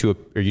lost in your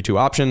two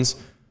options.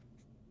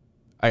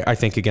 I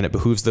think, again, it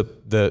behooves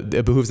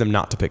them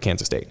not to pick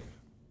Kansas State.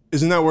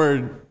 Isn't that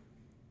where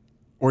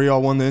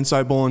y'all won the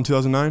Inside Bowl in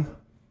 2009?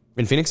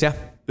 In Phoenix, yeah.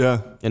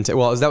 Yeah. That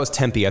was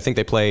Tempe. I think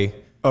they play.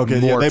 Okay,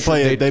 yeah,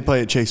 they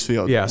play at Chase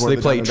Field. Yeah, so they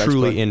play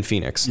truly in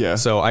Phoenix. Yeah.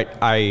 So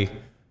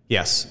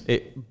yes,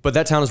 but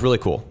that town is really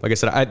cool. Like I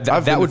said,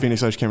 I've been to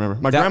Phoenix. I just can't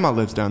remember. My grandma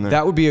lives down there.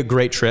 That would be a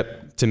great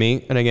trip to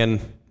me. And again,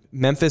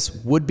 Memphis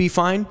would be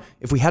fine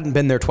if we hadn't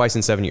been there twice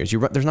in 7 years.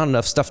 There's not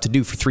enough stuff to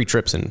do for 3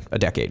 trips in a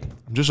decade.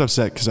 I'm just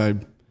upset because I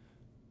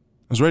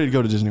was ready to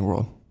go to Disney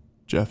World,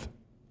 Jeff.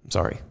 I'm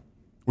sorry.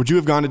 Would you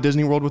have gone to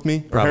Disney World with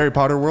me? Or Harry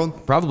Potter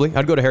World? Probably.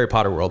 I'd go to Harry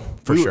Potter World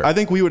for sure. I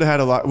think we would have had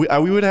a lot.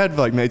 We would have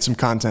had made some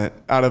content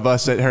out of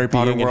us at Harry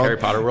Potter World. Harry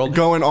Potter World,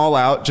 going all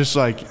out, just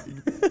like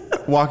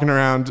walking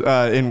around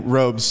in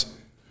robes.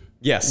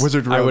 Yes,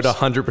 wizard robes. I would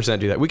 100%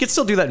 do that. We could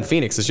still do that in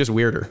Phoenix. It's just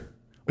weirder,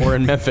 or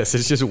in Memphis.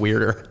 It's just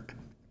weirder.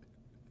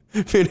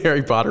 In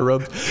Harry Potter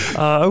robes.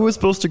 I was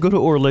supposed to go to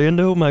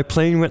Orlando. My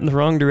plane went in the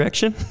wrong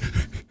direction.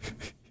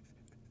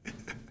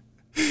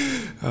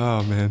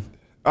 Oh man!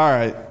 All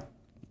right.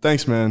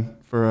 Thanks, man,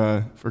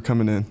 for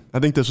coming in. I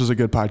think this was a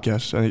good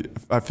podcast.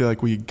 I feel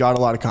like we got a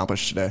lot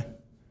accomplished today.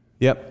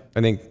 Yep.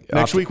 I think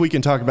next week we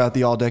can talk about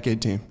the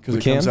all-decade team because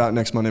it comes out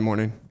next Monday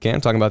morning.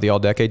 Talk about the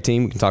all-decade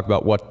team. We can talk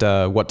about what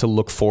to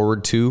look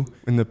forward to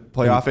in the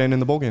playoff and in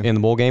the bowl game. In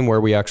the bowl game, where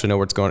we actually know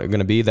where it's going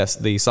to be. That's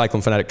the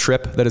Cyclone Fanatic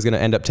trip that is going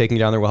to end up taking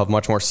down there. We'll have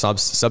much more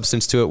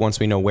substance to it once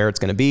we know where it's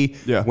going to be.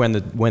 Yeah. When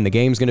the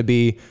game's going to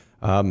be.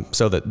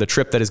 So the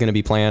trip that is going to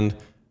be planned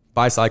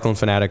by Cyclone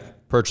Fanatic,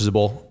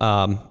 purchasable,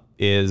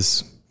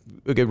 is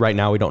right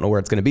now we don't know where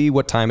it's going to be,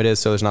 what time it is,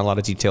 so there's not a lot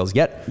of details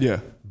yet. Yeah.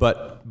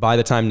 But by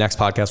the time next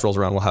podcast rolls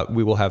around,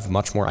 we will have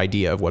much more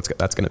idea of what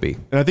that's going to be.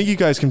 And I think you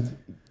guys can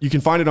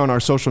find it on our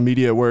social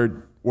media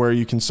where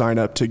you can sign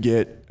up to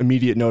get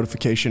immediate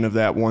notification of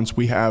that once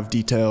we have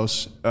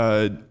details.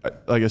 Like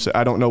I said,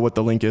 I don't know what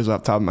the link is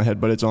off the top of my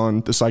head, but it's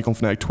on the Cyclone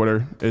Fanatic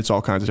Twitter. It's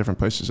all kinds of different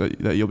places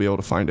that you'll be able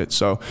to find it.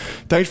 So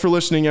thanks for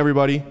listening,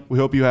 everybody. We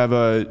hope you have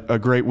a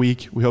great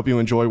week. We hope you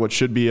enjoy what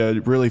should be a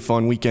really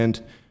fun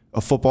weekend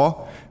of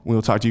football.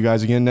 We'll talk to you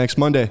guys again next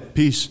Monday.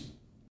 Peace.